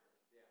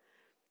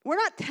 We're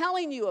not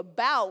telling you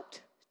about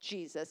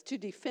Jesus to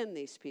defend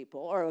these people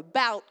or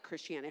about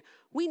Christianity.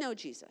 We know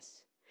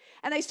Jesus.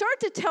 And they start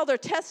to tell their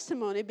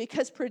testimony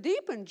because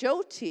Pradeep and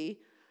Jyoti,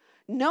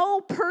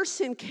 no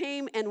person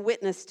came and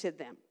witnessed to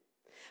them.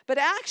 But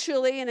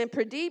actually, and in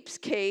Pradeep's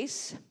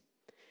case,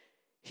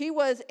 he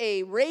was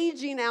a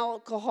raging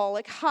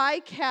alcoholic, high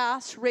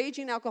caste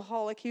raging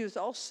alcoholic. He was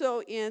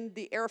also in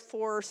the Air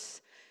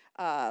Force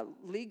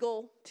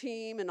legal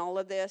team and all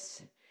of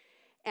this.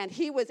 And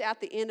he was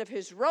at the end of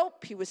his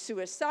rope. He was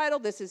suicidal.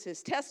 This is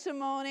his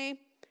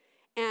testimony.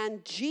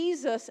 And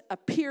Jesus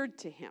appeared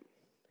to him.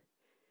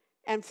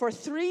 And for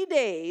 3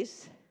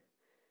 days,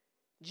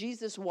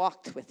 Jesus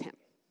walked with him.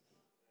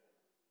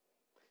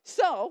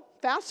 So,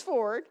 fast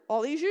forward,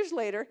 all these years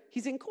later,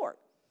 he's in court.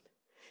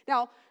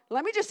 Now,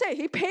 let me just say,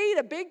 he paid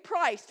a big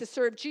price to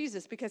serve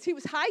Jesus because he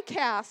was high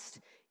caste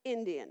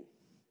Indian.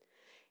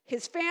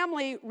 His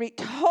family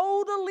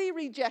totally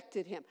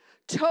rejected him.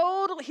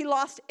 He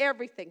lost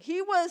everything.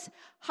 He was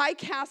high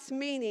caste,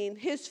 meaning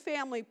his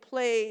family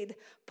played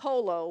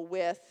polo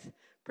with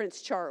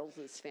Prince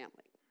Charles's family.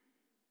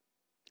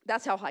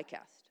 That's how high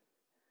caste.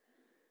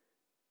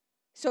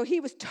 So he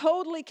was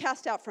totally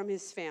cast out from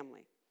his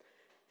family.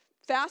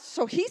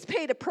 So he's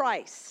paid a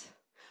price,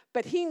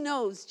 but he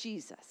knows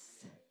Jesus.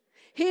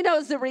 He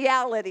knows the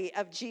reality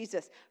of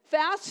Jesus.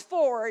 Fast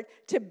forward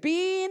to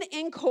being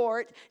in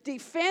court,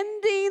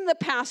 defending the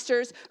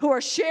pastors who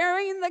are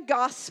sharing the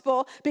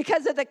gospel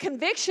because of the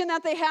conviction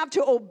that they have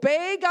to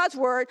obey God's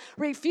word,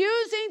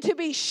 refusing to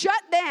be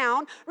shut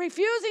down,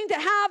 refusing to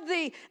have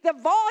the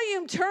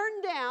volume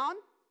turned down.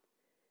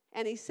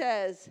 And he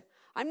says,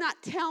 I'm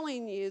not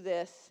telling you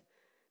this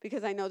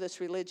because I know this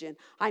religion.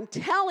 I'm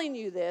telling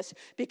you this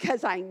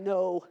because I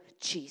know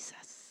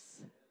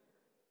Jesus.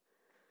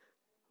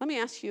 Let me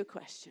ask you a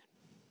question.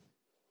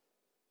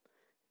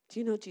 Do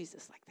you know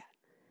Jesus like that?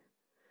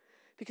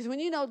 Because when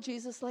you know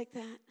Jesus like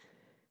that,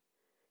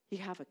 you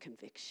have a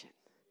conviction.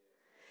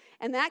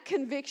 And that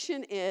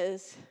conviction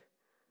is,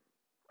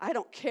 I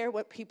don't care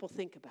what people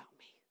think about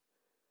me.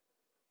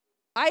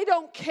 I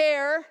don't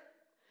care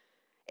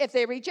if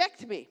they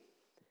reject me.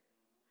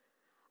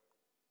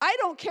 I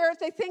don't care if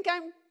they think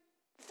I'm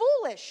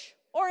foolish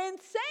or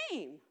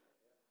insane.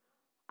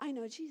 I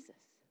know Jesus.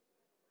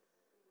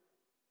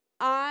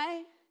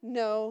 I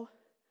know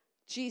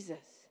Jesus.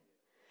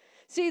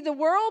 See, the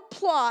world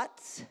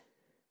plots,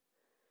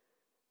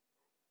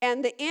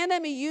 and the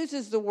enemy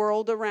uses the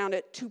world around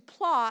it to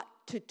plot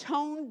to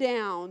tone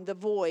down the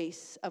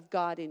voice of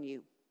God in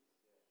you.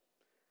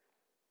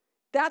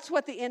 That's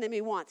what the enemy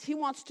wants. He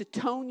wants to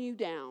tone you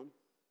down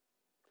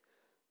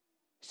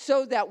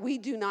so that we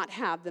do not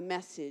have the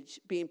message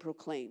being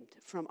proclaimed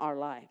from our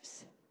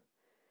lives.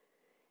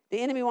 The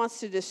enemy wants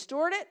to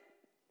distort it.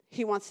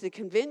 He wants to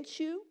convince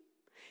you.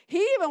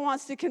 He even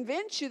wants to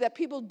convince you that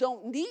people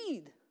don't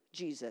need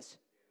Jesus,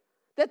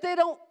 that they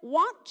don't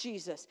want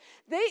Jesus.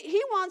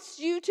 He wants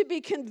you to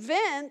be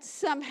convinced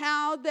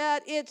somehow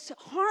that it's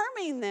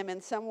harming them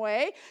in some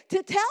way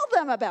to tell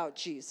them about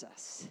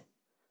Jesus.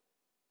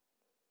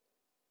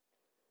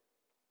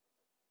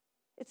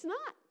 It's not.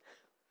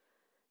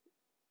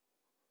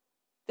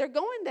 They're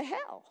going to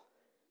hell.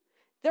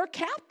 They're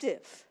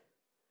captive.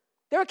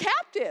 They're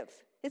captive.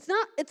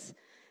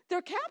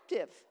 They're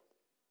captive.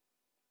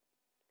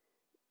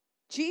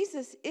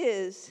 Jesus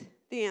is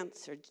the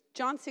answer.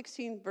 John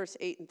 16, verse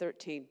 8 and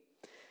 13.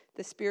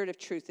 The Spirit of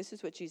truth. This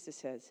is what Jesus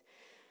says.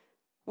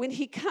 When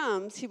he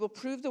comes, he will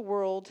prove the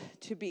world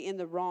to be in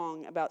the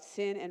wrong about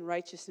sin and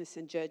righteousness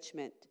and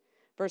judgment.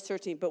 Verse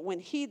 13. But when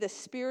he, the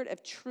Spirit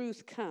of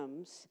truth,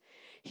 comes,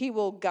 he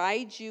will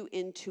guide you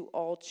into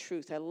all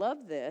truth. I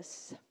love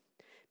this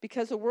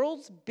because the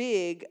world's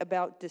big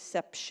about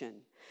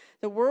deception.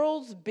 The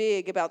world's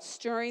big about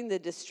stirring the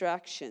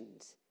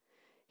distractions.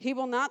 He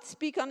will not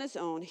speak on his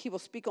own. He will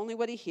speak only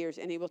what he hears,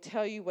 and he will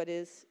tell you what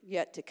is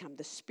yet to come.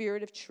 The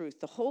Spirit of truth,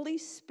 the Holy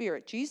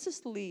Spirit.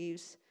 Jesus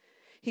leaves.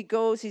 He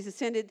goes, he's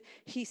ascended.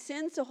 He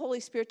sends the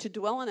Holy Spirit to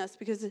dwell in us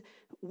because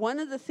one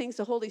of the things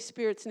the Holy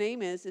Spirit's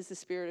name is the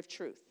Spirit of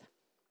truth.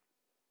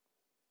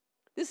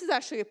 This is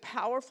actually a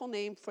powerful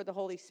name for the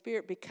Holy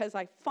Spirit because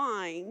I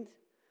find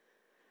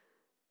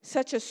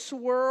such a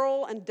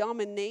swirl and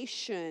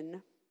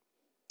domination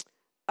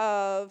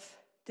of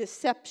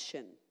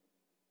deception.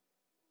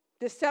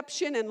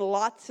 Deception in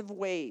lots of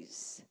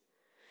ways.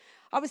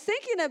 I was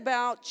thinking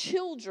about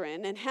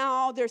children and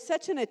how there's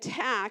such an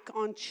attack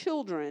on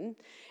children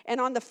and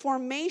on the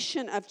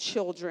formation of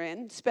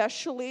children,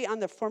 especially on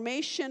the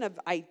formation of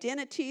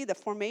identity, the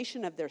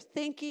formation of their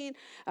thinking,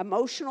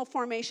 emotional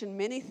formation,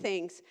 many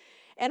things.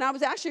 And I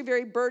was actually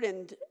very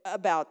burdened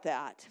about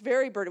that,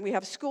 very burdened. We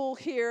have schools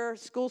here.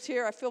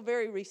 I feel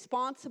very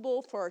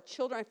responsible for our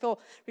children. I feel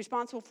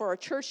responsible for our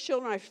church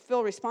children. I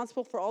feel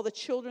responsible for all the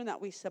children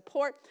that we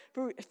support.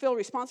 I feel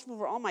responsible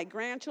for all my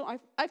grandchildren.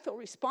 I feel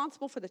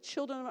responsible for the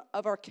children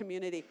of our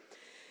community.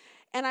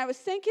 And I was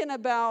thinking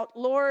about,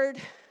 Lord,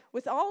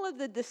 with all of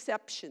the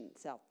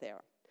deceptions out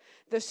there,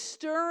 the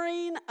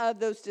stirring of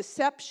those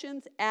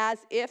deceptions as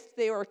if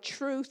they are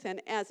truth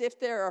and as if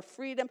they are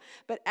freedom,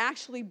 but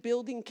actually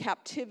building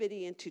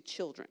captivity into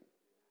children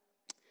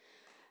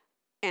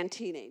and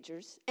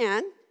teenagers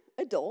and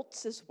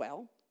adults as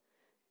well.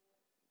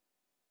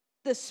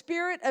 The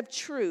Spirit of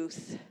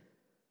truth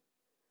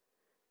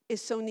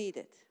is so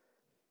needed.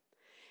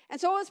 And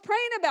so I was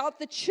praying about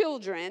the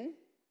children,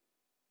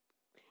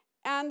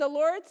 and the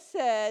Lord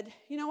said,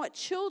 you know what,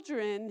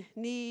 children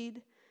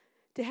need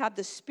to have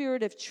the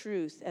Spirit of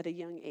truth at a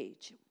young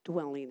age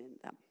dwelling in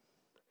them.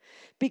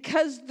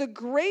 Because the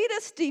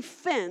greatest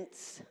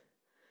defense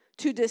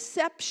to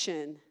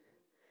deception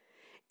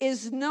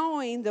is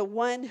knowing the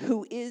one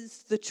who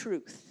is the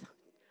truth.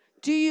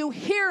 Do you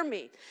hear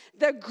me?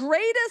 The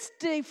greatest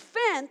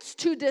defense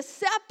to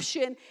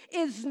deception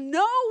is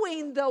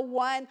knowing the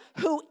one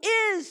who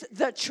is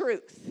the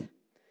truth.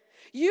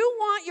 You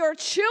want your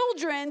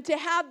children to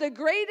have the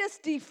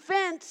greatest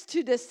defense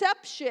to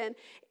deception.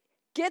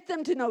 Get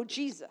them to know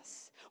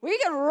Jesus. We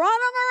can run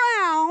them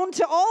around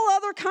to all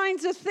other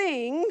kinds of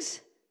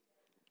things.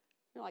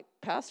 You're like,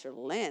 Pastor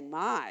Lynn,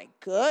 my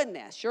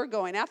goodness, you're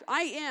going after.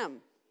 I am.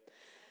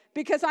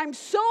 Because I'm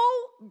so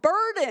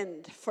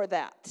burdened for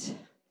that.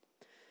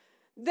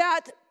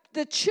 That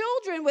the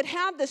children would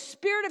have the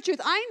Spirit of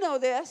truth. I know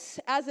this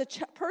as a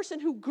person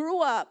who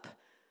grew up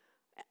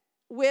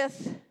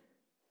with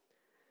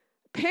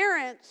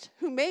parents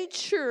who made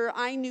sure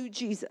I knew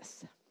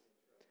Jesus.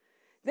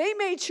 They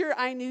made sure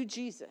I knew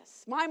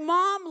Jesus. My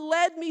mom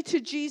led me to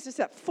Jesus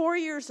at 4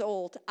 years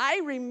old. I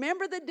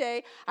remember the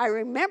day. I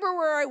remember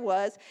where I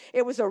was.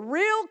 It was a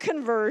real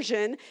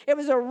conversion. It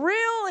was a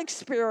real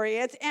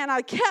experience, and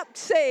I kept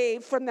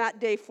saved from that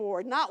day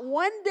forward. Not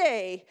one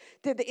day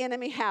did the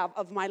enemy have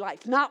of my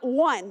life. Not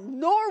one,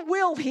 nor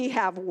will he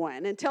have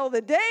one. Until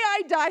the day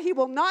I die, he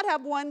will not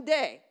have one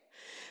day.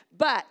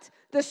 But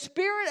the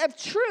Spirit of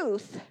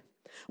truth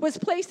was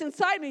placed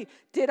inside me.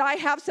 Did I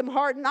have some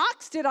hard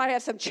knocks? Did I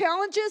have some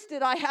challenges?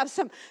 Did I have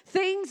some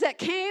things that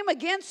came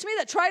against me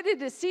that tried to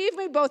deceive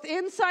me both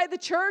inside the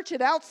church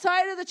and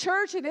outside of the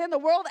church and in the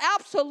world?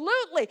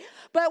 Absolutely.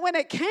 But when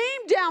it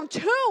came down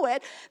to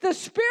it, the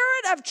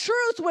Spirit of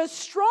truth was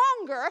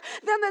stronger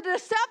than the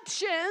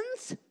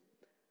deceptions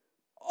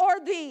or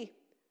the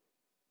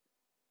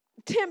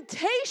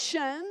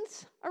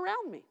temptations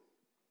around me.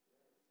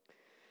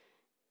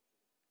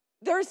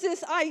 There's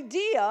this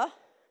idea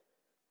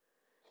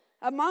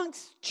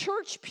amongst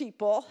church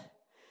people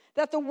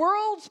that the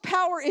world's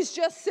power is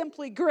just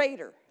simply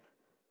greater.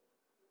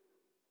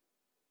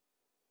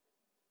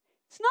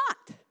 It's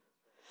not.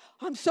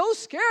 I'm so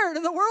scared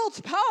of the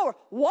world's power.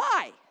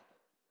 Why?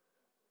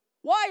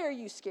 Why are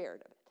you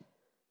scared of it?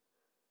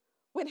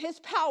 When his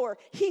power,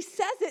 he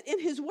says it in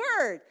his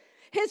word.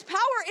 His power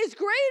is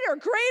greater.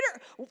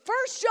 1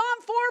 John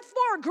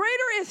 4:4,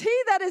 greater is he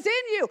that is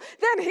in you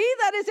than he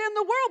that is in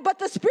the world. But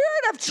the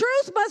Spirit of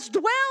truth must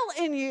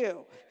dwell in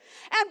you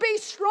and be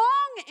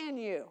strong in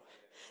you.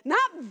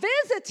 Not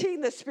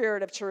visiting the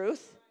Spirit of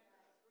truth.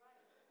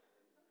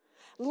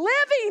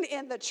 Living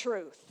in the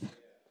truth.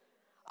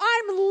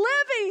 I'm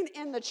living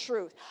in the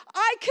truth.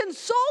 I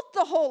consult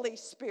the Holy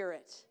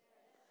Spirit.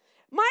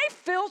 My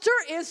filter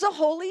is the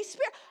Holy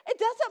Spirit. It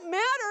doesn't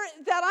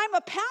matter that I'm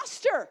a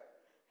pastor.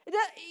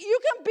 You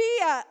can be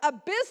a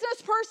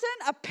business person,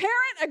 a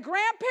parent, a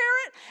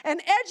grandparent,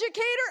 an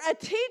educator, a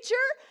teacher.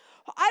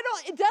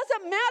 It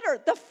doesn't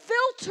matter. The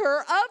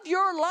filter of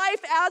your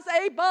life as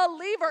a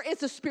believer is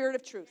the Spirit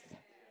of truth.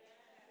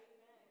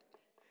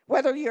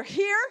 Whether you're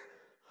here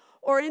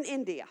or in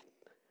India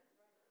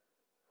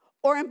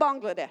or in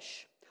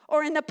Bangladesh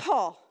or in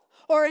Nepal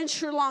or in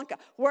Sri Lanka,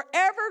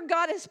 wherever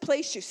God has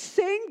placed you,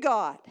 sing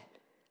God.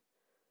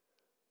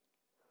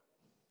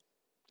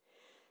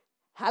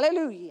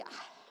 Hallelujah.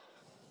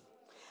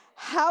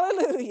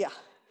 Hallelujah.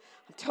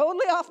 I'm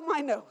totally off my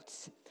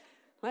notes.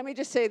 Let me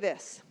just say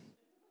this.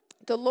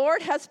 The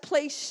Lord has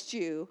placed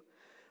you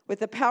with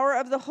the power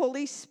of the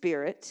Holy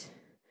Spirit,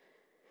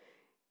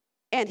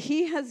 and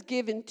He has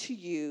given to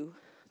you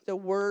the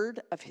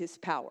word of His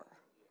power.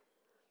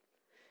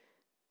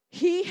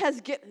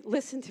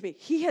 Listen to me.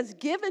 He has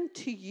given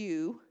to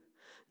you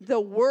the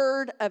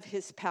word of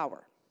His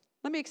power.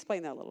 Let me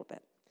explain that a little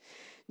bit.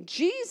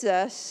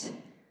 Jesus,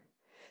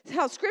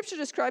 how Scripture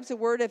describes the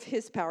word of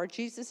His power,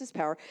 Jesus'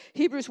 power,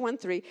 Hebrews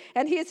 1:3,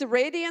 and He is the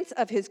radiance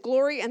of His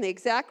glory and the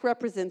exact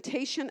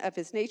representation of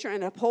His nature,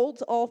 and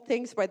upholds all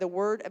things by the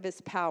word of His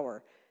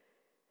power.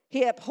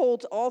 He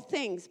upholds all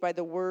things by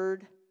the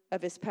word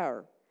of His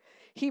power.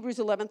 Hebrews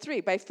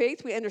 11:3, by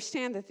faith we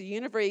understand that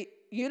the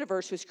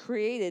universe was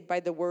created by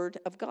the word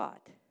of God.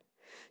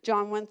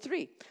 John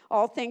 1:3,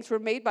 all things were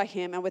made by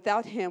Him, and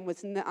without Him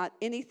was not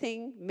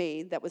anything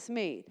made that was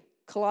made.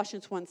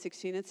 Colossians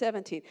 1:16 and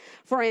 17.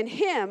 For in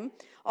Him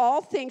all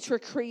things were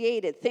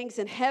created, things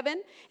in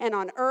heaven and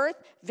on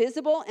earth,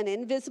 visible and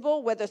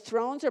invisible, whether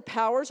thrones or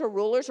powers or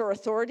rulers or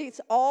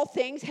authorities, all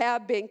things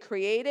have been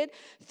created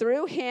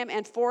through Him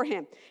and for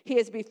Him. He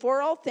is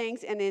before all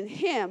things, and in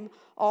Him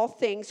all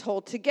things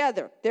hold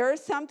together. There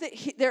is something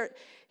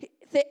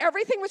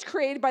everything was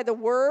created by the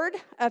word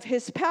of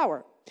His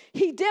power.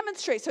 He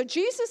demonstrates. So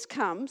Jesus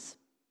comes.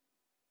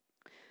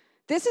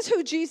 This is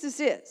who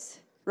Jesus is,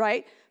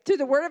 right? Through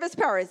the word of His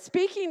power. It's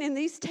speaking in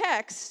these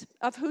texts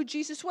of who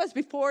Jesus was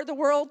before the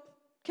world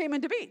came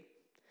into being.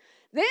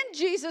 Then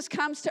Jesus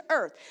comes to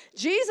earth.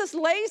 Jesus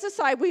lays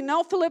aside, we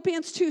know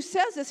Philippians 2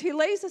 says this, He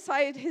lays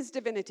aside His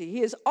divinity.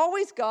 He is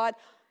always God,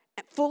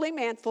 fully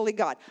man, fully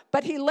God.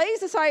 But He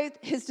lays aside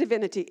His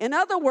divinity. In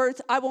other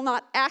words, I will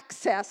not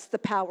access the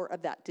power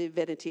of that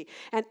divinity.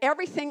 And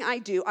everything I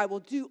do, I will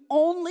do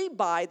only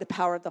by the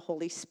power of the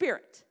Holy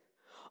Spirit.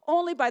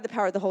 Only by the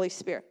power of the Holy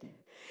Spirit.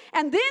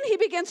 And then He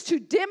begins to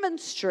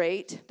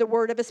demonstrate the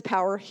word of His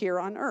power here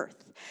on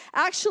earth.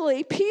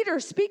 Actually, Peter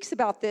speaks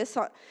about this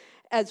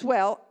as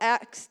well,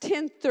 Acts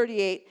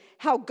 10:38,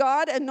 how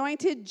God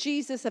anointed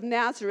Jesus of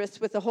Nazareth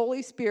with the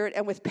Holy Spirit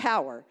and with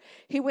power.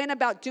 He went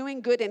about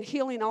doing good and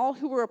healing all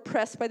who were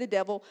oppressed by the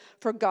devil,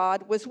 for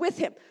God was with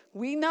Him.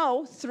 We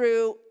know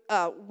through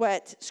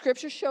what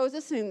Scripture shows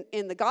us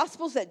in the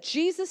Gospels that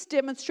Jesus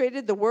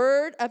demonstrated the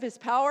word of His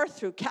power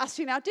through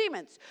casting out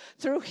demons,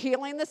 through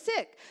healing the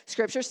sick.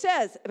 Scripture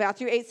says,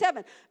 Matthew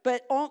 8:7,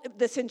 but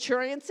the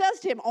centurion says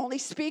to Him, only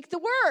speak the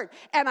word,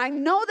 and I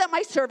know that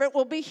my servant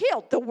will be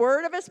healed. The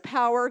word of His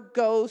power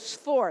goes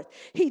forth.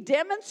 He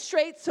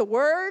demonstrates the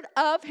word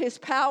of His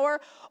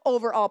power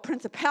over all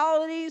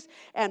principalities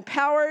and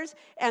powers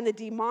and the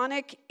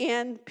demonic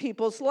in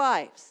people's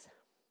lives.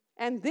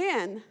 And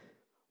then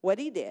what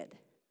He did,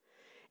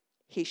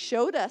 He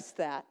showed us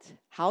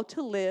how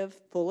to live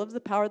full of the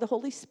power of the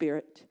Holy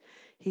Spirit.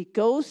 He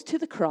goes to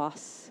the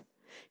cross.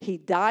 He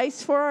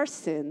dies for our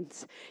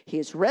sins. He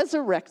is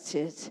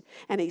resurrected.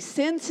 And He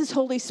sends His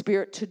Holy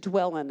Spirit to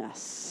dwell in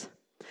us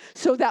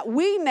so that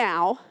we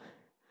now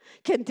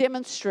can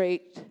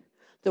demonstrate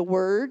the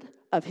word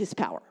of His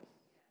power.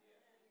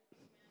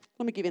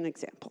 Let me give you an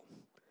example.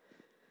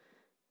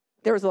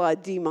 There was a lot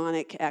of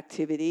demonic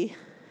activity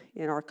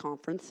in our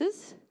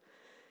conferences.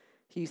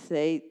 You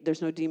say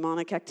there's no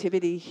demonic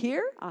activity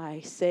here. I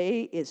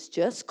say it's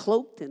just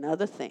cloaked in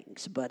other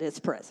things, but it's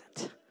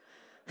present.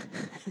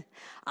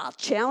 I'll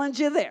challenge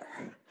you there.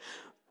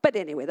 But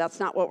anyway, that's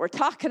not what we're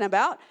talking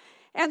about.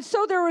 And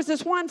so there was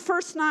this one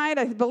first night,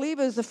 I believe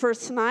it was the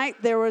first night,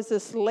 there was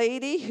this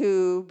lady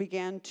who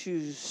began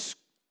to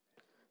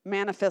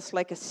manifest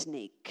like a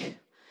snake.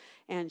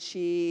 And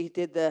she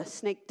did the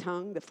snake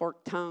tongue, the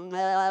forked tongue,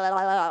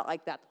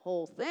 like that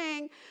whole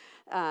thing.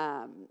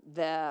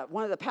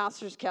 One of the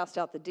pastors cast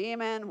out the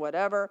demon,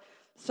 whatever.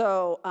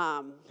 So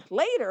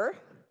later,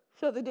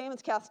 the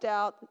demon's cast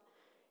out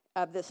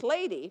of this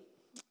lady.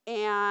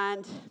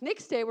 And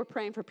next day, we're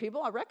praying for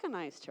people. I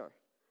recognized her.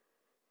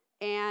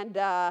 And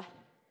I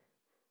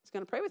was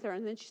going to pray with her.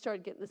 And then she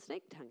started getting the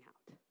snake tongue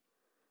out.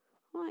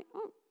 I'm like,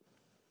 oh.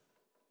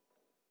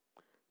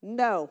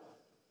 No.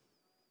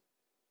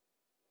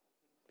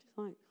 She's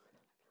like,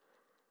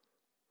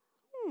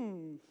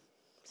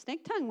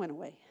 snake tongue went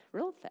away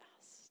real fast.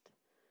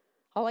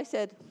 All I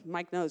said,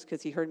 Mike knows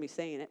because he heard me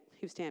saying it.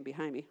 He was standing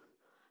behind me.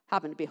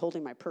 Happened to be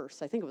holding my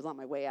purse. I think it was on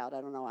my way out.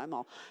 I don't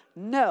know.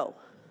 No,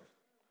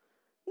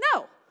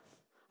 I'm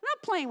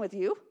not playing with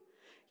you.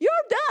 You're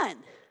done.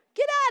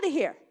 Get out of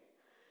here.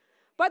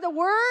 By the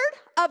word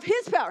of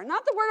His power,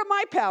 not the word of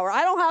my power.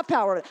 I don't have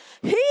power over that.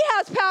 He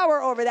has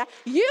power over that.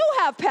 You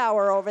have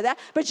power over that.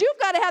 But you've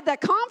got to have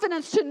that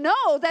confidence to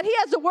know that He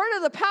has the word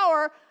of the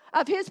power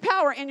of his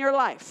power in your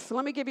life.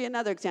 Let me give you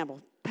another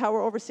example.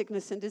 Power over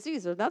sickness and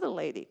disease. Another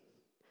lady.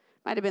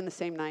 Might have been the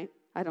same night.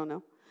 I don't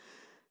know.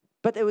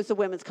 But it was a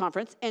women's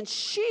conference, and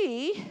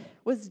she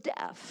was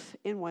deaf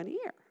in one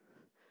ear.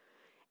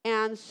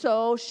 And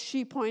so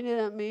she pointed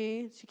at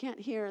me. She can't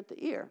hear at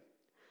the ear.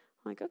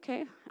 I'm like,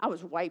 okay. I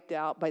was wiped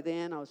out by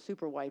then. I was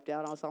super wiped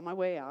out. I was on my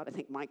way out. I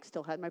think Mike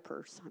still had my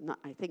purse.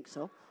 I think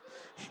so.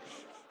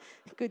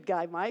 Good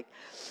guy, Mike.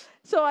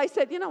 So I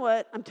said, you know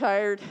what? I'm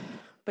tired.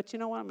 But you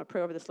know what? I'm going to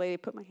pray over this lady.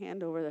 Put my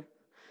hand over there.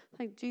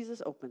 Like,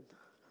 Jesus, open.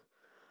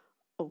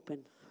 Open.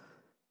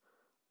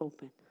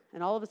 Open.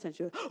 And all of a sudden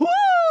she goes,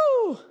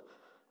 woo!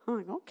 I'm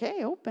like,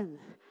 okay, open.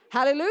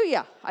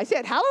 Hallelujah. I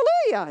said,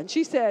 hallelujah. And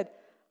she said,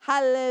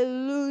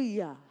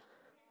 hallelujah.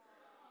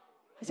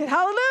 I said,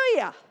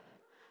 hallelujah.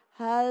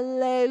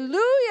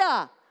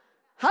 Hallelujah.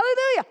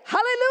 Hallelujah.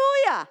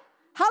 Hallelujah.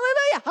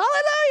 Hallelujah.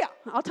 Hallelujah.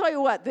 I'll tell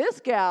you what, this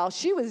gal,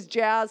 she was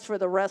jazzed for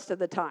the rest of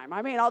the time.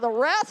 I mean, all the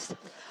rest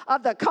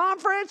of the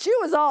conference, she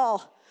was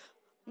all,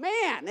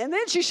 man. And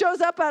then she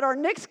shows up at our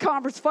next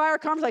conference, fire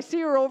conference. I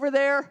see her over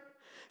there.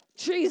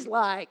 She's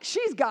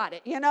got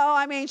it, you know.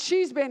 I mean,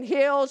 she's been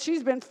healed.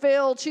 She's been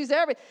filled. She's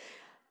everything.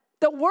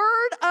 The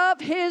word of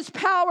his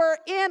power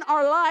in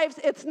our lives,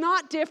 it's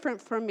not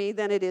different from me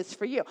than it is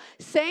for you.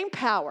 Same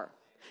power,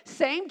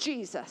 same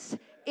Jesus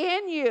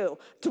in you,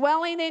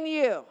 dwelling in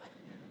you.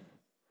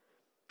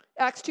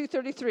 Acts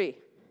 2:33.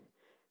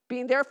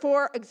 Being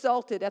therefore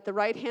exalted at the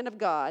right hand of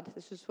God,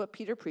 this is what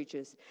Peter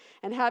preaches,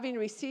 and having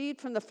received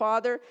from the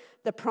Father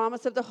the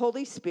promise of the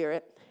Holy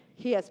Spirit,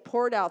 he has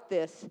poured out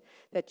this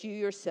that you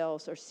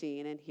yourselves are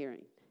seeing and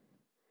hearing.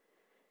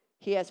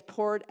 He has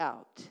poured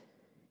out.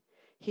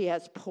 He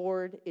has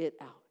poured it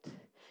out.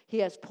 He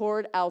has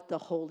poured out the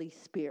Holy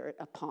Spirit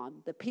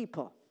upon the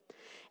people.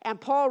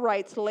 And Paul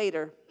writes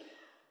later,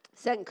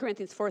 2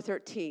 Corinthians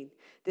 4:13,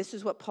 this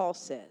is what Paul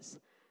says.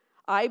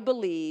 I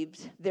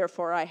believed,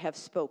 therefore I have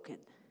spoken.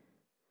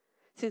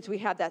 Since we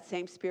have that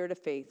same spirit of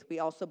faith, we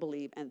also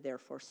believe and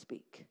therefore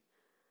speak.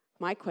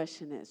 My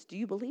question is, do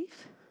you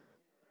believe?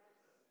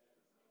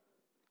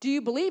 Do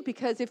you believe?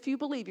 Because if you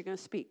believe, you're going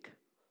to speak.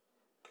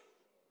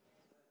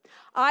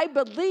 I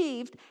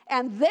believed,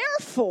 and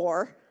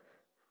therefore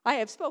I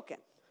have spoken.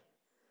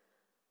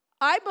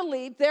 I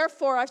believe,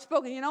 therefore I've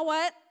spoken. You know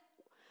what?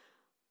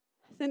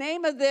 The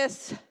name of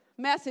this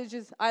message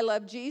is I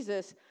Love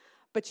Jesus.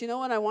 But you know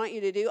what I want you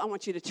to do? I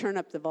want you to turn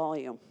up the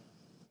volume.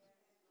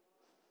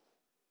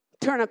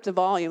 Turn up the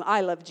volume.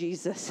 I love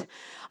Jesus.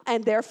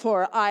 And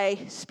therefore I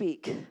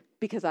speak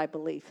because I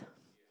believe.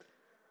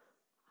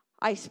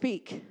 I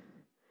speak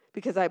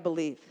because I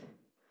believe.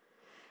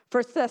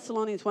 1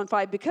 Thessalonians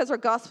 1:5, because our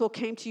gospel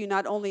came to you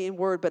not only in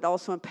word, but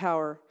also in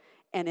power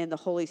and in the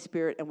Holy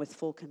Spirit and with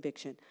full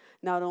conviction.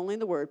 Not only in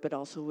the word, but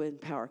also in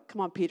power.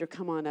 Come on, Peter,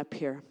 come on up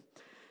here.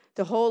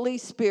 The Holy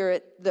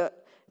Spirit,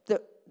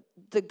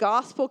 the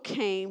gospel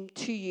came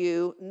to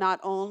you not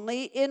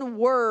only in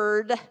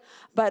word,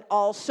 but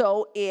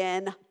also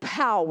in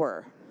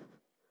power.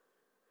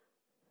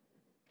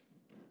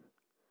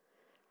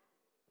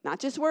 Not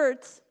just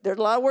words. There's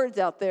a lot of words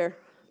out there.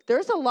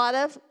 There's a lot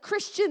of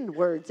Christian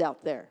words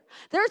out there.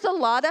 There's a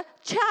lot of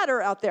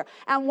chatter out there.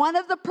 And one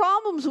of the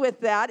problems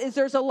with that is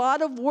there's a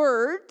lot of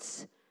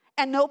words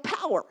and no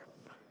power.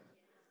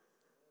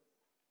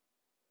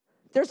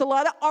 There's a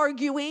lot of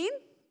arguing.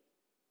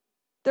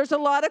 There's a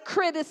lot of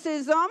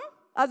criticism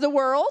of the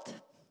world.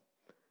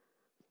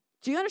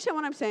 Do you understand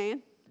what I'm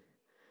saying?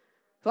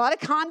 A lot of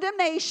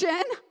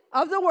condemnation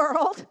of the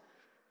world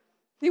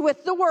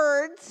with the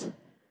words.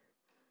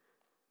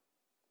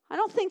 I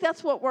don't think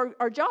that's what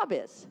our job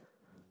is.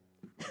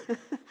 I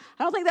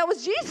don't think that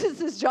was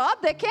Jesus' job.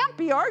 That can't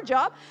be our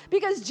job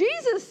because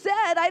Jesus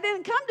said, I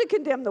didn't come to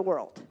condemn the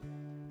world.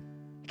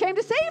 I came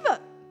to save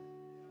it.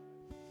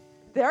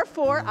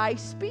 Therefore, I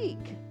speak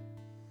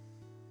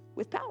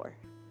with power.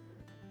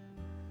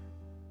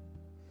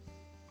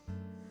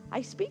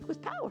 I speak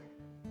with power.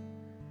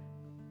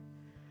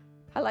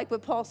 I like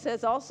what Paul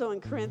says also in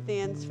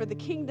Corinthians, for the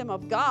kingdom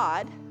of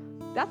God,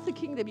 that's the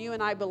kingdom you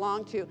and I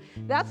belong to.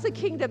 That's the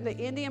kingdom the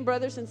Indian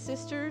brothers and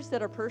sisters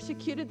that are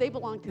persecuted, they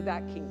belong to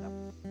that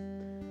kingdom.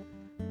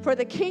 For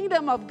the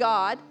kingdom of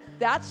God,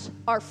 that's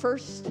our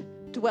first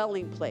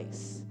dwelling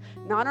place.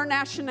 Not our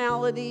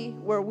nationality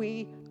where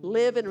we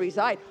live and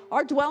reside.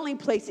 Our dwelling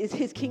place is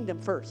his kingdom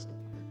first.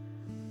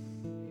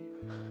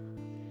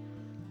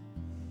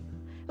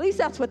 At least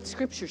that's what the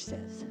scripture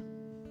says.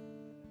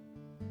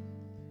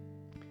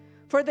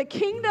 For the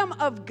kingdom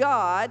of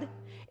God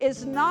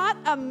is not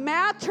a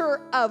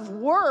matter of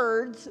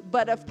words,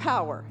 but of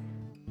power.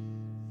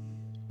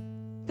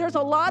 There's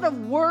a lot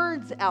of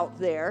words out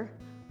there,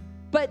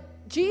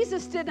 but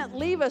Jesus didn't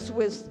leave us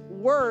with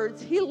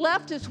words. He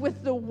left us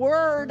with the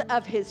word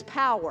of his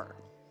power.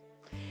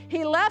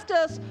 He left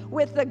us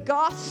with the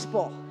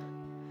gospel.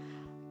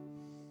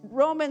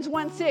 Romans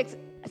 1:6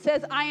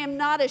 says, I am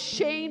not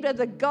ashamed of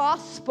the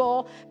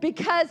gospel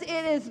because it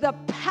is the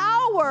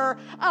power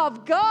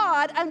of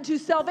God unto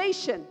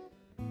salvation.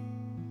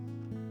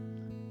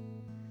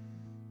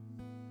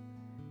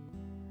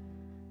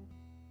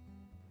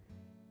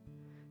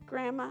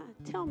 Grandma,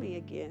 tell me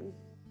again.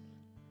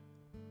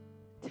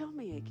 Tell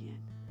me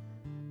again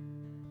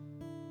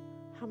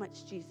how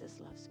much Jesus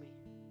loves me.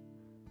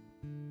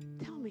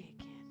 Tell me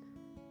again.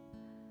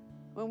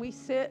 When we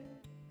sit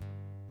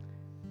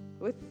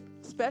with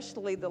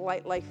especially the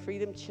Light Life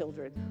Freedom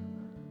children,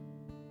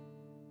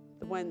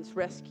 the ones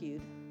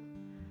rescued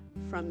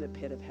from the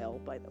pit of hell,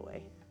 by the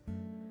way,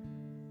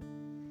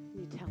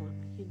 you tell them,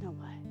 you know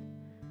what?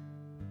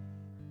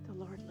 The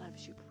Lord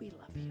loves you. We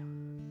love you.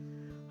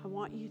 I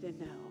want you to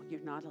know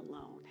you're not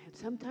alone. And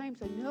sometimes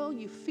I know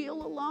you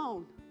feel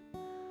alone.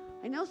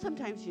 I know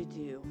sometimes you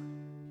do.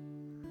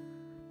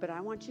 But I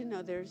want you to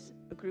know there's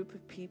a group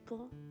of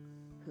people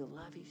who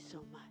love you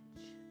so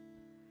much.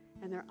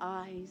 And their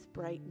eyes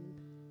brighten.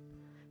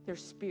 Their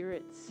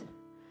spirits,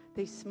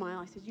 they smile.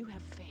 I said, you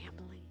have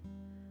family.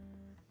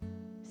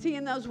 See,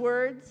 in those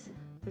words,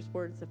 there's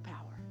words of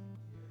power.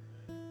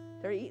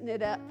 They're eating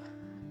it up.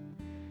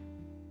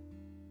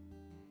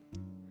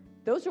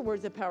 Those are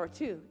words of power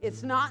too.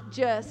 It's not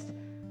just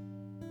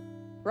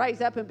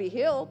rise up and be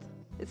healed.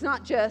 It's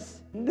not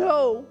just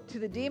no to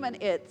the demon.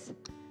 It's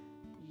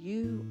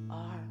you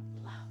are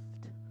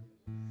loved.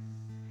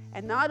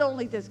 And not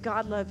only does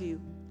God love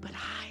you, but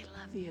I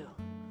love you.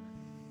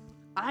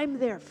 I'm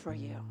there for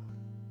you.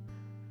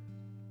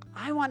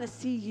 I want to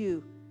see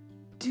you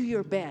do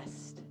your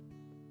best.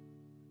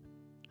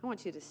 I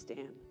want you to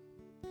stand.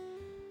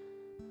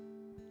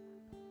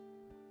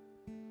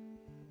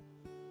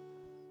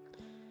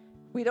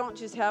 We don't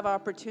just have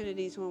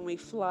opportunities when we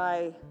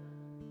fly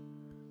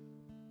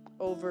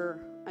over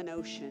an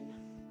ocean.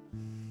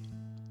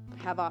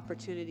 Have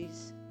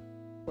opportunities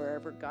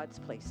wherever God's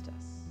placed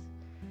us.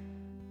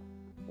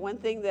 One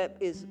thing that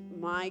is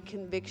my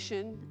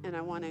conviction, and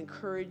I want to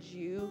encourage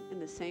you in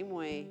the same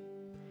way,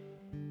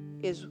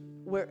 is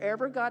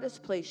wherever God has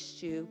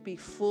placed you, be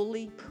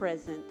fully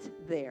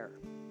present there.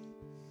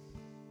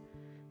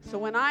 So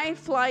when I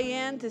fly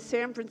into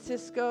San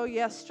Francisco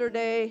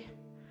yesterday,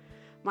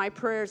 my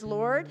prayer is,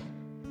 Lord,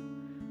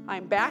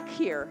 I'm back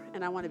here,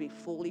 and I want to be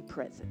fully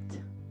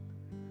present.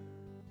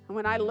 And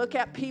when I look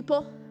at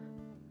people,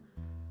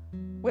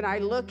 when I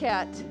look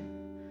at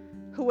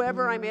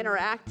whoever I'm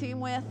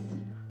interacting with,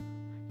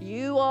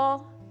 you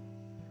all,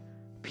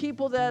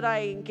 people that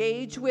I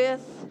engage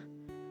with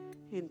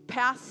in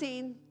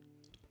passing,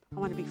 I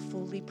want to be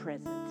fully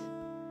present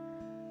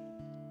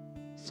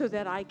so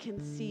that I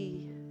can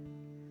see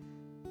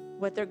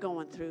what they're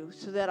going through,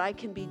 so that I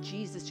can be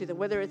Jesus to them,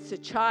 whether it's a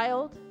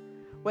child,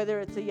 whether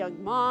it's a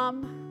young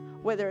mom,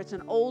 whether it's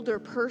an older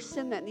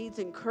person that needs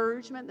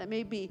encouragement, that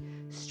may be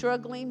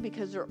struggling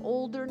because they're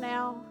older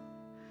now,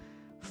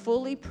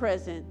 fully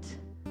present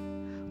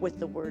with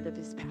the word of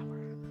his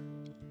power.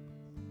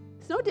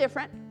 It's no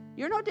different.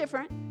 You're no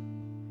different.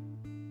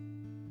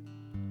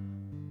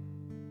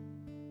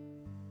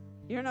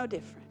 You're no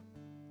different.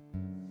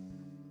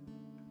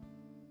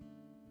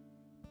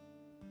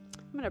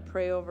 I'm going to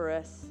pray over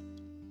us.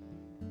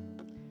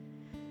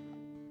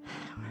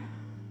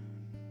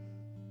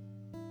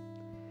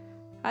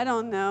 I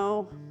don't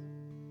know.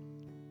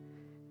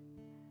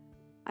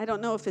 I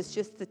don't know if it's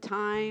just the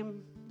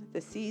time, the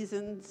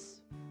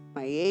seasons,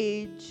 my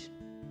age,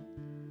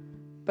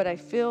 but I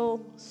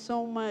feel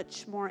so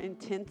much more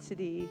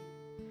intensity.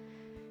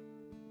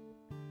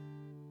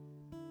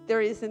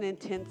 There is an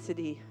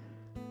intensity,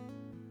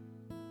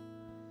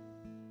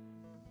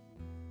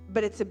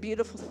 but it's a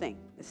beautiful thing.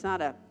 It's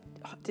not a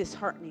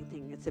disheartening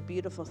thing. It's a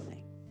beautiful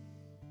thing.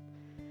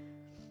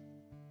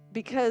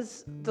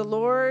 Because the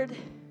Lord,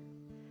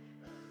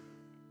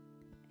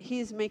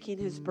 He's making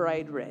His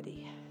bride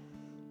ready.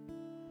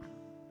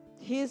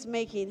 He is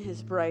making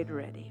His bride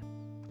ready.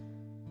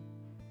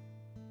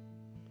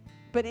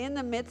 But in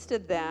the midst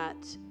of that,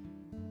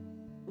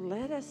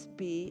 let us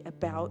be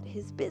about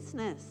His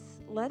business.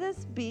 Let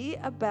us be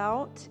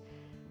about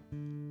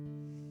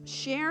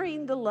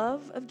sharing the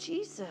love of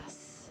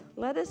Jesus.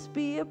 Let us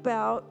be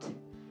about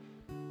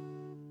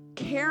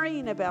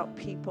caring about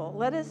people.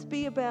 Let us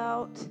be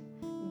about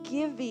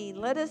giving.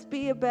 Let us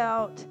be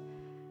about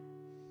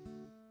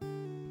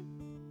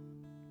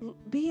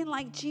being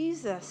like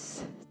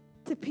Jesus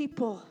to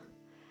people.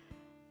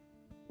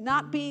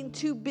 Not being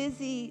too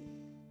busy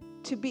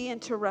to be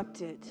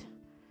interrupted.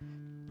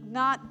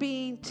 Not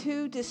being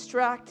too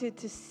distracted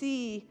to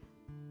see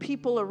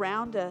people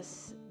around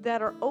us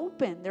that are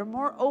open. They're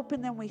more open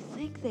than we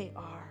think they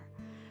are.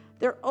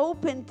 They're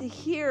open to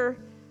hear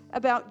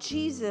about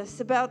Jesus,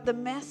 about the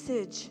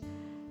message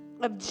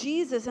of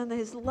Jesus and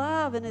His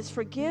love and His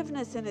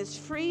forgiveness and His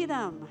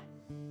freedom.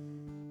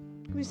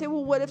 We say,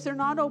 well, what if they're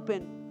not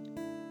open?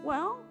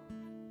 Well,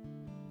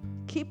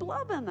 keep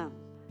loving them.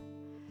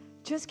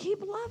 Just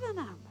keep loving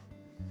them.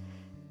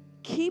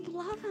 Keep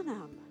loving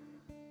them.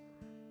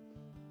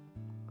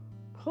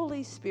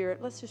 Holy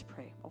Spirit, let's just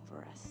pray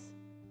over us.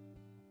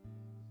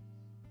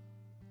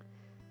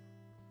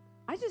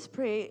 I just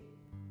pray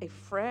a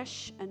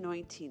fresh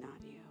anointing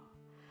on you.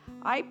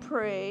 I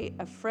pray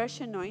a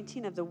fresh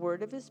anointing of the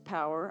word of His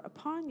power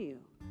upon you.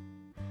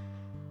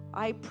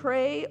 I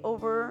pray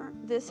over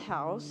this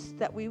house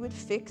that we would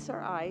fix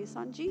our eyes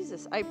on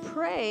Jesus. I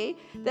pray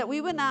that we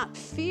would not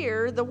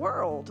fear the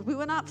world. We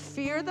would not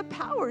fear the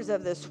powers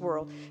of this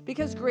world,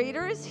 because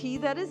greater is he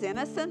that is in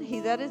us than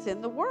he that is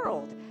in the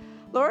world.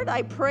 Lord,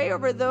 I pray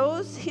over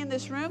those in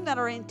this room that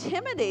are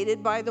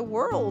intimidated by the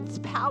world's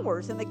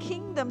powers and the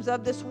kingdoms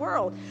of this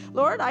world.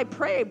 Lord, I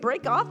pray,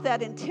 break off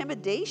that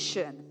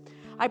intimidation.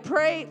 I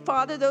pray,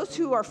 Father, those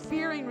who are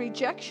fearing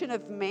rejection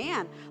of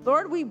man,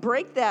 Lord, we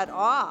break that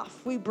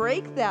off. We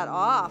break that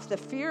off, the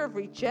fear of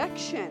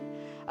rejection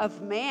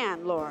of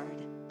man, Lord,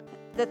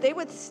 that they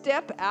would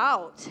step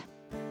out,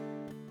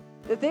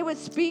 that they would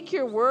speak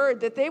your word,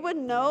 that they would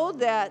know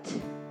that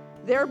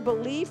their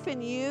belief in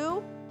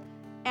you,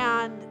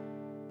 and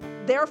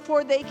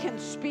therefore they can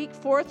speak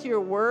forth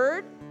your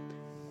word.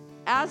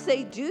 As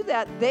they do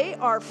that, they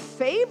are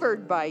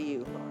favored by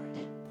you, Lord.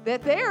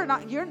 That they're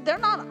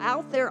not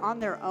out there on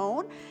their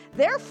own.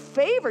 They're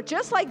favored,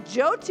 just like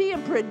Jyoti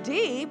and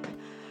Pradeep,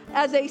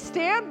 as they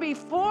stand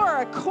before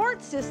a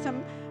court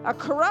system, a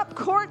corrupt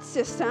court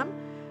system.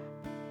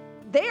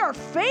 They are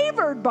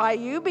favored by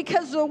you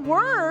because the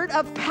word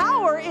of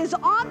power is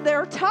on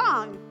their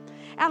tongue.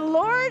 And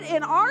Lord,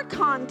 in our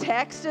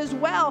context as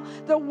well,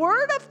 the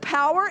word of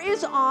power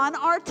is on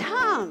our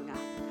tongue,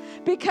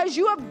 because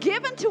you have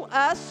given to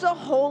us the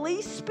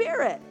Holy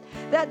Spirit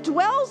that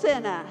dwells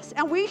in us,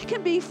 and we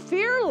can be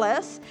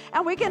fearless,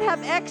 and we can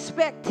have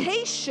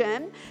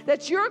expectation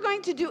that you're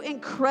going to do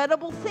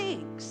incredible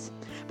things.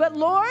 But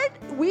Lord,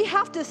 we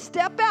have to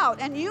step out,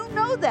 and you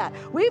know that.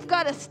 We've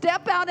got to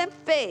step out in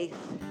faith.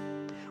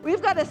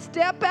 We've got to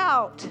step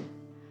out,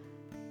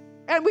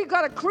 and we've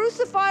got to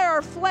crucify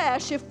our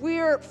flesh if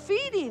we're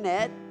feeding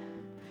it,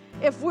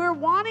 if we're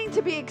wanting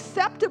to be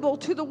acceptable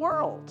to the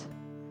world.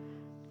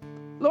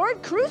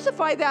 Lord,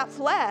 crucify that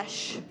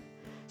flesh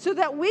so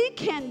that we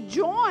can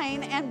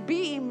join and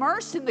be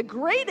immersed in the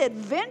great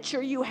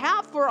adventure you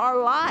have for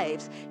our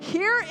lives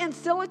here in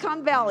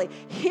Silicon Valley,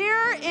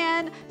 here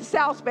in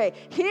South Bay,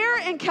 here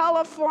in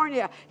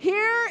California,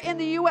 here in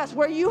the U.S.,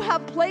 where you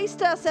have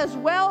placed us, as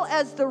well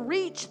as the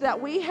reach that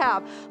we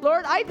have.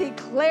 Lord, I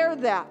declare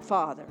that,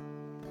 Father.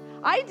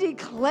 I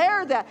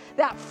declare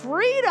that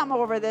freedom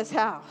over this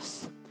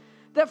house.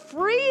 The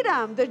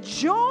freedom, the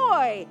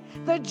joy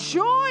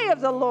of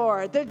the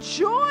Lord, the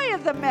joy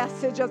of the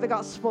message of the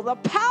gospel, the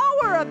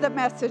power of the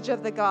message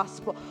of the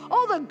gospel,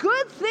 all the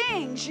good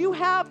things you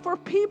have for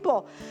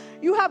people.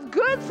 You have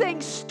good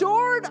things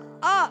stored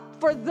up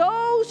for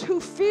those who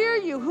fear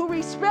you, who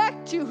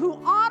respect you, who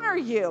honor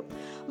you.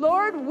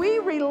 Lord, we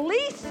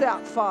release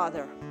that,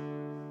 Father,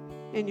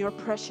 in your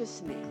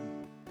precious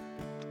name.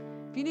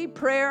 If you need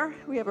prayer,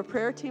 we have a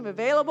prayer team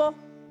available.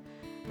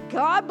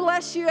 God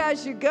bless you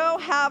as you go.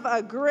 Have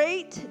a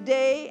great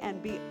day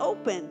and be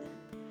open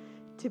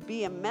to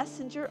be a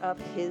messenger of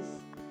his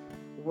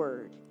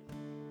word.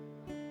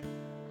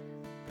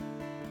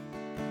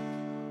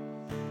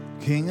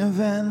 King of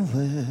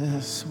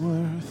endless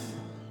worth,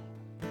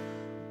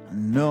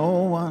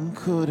 no one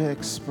could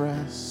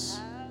express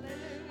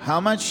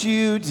how much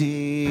you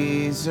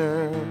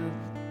deserve.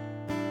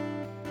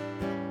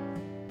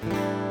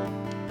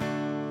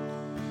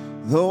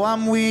 Though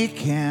I'm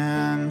weak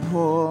and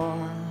poor,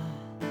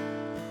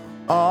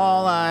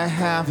 all I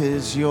have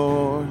is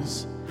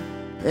yours,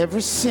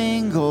 every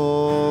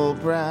single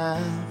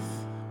breath.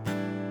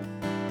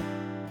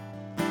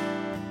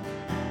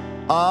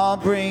 I'll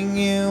bring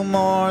you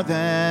more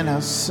than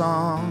a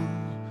song,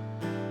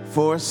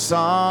 for a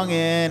song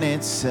in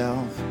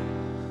itself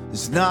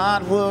is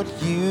not what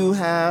you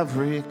have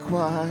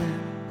required.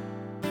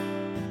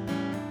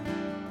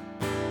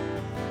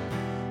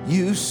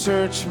 You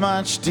search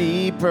much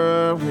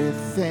deeper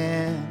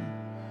within.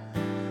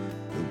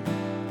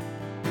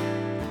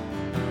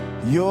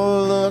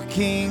 You're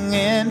looking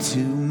into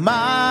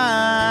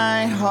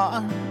my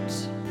heart,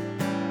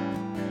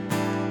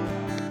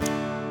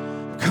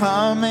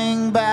 coming back.